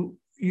that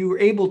you're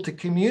able to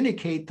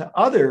communicate to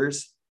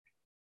others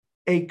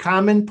a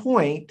common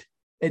point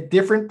at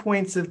different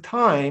points of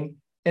time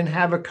and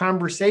have a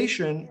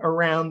conversation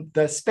around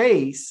the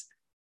space.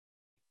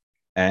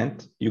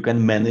 And you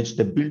can manage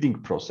the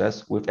building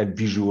process with a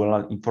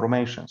visual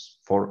information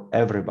for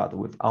everybody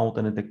without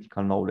any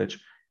technical knowledge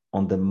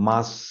on the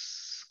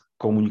mass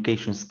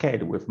communication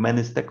scale with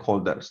many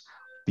stakeholders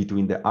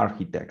between the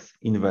architects,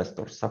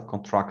 investors,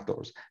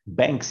 subcontractors,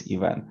 banks,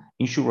 even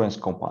insurance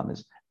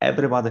companies.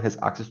 Everybody has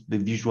access to the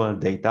visual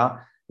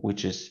data,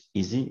 which is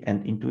easy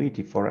and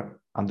intuitive for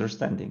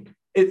understanding.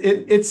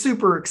 It's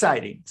super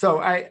exciting.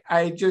 So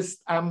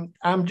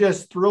I'm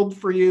just thrilled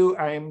for you.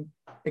 I'm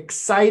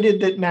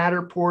excited that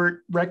Matterport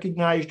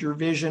recognized your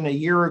vision a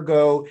year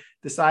ago,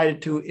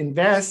 decided to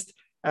invest,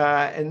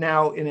 and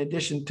now, in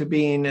addition to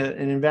being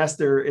an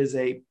investor, is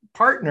a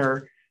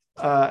partner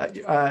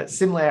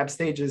SIMLAB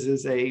Stages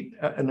is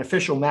an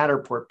official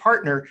Matterport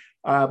partner,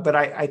 but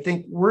I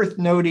think worth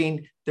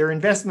noting their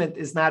investment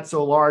is not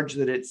so large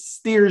that it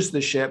steers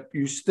the ship.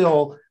 You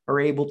still are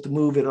able to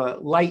move at a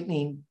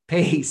lightning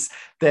pace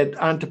that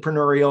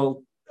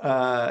entrepreneurial,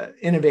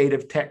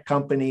 innovative tech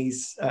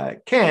companies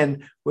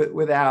can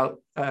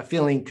without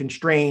feeling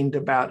constrained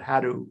about how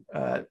to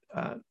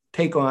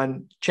take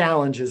on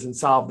challenges and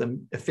solve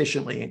them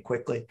efficiently and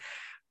quickly.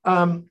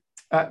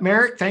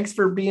 Marek, thanks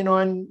for being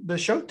on the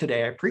show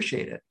today. I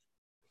appreciate it.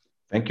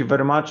 Thank you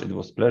very much. It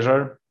was a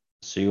pleasure.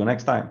 See you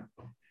next time.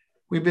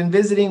 We've been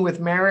visiting with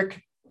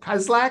Marek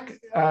Kozlak.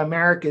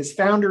 Marek is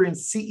founder and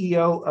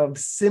CEO of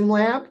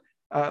SIMLAB.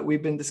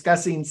 We've been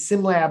discussing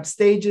SIMLAB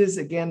Stages.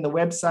 Again, the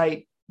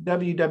website,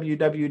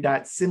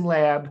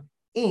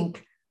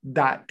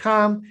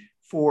 www.simlabinc.com.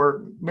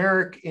 For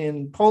Marek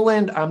in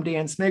Poland, I'm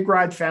Dan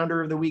Smigrod,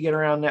 founder of the We Get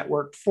Around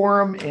Network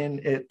Forum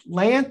in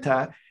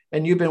Atlanta.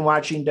 And you've been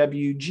watching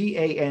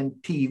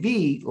WGAN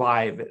TV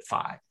live at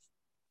 5.